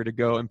scarier to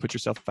go and put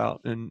yourself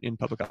out in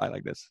public eye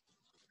like this.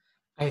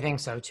 I think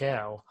so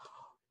too.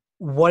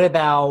 What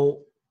about,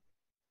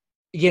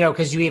 you know,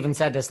 because you even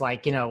said this,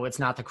 like, you know, it's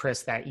not the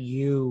Chris that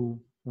you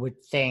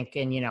would think,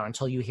 and, you know,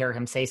 until you hear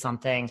him say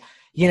something,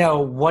 you know,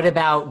 what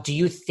about, do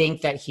you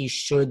think that he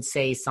should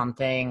say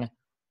something?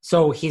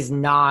 So he's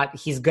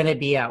going to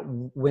be at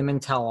Women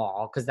Tell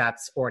All, because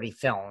that's already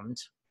filmed.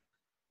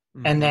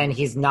 Mm-hmm. And then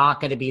he's not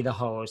going to be the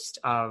host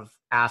of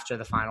After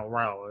the Final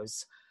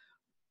Rose.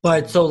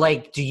 But so,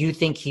 like, do you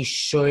think he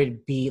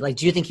should be, like,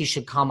 do you think he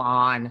should come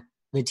on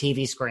the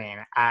TV screen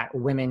at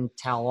Women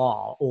Tell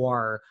All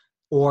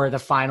or the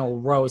Final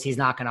Rose? He's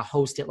not going to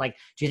host it. Like,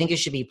 do you think he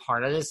should be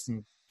part of this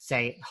and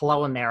say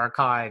hello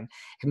America and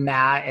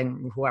Matt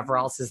and whoever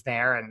else is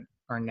there, and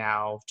or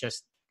no,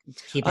 just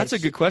keep That's a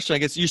good question. I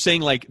guess you're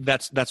saying like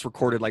that's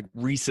recorded like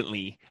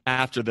recently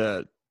after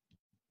the,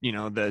 you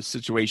know, the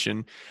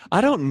situation.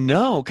 I don't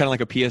know, kind of like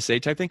a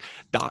PSA type thing.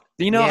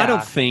 You know, I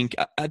don't think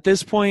at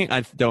this point,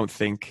 I don't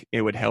think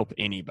it would help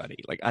anybody.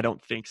 Like, I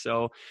don't think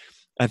so.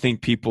 I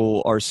think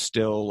people are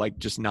still like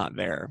just not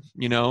there,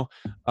 you know?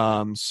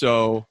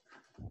 So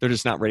they're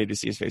just not ready to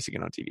see his face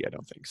again on TV, I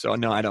don't think. So,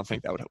 no, I don't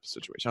think that would help the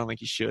situation. I don't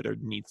think he should or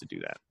needs to do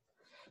that.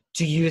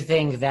 Do you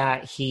think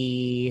that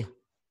he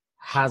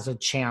has a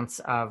chance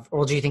of,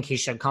 or do you think he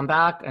should come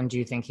back? And do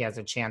you think he has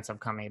a chance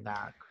of coming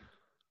back?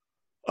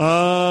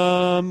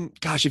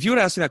 Gosh, if you would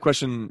ask me that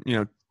question, you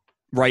know,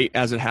 right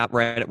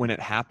when it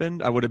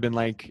happened, I would have been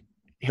like,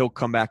 he'll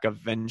come back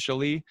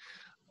eventually.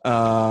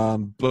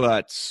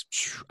 But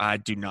I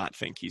do not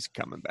think he's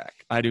coming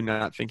back. I do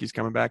not think he's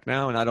coming back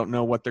now, and I don't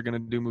know what they're going to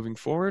do moving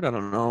forward. I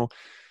don't know.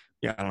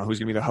 Yeah, I don't know who's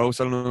going to be the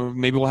host. I don't know.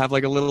 Maybe we'll have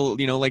like a little,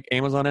 you know, like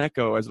Amazon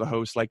Echo as the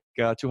host, like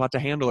Too Hot to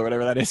Handle or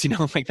whatever that is. You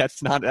know, like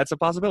that's a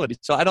possibility.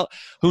 So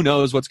who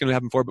knows what's going to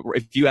happen for? But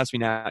if you ask me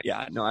now,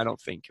 yeah, no, I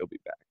don't think he'll be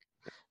back.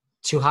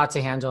 Too Hot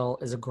to Handle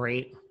is a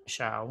great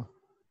show.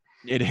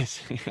 It is.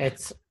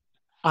 It's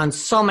on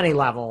so many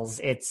levels.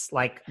 It's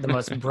like the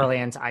most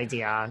brilliant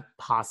idea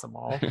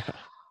possible.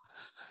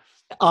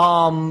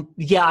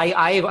 Yeah,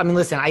 I mean,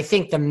 listen, I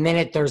think the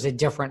minute there's a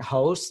different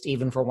host,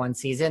 even for one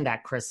season,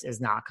 that Chris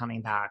is not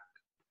coming back.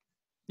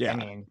 Yeah. I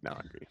mean, no, I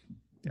agree.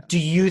 Yeah. Do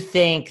you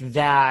think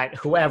that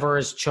whoever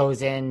is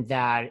chosen,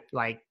 that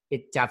like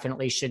it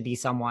definitely should be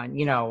someone,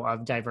 you know,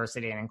 of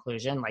diversity and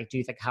inclusion? Like,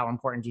 how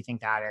important do you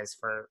think that is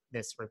for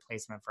this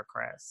replacement for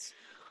Chris?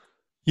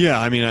 Yeah,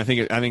 I mean, I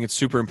think it's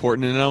super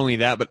important, and not only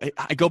that, but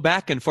I go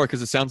back and forth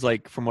because it sounds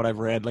like, from what I've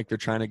read, like they're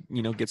trying to,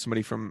 you know, get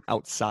somebody from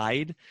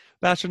outside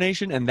Bachelor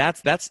Nation, and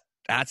that's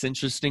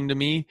interesting to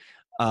me,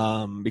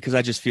 because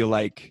I just feel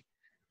like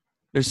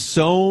there's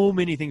so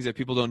many things that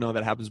people don't know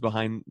that happens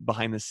behind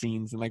the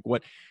scenes, and like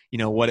what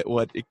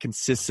it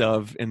consists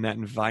of in that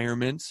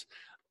environment.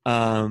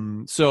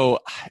 So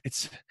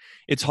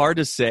it's hard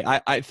to say.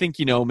 I think,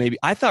 you know, maybe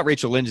I thought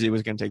Rachel Lindsay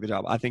was going to take the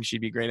job. I think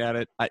she'd be great at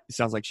it. It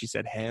sounds like she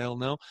said hell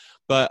no,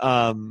 but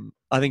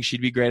I think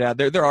she'd be great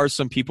at it. There are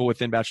some people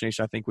within Bachelor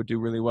Nation I think would do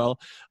really well,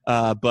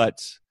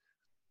 but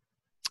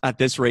at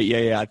this rate,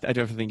 yeah, I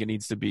definitely think it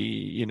needs to be,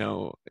 you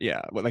know,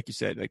 like you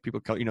said, like people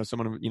call, you know,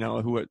 someone, you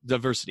know, who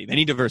diversity. They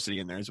need diversity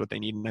in there is what they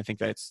need, and I think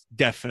that's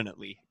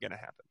definitely going to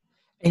happen.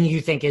 And you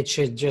think it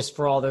should, just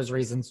for all those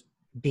reasons,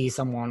 be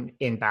someone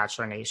in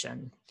Bachelor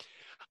Nation?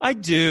 I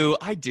do.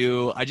 I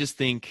just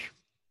think,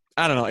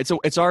 I don't know.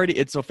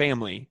 It's a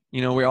family.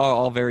 You know, we're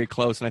all very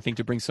close, and I think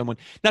to bring someone,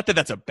 not that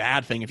that's a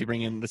bad thing if you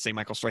bring in, let's say,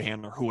 Michael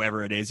Strahan or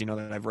whoever it is, you know,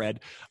 that I've read,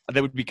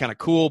 that would be kind of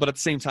cool. But at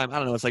the same time, I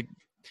don't know. It's like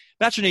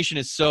Bachelor Nation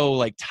is so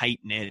like tight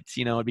knit.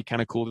 You know, it'd be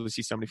kind of cool to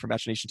see somebody from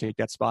Bachelor Nation take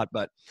that spot,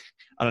 but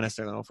I don't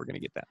necessarily know if we're going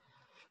to get that.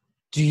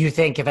 Do you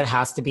think if it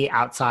has to be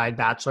outside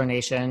Bachelor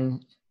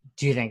Nation,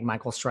 do you think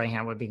Michael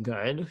Strahan would be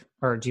good,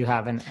 or do you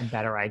have a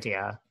better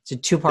idea? It's a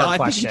two-part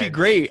question. I think he'd be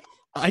great.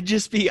 I'd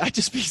just be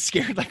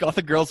scared like all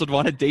the girls would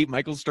want to date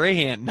Michael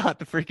Strahan, not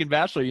the freaking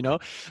Bachelor, you know?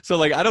 So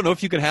like, I don't know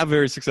if you could have a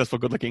very successful,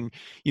 good looking,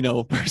 you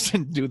know,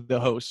 person do the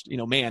host, you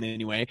know, man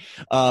anyway.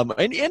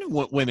 And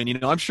women, you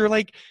know, I'm sure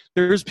like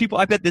there's people,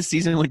 I bet this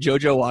season when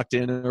JoJo walked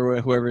in or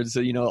whoever it's,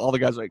 you know, all the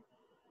guys are like,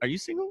 are you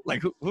single?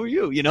 Like, who are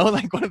you? You know,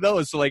 like one of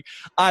those. So like,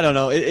 I don't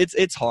know.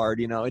 It's hard,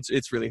 you know,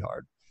 it's really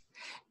hard.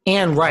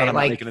 And right, I'm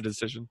like not making a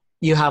decision.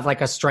 You have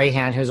like a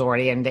Strahan who's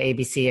already in the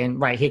ABC, and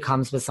right, he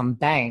comes with some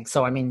bank.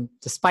 So I mean,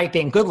 despite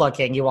being good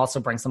looking, you also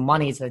bring some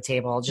money to the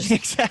table. Just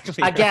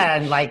exactly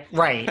again, like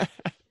right.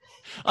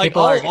 Like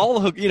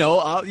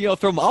I'll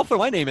throw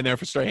my name in there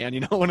for Strahan. You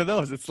know, one of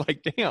those. It's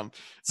like, damn.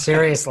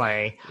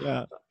 Seriously.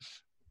 Yeah.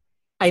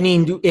 I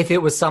mean, if it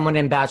was someone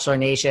in Bachelor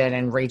Nation,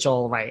 and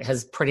Rachel, right,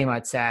 has pretty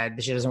much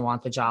said she doesn't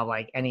want the job.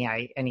 Like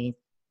any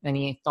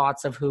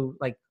thoughts of who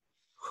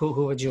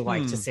would you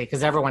like to see?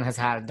 Because everyone has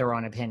had their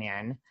own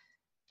opinion.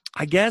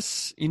 I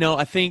guess, you know,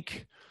 I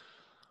think,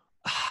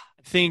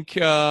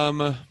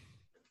 gosh,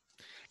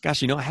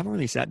 you know, I haven't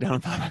really sat down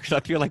and thought about it, because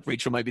I feel like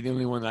Rachel might be the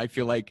only one that I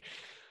feel like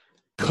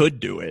could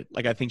do it.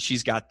 Like, I think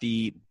she's got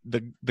the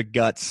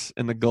guts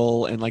and the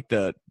goal and like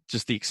the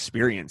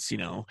experience, you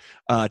know,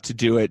 to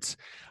do it.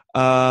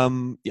 Yeah,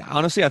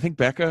 honestly, I think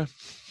Becca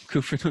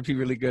Kufrin would be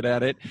really good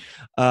at it.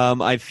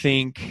 I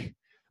think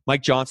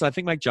Mike Johnson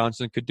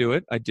could do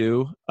it. I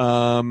do.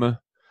 I'm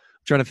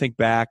trying to think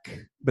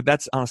back, but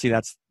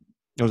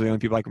those are the only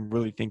people I can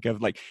really think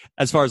of, like,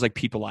 as far as like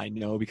people I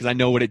know, because I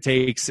know what it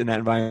takes in that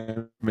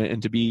environment,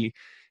 and to be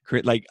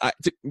like,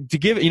 to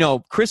give, you know,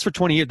 Chris for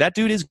 20 years, that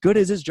dude is good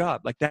at his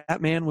job. Like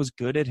that man was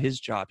good at his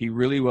job. He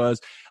really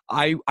was.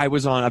 I've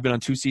been on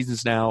 2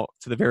 seasons now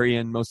to the very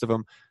end, most of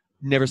them.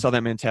 Never saw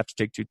that man have to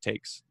take 2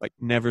 takes. Like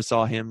never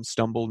saw him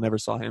stumble, never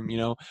saw him, you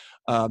know?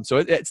 So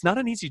it's not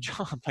an easy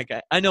job. Like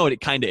I know it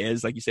kind of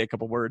is, like you say a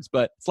couple words,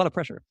 but it's a lot of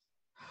pressure.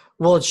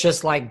 Well, it's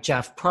just like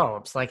Jeff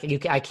Probst. Like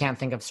I can't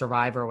think of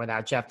Survivor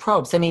without Jeff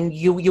Probst. I mean,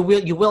 you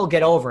will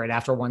get over it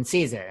after 1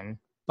 season,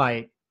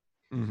 but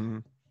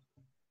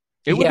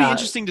it would be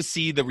interesting to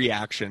see the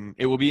reaction.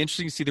 It will be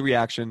interesting to see the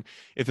reaction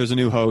if there's a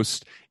new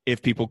host,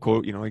 if people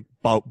quote, you know, like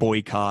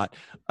boycott.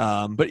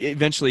 But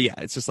eventually, yeah,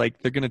 it's just like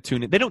they're going to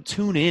tune in. They don't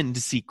tune in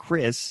to see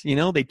Chris, you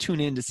know, they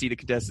tune in to see the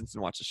contestants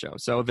and watch the show.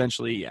 So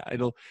eventually, yeah,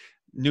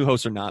 new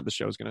host or not, the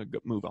show's going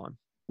to move on.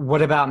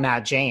 What about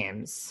Matt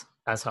James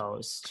as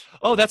host?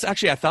 Oh, that's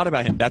actually, I thought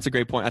about him. That's a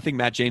great point. I think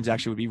Matt James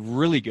actually would be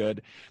really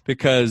good,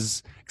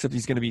 because except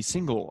he's going to be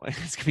single.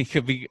 It's going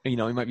to be, you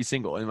know, he might be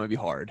single. It might be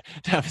hard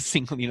to have a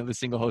single, you know, the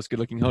single host, good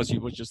looking host. He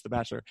was just The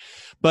Bachelor,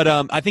 but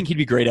I think he'd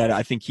be great at it.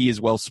 I think he is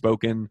well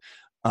spoken.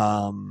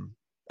 I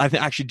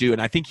actually do,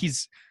 and I think he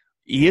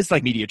is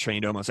like media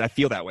trained almost. I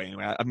feel that way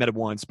anyway. I've met him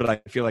once, but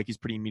I feel like he's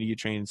pretty media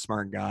trained,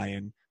 smart guy,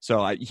 and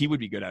so he would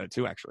be good at it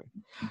too, actually.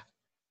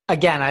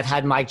 Again, I've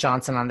had Mike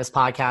Johnson on this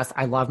podcast.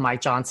 I love Mike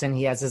Johnson.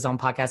 He has his own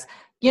podcast.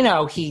 You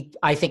know,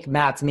 I think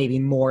Matt's maybe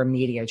more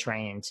media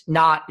trained,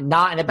 not in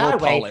a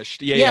bad way.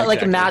 Polished. Yeah,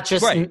 like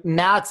exactly. Matt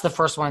Matt's the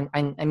first one.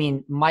 I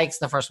mean, Mike's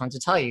the first one to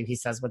tell you. He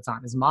says what's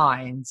on his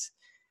mind.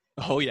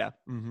 Oh yeah.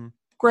 Mm-hmm.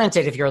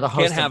 Granted, if you're the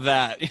host, can't have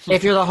that.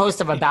 If you're the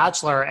host of a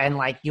Bachelor and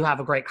like you have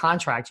a great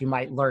contract, you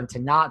might learn to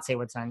not say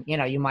what's on. You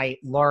know, you might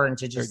learn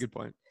to just Very good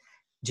point.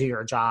 Do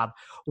your job.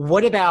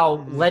 What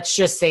about? Let's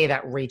just say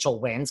that Rachel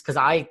wins, because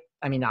I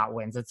I mean, not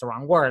wins, it's the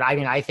wrong word. I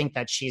mean, I think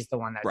that she's the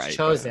one that's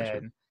chosen.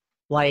 Right.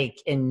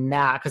 Like in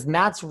Matt, because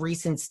Matt's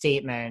recent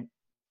statement,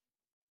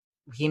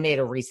 he made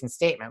a recent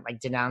statement like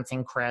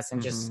denouncing Chris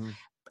and just,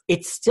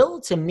 it's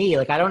still to me,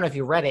 like, I don't know if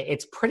you read it,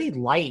 it's pretty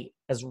light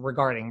as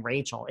regarding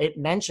Rachel. It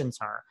mentions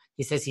her.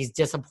 He says he's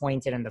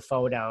disappointed in the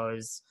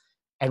photos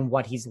and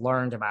what he's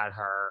learned about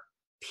her,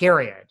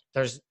 period.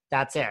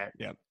 That's it.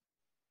 Yep.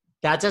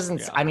 That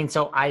doesn't, I mean,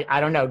 so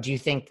I don't know. Do you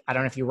think, I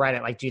don't know if you read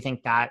it, like, do you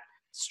think that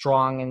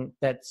strong and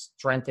that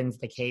strengthens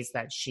the case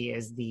that she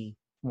is the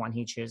one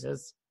he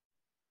chooses?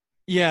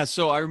 Yeah,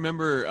 so I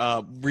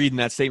remember reading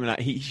that statement.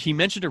 He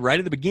mentioned it right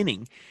at the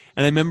beginning,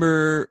 and I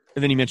remember,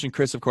 and then he mentioned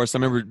Chris, of course. I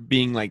remember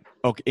being like,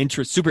 okay,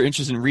 super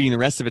interested in reading the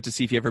rest of it to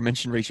see if he ever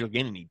mentioned Rachel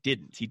again, and he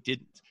didn't.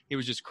 It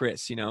was just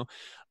Chris, you know.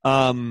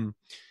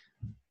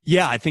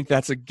 Yeah, I think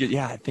that's a good.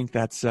 Yeah, I think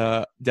that's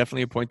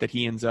definitely a point that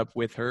he ends up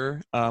with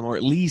her, or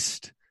at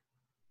least.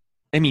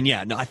 I mean,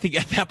 yeah, no, I think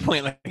at that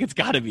point, like, it's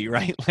got to be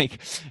right. Like,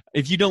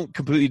 if you don't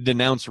completely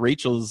denounce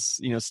Rachel's,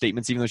 you know,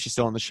 statements, even though she's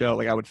still on the show,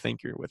 like, I would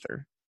think you're with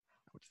her.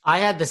 I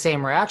had the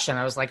same reaction.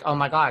 I was like, oh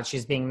my God,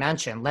 she's being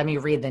mentioned. Let me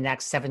read the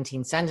next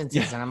 17 sentences.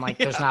 Yeah. And I'm like,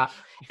 there's not,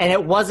 and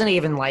it wasn't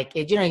even like,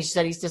 you know, he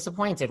said he's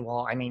disappointed.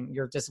 Well, I mean,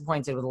 you're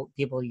disappointed with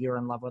people you're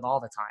in love with all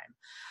the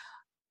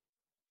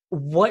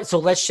time. So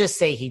let's just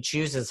say he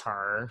chooses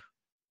her,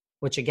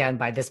 which again,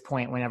 by this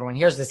point, when everyone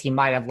hears this, he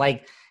might have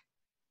like,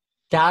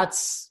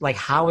 that's like,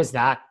 how is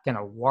that going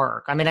to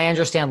work? I mean, I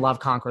understand love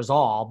conquers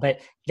all, but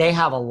they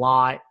have a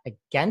lot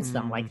against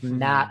them. Like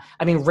Matt,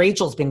 I mean,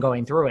 Rachel's been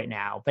going through it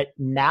now, but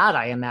Matt,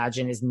 I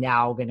imagine, is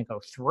now going to go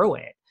through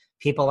it.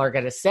 People are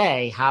going to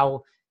say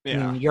how I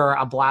mean, you're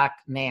a Black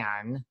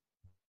man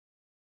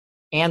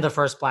and the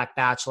first Black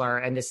Bachelor,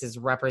 and this is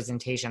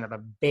representation of a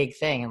big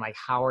thing. And like,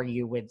 how are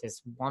you with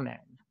this woman?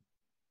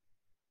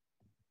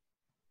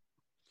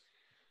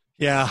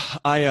 Yeah,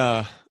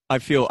 I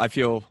feel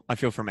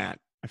for Matt.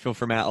 I feel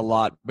for Matt a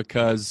lot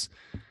because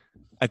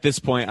at this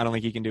point, I don't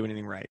think he can do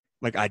anything right.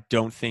 Like, I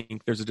don't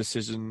think there's a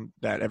decision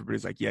that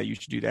everybody's like, yeah, you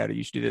should do that or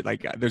you should do that.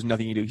 Like, there's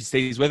nothing you do. He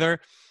stays with her,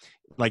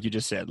 like you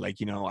just said, like,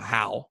 you know,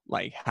 how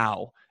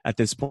at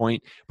this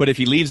point. But if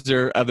he leaves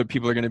her, other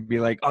people are going to be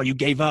like, oh, you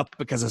gave up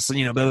because of,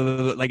 you know, blah, blah,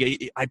 blah.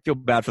 Like, I feel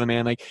bad for the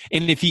man. Like,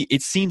 and if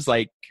it seems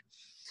like,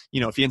 you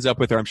know, if he ends up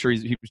with her, I'm sure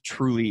he was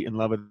truly in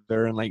love with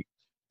her and like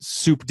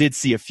did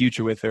see a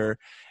future with her.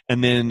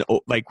 And then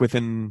like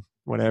within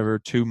whatever,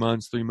 2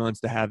 months, 3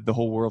 months to have the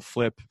whole world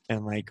flip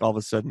and like all of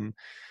a sudden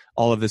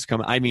all of this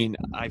come. I mean,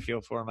 I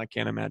feel for him. I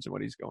can't imagine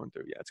what he's going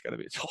through. Yeah, it's got to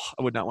be.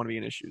 I would not want to be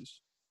in his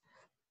shoes.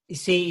 You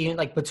see,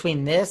 like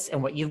between this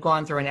and what you've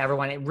gone through and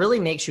everyone, it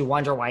really makes you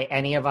wonder why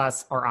any of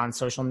us are on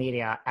social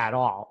media at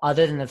all,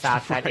 other than the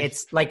fact that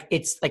it's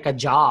like a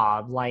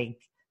job.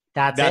 Like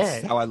that's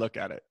it. How I look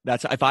at it.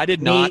 That's if I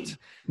did not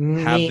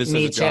have this as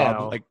a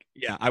job, like,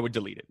 yeah, I would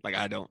delete it. Like,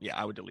 I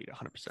would delete it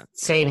 100%.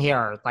 Same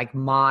here. Like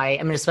I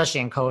mean,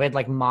 especially in COVID,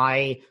 like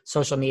my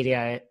social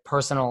media,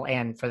 personal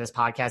and for this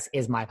podcast,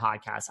 is my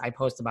podcast. I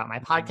post about my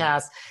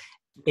podcast.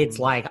 It's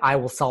like, I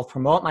will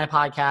self-promote my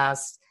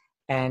podcast.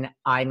 And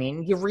I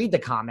mean, you read the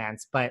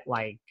comments, but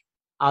like,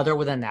 other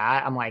than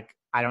that, I'm like,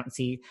 I don't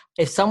see,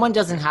 if someone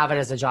doesn't have it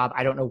as a job,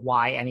 I don't know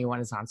why anyone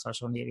is on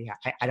social media.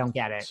 I don't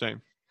get it.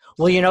 Same.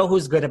 Well, you know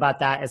who's good about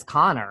that is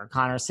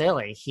Connor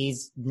Saley.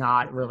 He's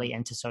not really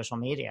into social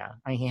media.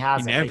 I mean, he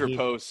never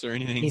posts or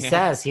anything. He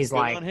says he's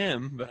like on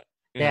him, but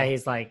yeah,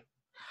 he's like.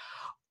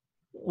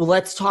 Well,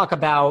 let's talk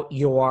about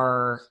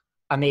your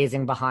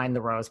amazing Behind the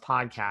Rose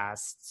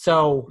podcast.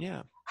 So,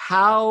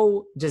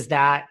 how does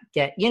that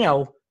get? You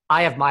know,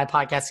 I have my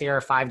podcast here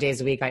 5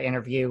 days a week. I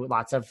interview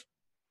lots of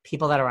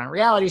people that are on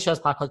reality shows,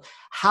 podcasts.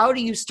 How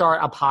do you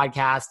start a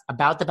podcast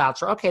about The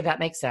Bachelor? Okay, that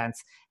makes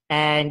sense.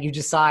 And you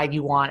decide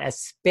you want a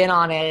spin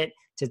on it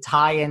to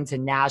tie into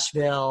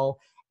Nashville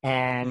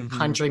and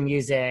country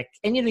music.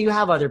 And, you know, you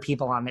have other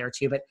people on there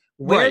too, but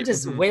where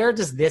does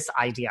this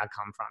idea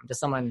come from? Does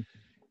someone,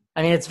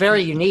 I mean, it's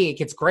very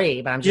unique. It's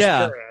great, but I'm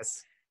just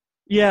curious.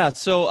 Yeah.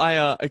 So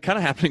it kind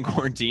of happened in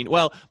quarantine.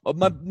 Well,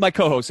 my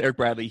co-host, Eric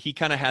Bradley, he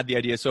kind of had the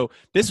idea. So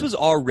this was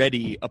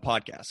already a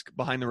podcast.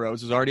 Behind the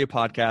Rose was already a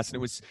podcast, and it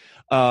was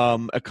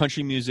a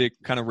country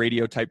music kind of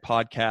radio type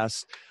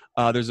podcast.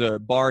 There's a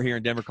bar here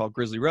in Denver called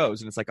Grizzly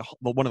Rose, and it's like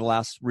one of the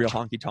last real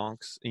honky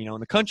tonks, you know, in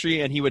the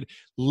country. And he would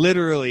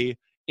literally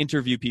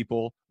interview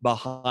people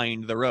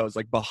behind the Rose,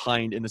 like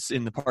behind in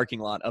the parking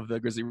lot of the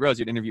Grizzly Rose.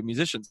 He'd interview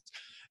musicians,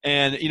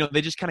 and you know,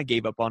 they just kind of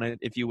gave up on it,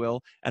 if you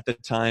will, at the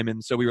time.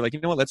 And so we were like, you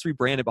know what, let's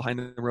rebrand it. Behind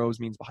the Rose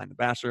means behind the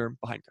Bachelor,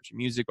 behind country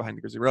music, behind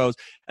the Grizzly Rose.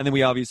 And then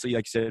we obviously,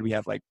 like I said, we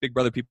have like Big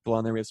Brother people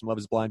on there. We have some Love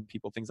Is Blind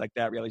people, things like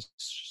that, reality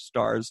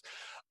stars.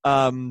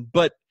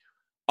 But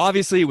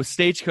obviously, with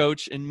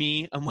Stagecoach and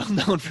me, I'm well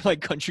known for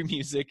like country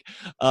music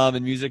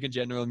and music in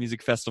general,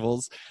 music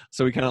festivals.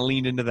 So we kind of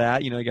leaned into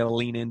that. You know, you got to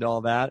lean into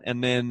all that.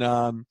 And then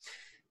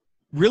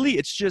really,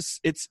 it's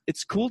just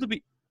it's cool to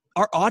be.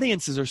 Our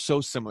audiences are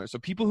so similar. So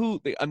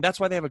people and that's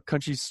why they have a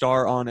country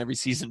star on every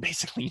season,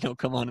 basically. You know,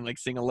 come on and like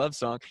sing a love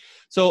song.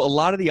 So a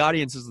lot of the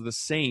audiences are the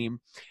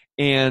same.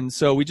 And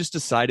so we just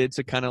decided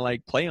to kind of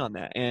like play on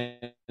that.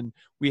 And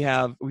we've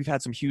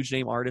had some huge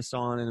name artists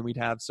on, and then we'd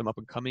have some up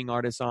and coming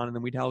artists on, and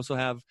then we'd also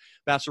have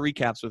Bachelor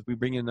recaps we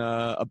bring in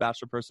a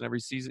Bachelor person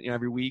every season,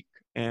 every week,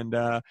 and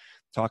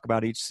talk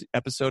about each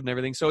episode and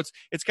everything. So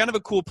it's kind of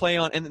a cool play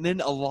on, and then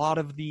a lot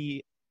of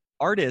the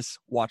artists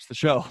watch the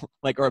show,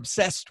 like are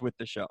obsessed with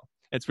the show.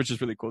 Which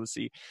is really cool to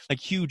see. Like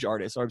huge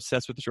artists are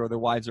obsessed with the show. Their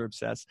wives are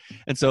obsessed.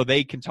 And so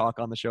they can talk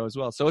on the show as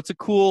well. So it's a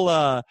cool,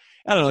 I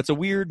don't know, it's a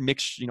weird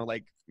mix,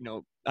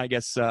 I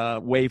guess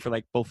way for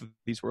like both of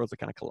these worlds to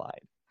kind of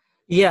collide.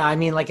 Yeah, I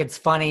mean, like, it's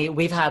funny.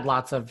 We've had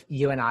lots of,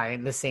 you and I,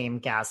 the same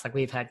guests. Like,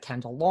 we've had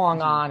Kendall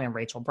Long on and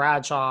Rachel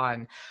Bradshaw.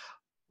 And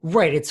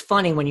right, it's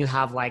funny when you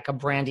have like a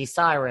Brandy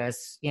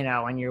Cyrus,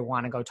 and you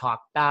want to go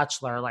talk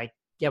Bachelor. Like,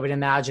 I would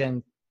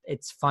imagine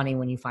it's funny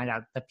when you find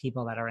out the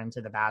people that are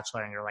into The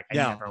Bachelor and you're like, I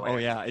never would. Oh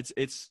yeah.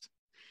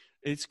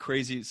 It's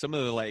crazy. Some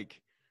of the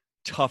like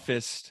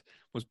toughest,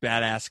 most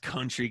badass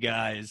country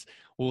guys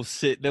will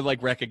they'll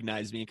like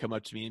recognize me and come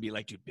up to me and be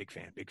like, dude, big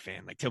fan.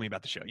 Like, tell me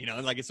about the show,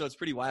 like, so it's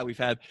pretty wild. We've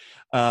had,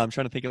 I'm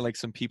trying to think of like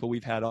some people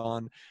we've had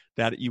on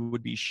that you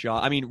would be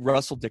shocked. I mean,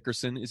 Russell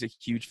Dickerson is a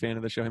huge fan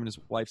of the show. Him and his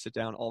wife sit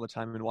down all the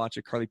time and watch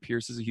it. Carly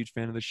Pierce is a huge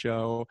fan of the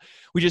show.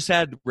 We just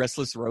had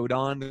Restless Road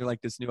on. They're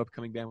like this new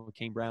upcoming band with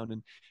Kane Brown,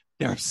 and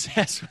they're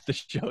obsessed with the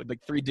show. Like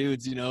 3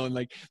 dudes, and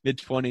like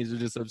mid-20s are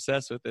just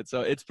obsessed with it.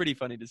 So it's pretty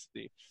funny to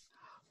see.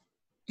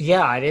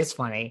 Yeah, it is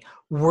funny.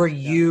 What do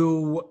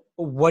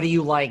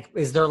you like?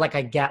 Is there like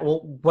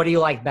what do you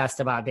like best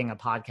about being a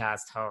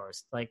podcast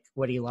host? Like,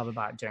 what do you love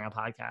about doing a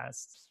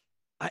podcast?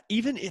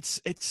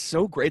 It's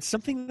so great. It's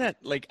something that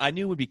like I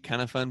knew would be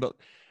kind of fun, but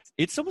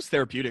it's almost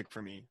therapeutic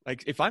for me.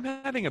 Like if I'm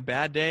having a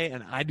bad day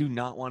and I do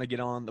not want to get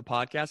on the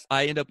podcast,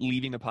 I end up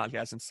leaving the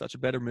podcast in such a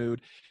better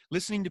mood,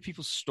 listening to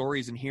people's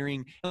stories and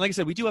hearing. And like I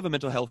said, we do have a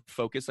mental health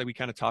focus. Like we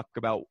kind of talk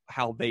about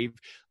how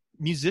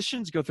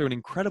musicians go through an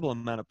incredible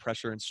amount of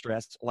pressure and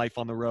stress, life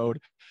on the road,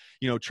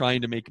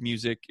 trying to make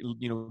music,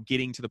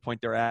 getting to the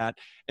point they're at.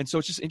 And so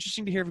it's just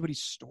interesting to hear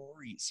everybody's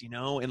stories,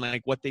 and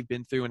like what they've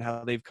been through and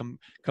how they've come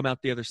out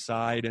the other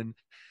side. And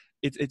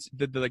it's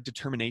the like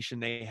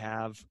determination they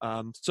have.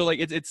 So like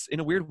it's in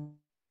a weird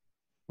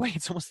way,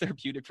 it's almost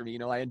therapeutic for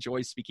me. I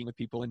enjoy speaking with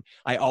people, and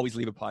I always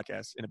leave a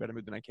podcast in a better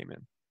mood than I came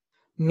in.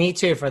 Me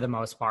too, for the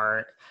most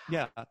part.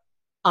 Yeah.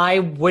 I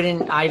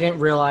didn't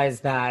realize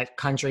that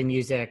country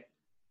music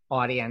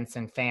audience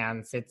and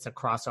fans, it's a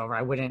crossover.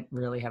 I wouldn't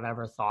really have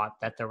ever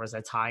thought that there was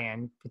a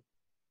tie-in,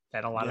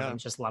 that a lot of them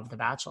just love The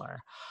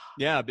Bachelor.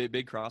 Yeah,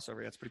 big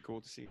crossover. That's pretty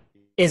cool to see.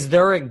 Is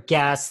there a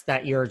guest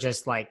that you're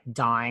just like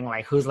dying?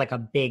 Like, who's like a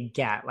big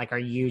get? Like, are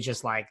you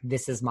just like,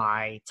 this is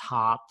my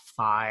top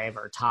 5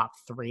 or top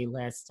 3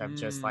 list of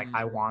just like,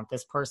 I want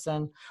this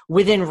person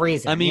within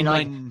reason? I mean,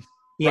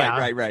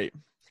 right.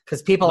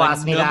 Because people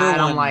ask me that,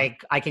 and I'm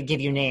like, I could give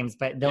you names,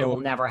 but they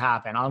will never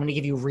happen. I'm going to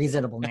give you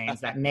reasonable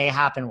names that may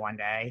happen one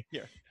day.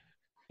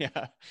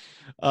 Yeah.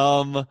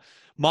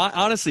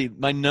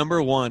 My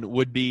number one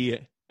would be,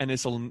 and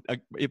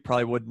it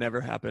probably would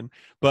never happen,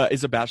 but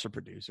is a Bachelor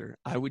producer.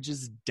 I would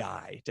just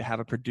die to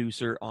have a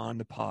producer on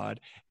the pod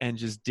and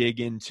just dig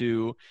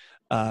into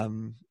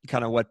kind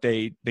of what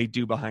they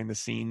do behind the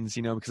scenes,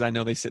 because I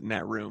know they sit in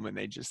that room and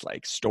they just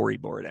like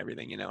storyboard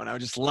everything, and I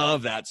would just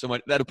love that so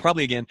much. That'll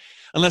probably, again,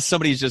 unless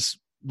somebody just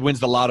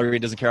wins the lottery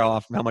and doesn't care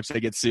how much they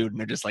get sued, and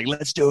they're just like,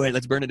 let's do it,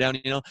 let's burn it down,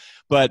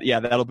 But yeah,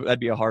 that'd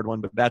be a hard one,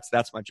 but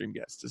that's my dream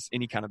guest, is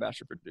any kind of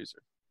Bachelor producer.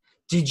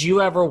 Did you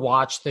ever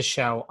watch the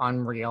show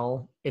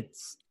Unreal?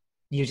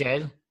 You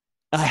did?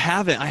 I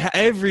haven't.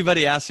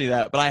 Everybody asks me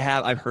that, but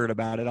I've heard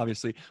about it,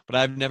 obviously, but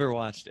I've never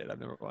watched it.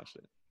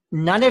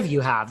 None of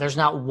you have. There's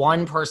not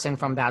one person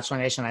from Bachelor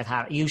Nation I've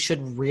had. You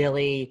should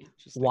really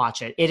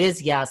watch it. It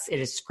is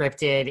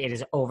scripted. It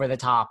is over the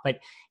top, but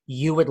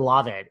you would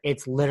love it.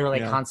 It's literally,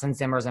 Constance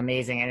Zimmer is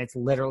amazing. And it's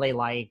literally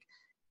like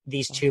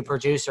these 2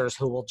 producers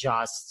who will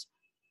just,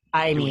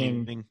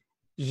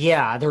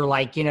 they're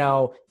like,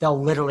 they'll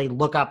literally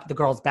look up the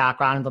girl's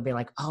background and they'll be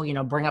like, oh,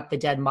 bring up the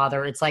dead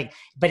mother. It's like,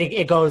 but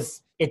it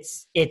goes, I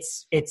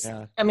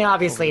mean,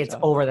 obviously it's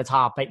over the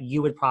top, but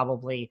you would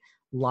probably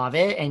love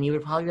it, and you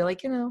would probably be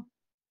like,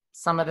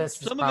 some of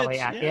this is probably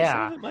some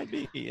of it might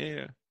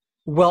be.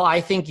 Well,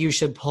 I think you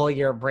should pull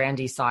your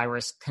Brandy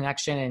Cyrus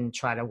connection and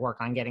try to work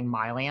on getting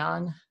Miley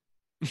on.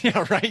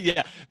 Yeah, right.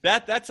 Yeah,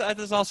 that's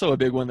also a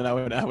big one that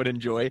I would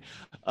enjoy.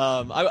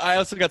 I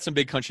also got some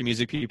big country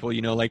music people.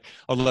 Like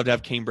I'd love to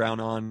have Kane Brown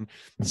on.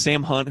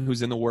 Sam Hunt,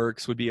 who's in the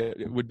works, would be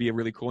a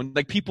really cool one.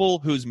 Like people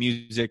whose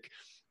music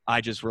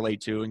I just relate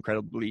to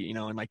incredibly.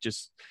 And like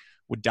just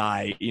would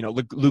die,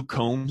 Luke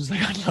Combs.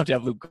 Like I'd love to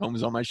have Luke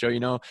Combs on my show,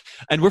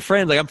 and we're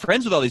friends. Like I'm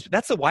friends with all these.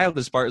 That's the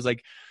wildest part, is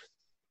like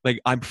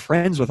I'm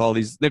friends with all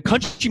these. The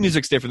country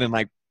music's different than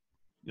like,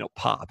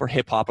 pop or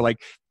hip hop, or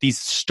like these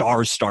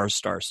stars,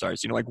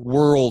 like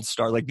world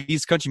star. Like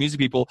these country music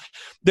people,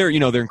 they're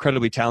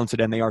incredibly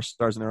talented and they are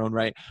stars in their own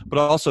right. But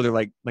also they're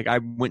like I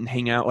went and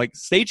hang out like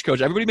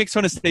Stagecoach. Everybody makes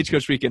fun of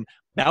Stagecoach Weekend.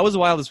 That was the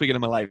wildest weekend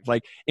of my life.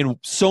 Like in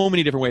so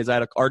many different ways. I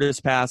had an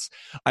artist pass.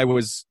 I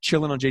was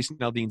chilling on Jason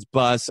Aldean's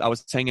bus. I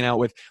was hanging out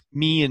with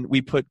me, and I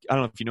don't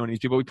know if you know any of these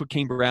people. We put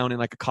Kane Brown in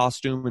like a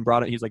costume and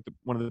brought it. He's like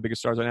one of the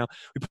biggest stars right now.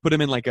 We put him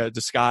in like a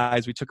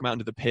disguise. We took him out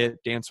into the pit,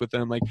 danced with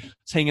him. Like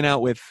was hanging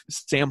out with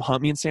Sam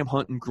Hunt. Me and Sam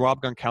Hunt and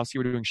Rob Gronkowski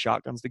were doing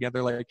shotguns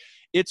together. Like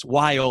it's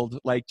wild.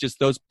 Like just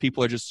those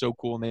people are just so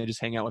cool, and they just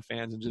hang out with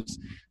fans and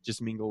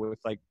just mingle with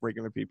like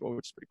regular people,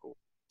 which is pretty cool.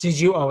 Did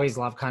you always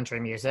love country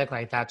music?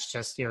 Like that's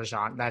just your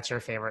genre. That's your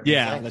favorite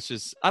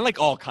music? I like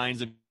all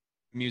kinds of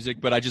music,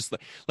 but I just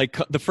like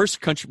the first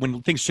country,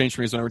 when things changed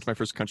for me is when I went to my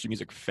first country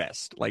music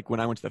fest. Like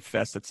when I went to the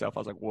fest itself, I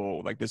was like,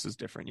 whoa, like this is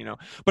different, you know?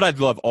 But I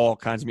love all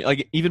kinds of music.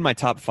 Like even my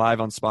top 5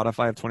 on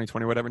Spotify of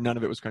 2020 or whatever, none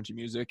of it was country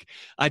music.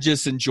 I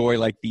just enjoy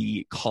like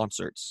the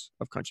concerts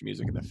of country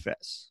music and the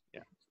fest.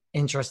 Yeah.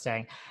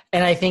 Interesting.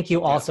 And I think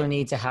you also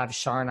need to have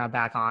Sharna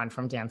back on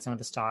from Dancing with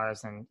the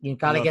Stars, and you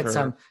got to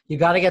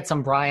get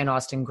some Brian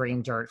Austin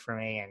Green dirt for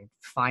me and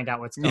find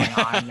out what's going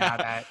on now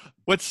that.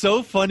 What's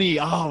so funny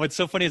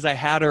is I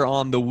had her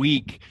on the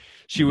week.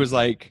 She was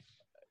like,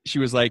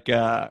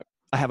 I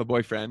have a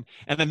boyfriend.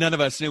 And then none of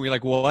us knew. We were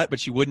like, what?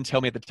 But she wouldn't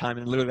tell me at the time.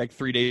 And literally like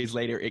 3 days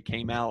later it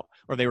came out,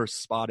 or they were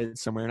spotted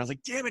somewhere. And I was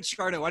like, damn it,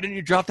 Sharna, why didn't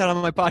you drop that on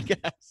my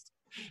podcast?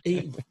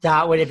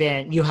 That would have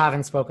been, you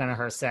haven't spoken to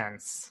her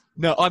since.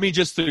 No, I mean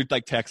just through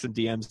like texts and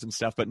DMs and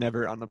stuff, but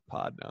never on the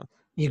pod. No,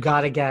 you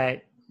got to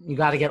get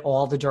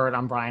all the dirt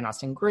on Brian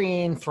Austin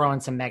Green. Throw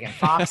in some Megan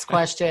Fox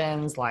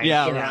questions, like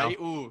right.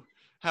 Ooh,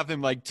 have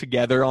them like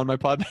together on my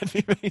pod. That'd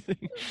be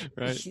amazing,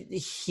 right?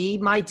 He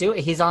might do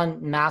it. He's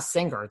on Masked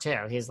Singer too.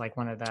 He's like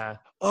one of the.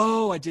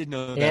 Oh, I did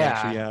know that.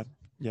 Actually,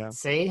 yeah.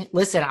 See,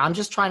 listen, I'm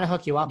just trying to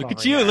hook you up. Look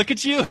at you!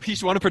 You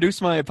just want to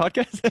produce my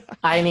podcast?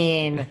 I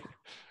mean.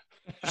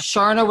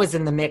 Sharna was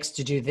in the mix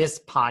to do this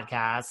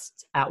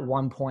podcast at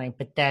one point,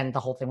 but then the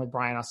whole thing with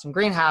Brian Austin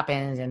Green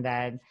happened. And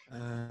then,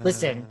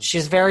 listen,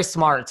 she's very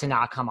smart to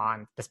not come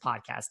on this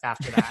podcast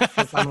after that.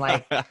 Because I'm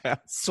like,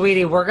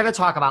 sweetie, we're going to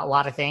talk about a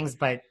lot of things,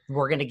 but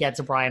we're going to get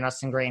to Brian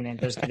Austin Green and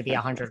there's going to be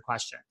 100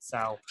 questions.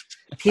 So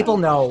people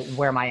know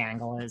where my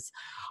angle is.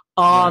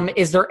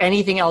 Is there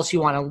anything else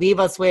you want to leave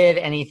us with?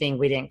 Anything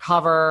we didn't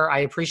cover? I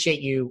appreciate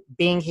you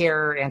being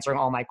here, answering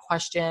all my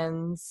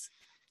questions.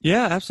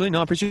 Yeah, absolutely.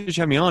 No, I appreciate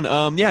you having me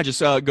on.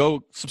 Just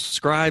go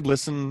subscribe,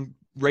 listen,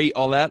 rate,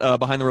 all that.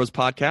 Behind the Rose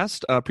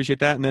podcast. Appreciate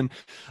that. And then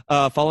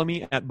follow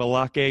me at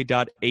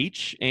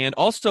balake.h. And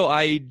also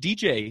I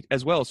DJ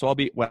as well. So I'll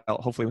be,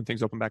 hopefully when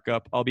things open back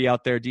up, I'll be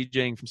out there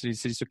DJing from city to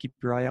city. So keep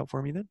your eye out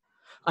for me then.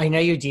 I know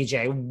you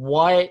DJ.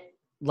 What,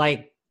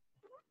 like,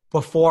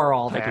 before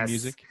all type this? Of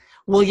music?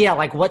 Well, yeah,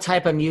 like what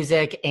type of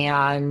music,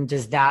 and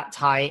does that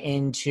tie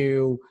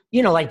into,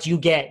 like do you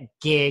get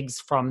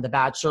gigs from The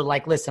Bachelor?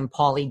 Like, listen,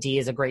 Pauly D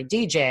is a great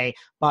DJ,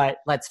 but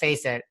let's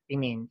face it, I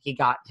mean, he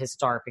got his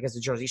start because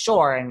of Jersey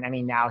Shore, and I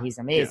mean, now he's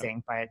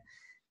amazing, but,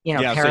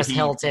 Paris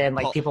Hilton,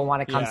 like people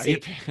want to come see.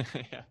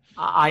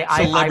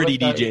 Celebrity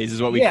DJs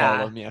is what we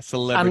call them. Yeah,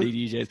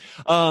 celebrity DJs.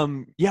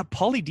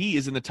 Pauly D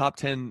is in the top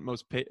 10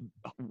 most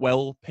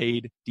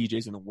well-paid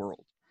DJs in the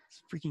world.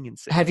 Freaking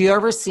insane. Have you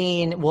ever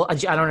seen, well, I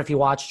don't know if you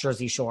watch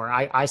Jersey Shore.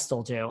 I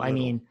still do. I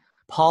mean,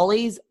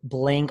 Paulie's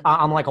blink,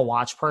 I'm like a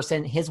watch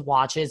person. His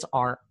watches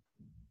are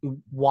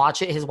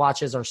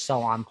so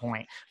on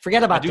point.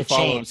 Forget about the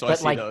chain,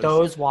 but like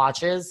those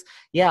watches.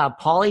 Yeah,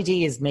 Pauly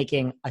D is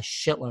making a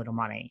shitload of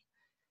money.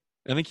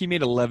 I think he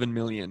made 11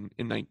 million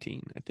in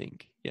 19, I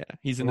think. Yeah.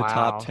 He's in the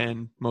top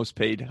 10 highest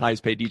paid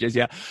DJs.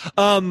 Yeah.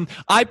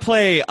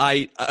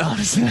 I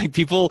honestly, like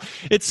people,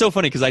 it's so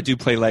funny because I do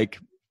play like,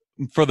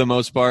 for the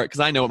most part, because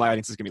I know what my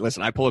audience is going to be.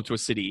 Listen, I pull up to a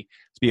city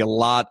to be a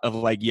lot of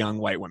like young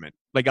white women.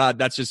 Like, God,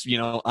 that's just,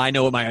 I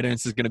know what my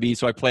audience is going to be.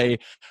 So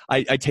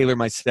I tailor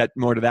my set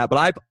more to that.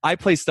 But I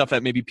play stuff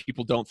that maybe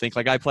people don't think.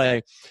 Like I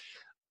play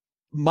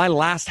my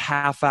last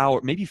half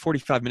hour, maybe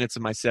 45 minutes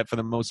of my set for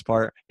the most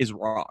part is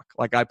rock.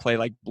 Like I play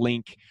like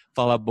Blink,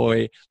 Fall Out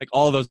Boy, like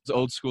all those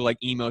old school like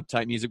emo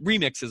type music.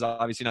 Remixes,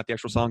 obviously not the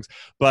actual songs,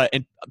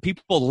 and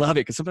people love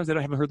it because sometimes they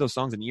haven't heard those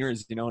songs in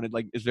years, and it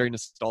like is very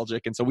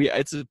nostalgic. And so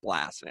it's a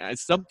blast, man.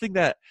 It's something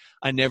that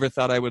I never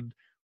thought I would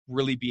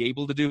really be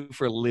able to do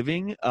for a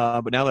living.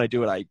 But now that I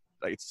do it,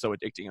 it's so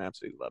addicting and I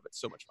absolutely love it. It's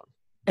so much fun.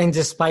 And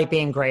despite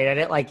being great at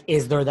it, like,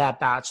 is there that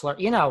Bachelor,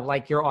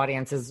 like your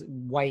audience is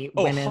white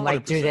women, 100%.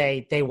 Like, do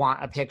they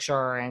want a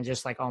picture and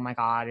just like, oh my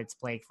God, it's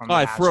Blake from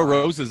I throw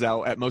roses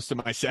out at most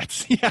of my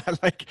sets. Yeah,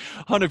 like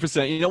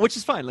 100%, which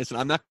is fine. Listen,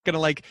 I'm not going to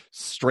like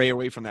stray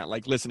away from that.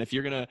 Like, listen, if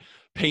you're going to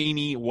pay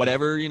me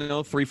whatever,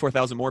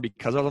 $3,000-4,000 more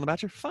because I was on The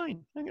Bachelor,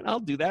 fine.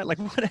 I'll do that. Like,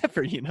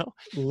 whatever,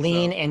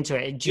 Lean into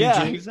it.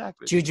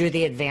 Exactly. Do you do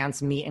the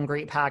advanced meet and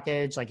greet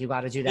package? Like, you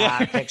got to do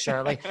that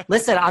picture. Like,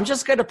 listen, I'm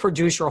just going to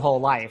produce your whole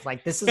life.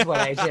 Like, this is what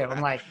I do.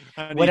 I'm like,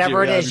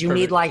 whatever it is, you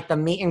need like the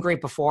meet and greet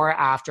before,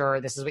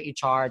 after. This is what you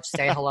charge.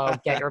 Say hello,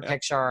 get your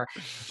picture,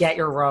 get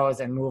your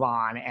rose, and move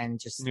on. And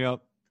just yep,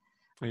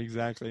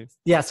 exactly.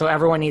 Yeah. So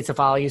everyone needs to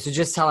follow you. So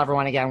just tell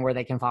everyone again where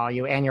they can follow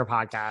you and your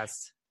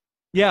podcast.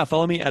 Yeah,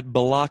 follow me at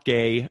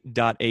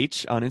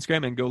balake.h on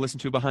Instagram and go listen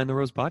to Behind the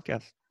Rose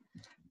podcast.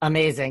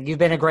 Amazing. You've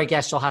been a great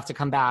guest. You'll have to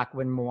come back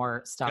when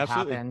more stuff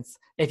happens.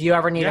 If you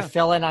ever need a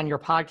fill-in on your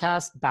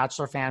podcast,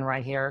 Bachelor fan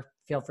right here,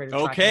 feel free to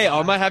Okay,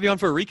 I might have you on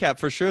for a recap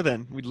for sure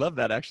then. We'd love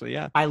that actually,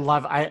 yeah. I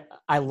love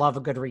a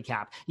good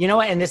recap. You know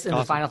what? And this is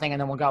the final thing, and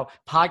then we'll go.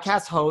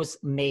 Podcast hosts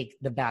make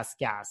the best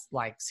guests.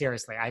 Like,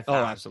 seriously, I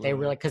found absolutely. They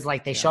really, because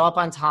like they show up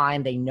on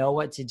time, they know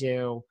what to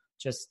do,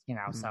 just,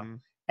 so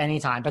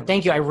anytime. But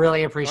thank you. I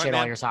really appreciate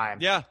all your time.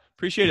 Yeah,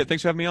 appreciate it.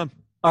 Thanks for having me on.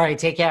 All right,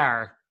 take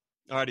care.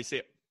 Alrighty, see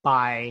you.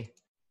 Bye.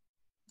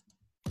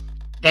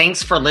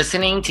 Thanks for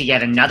listening to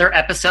yet another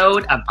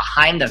episode of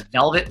Behind the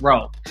Velvet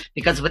Rope.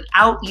 Because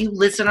without you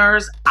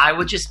listeners, I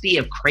would just be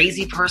a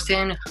crazy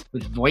person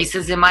with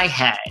voices in my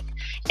head.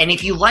 And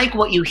if you like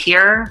what you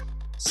hear,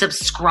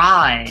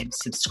 subscribe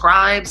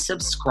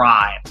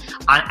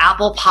on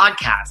Apple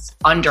Podcasts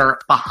under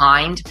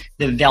Behind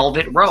the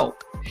Velvet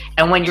Rope.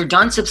 And when you're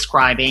done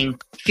subscribing,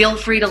 feel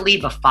free to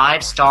leave a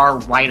 5-star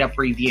write-up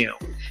review,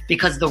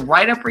 because the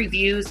write-up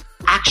reviews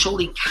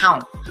actually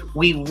count.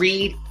 We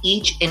read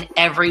each and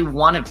every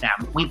one of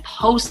them. We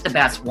post the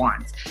best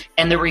ones,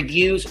 and the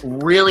reviews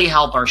really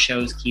help our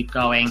shows keep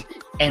going,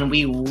 and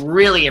we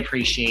really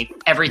appreciate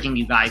everything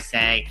you guys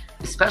say,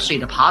 especially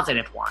the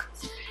positive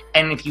ones.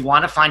 And if you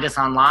want to find us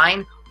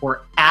online, we're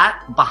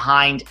at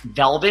Behind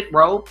Velvet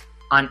Rope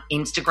on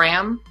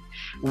Instagram.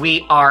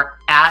 We are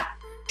at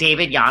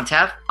David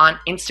Yontef on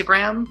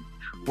Instagram.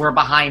 We're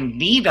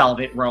Behind the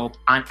Velvet Rope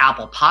on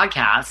Apple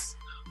Podcasts.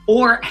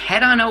 Or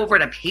head on over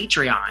to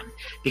Patreon,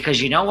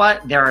 because you know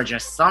what? There are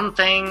just some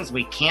things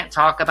we can't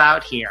talk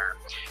about here.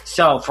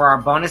 So for our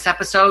bonus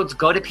episodes,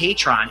 go to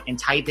Patreon and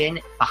type in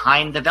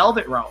Behind the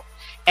Velvet Rope.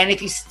 And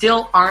if you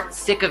still aren't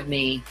sick of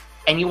me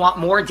and you want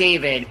more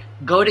David,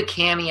 go to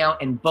Cameo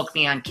and book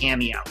me on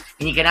Cameo.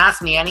 And you can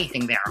ask me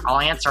anything there. I'll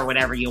answer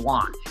whatever you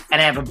want.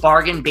 And I have a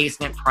bargain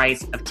basement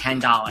price of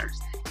 $10.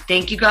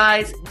 Thank you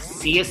guys.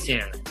 See you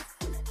soon.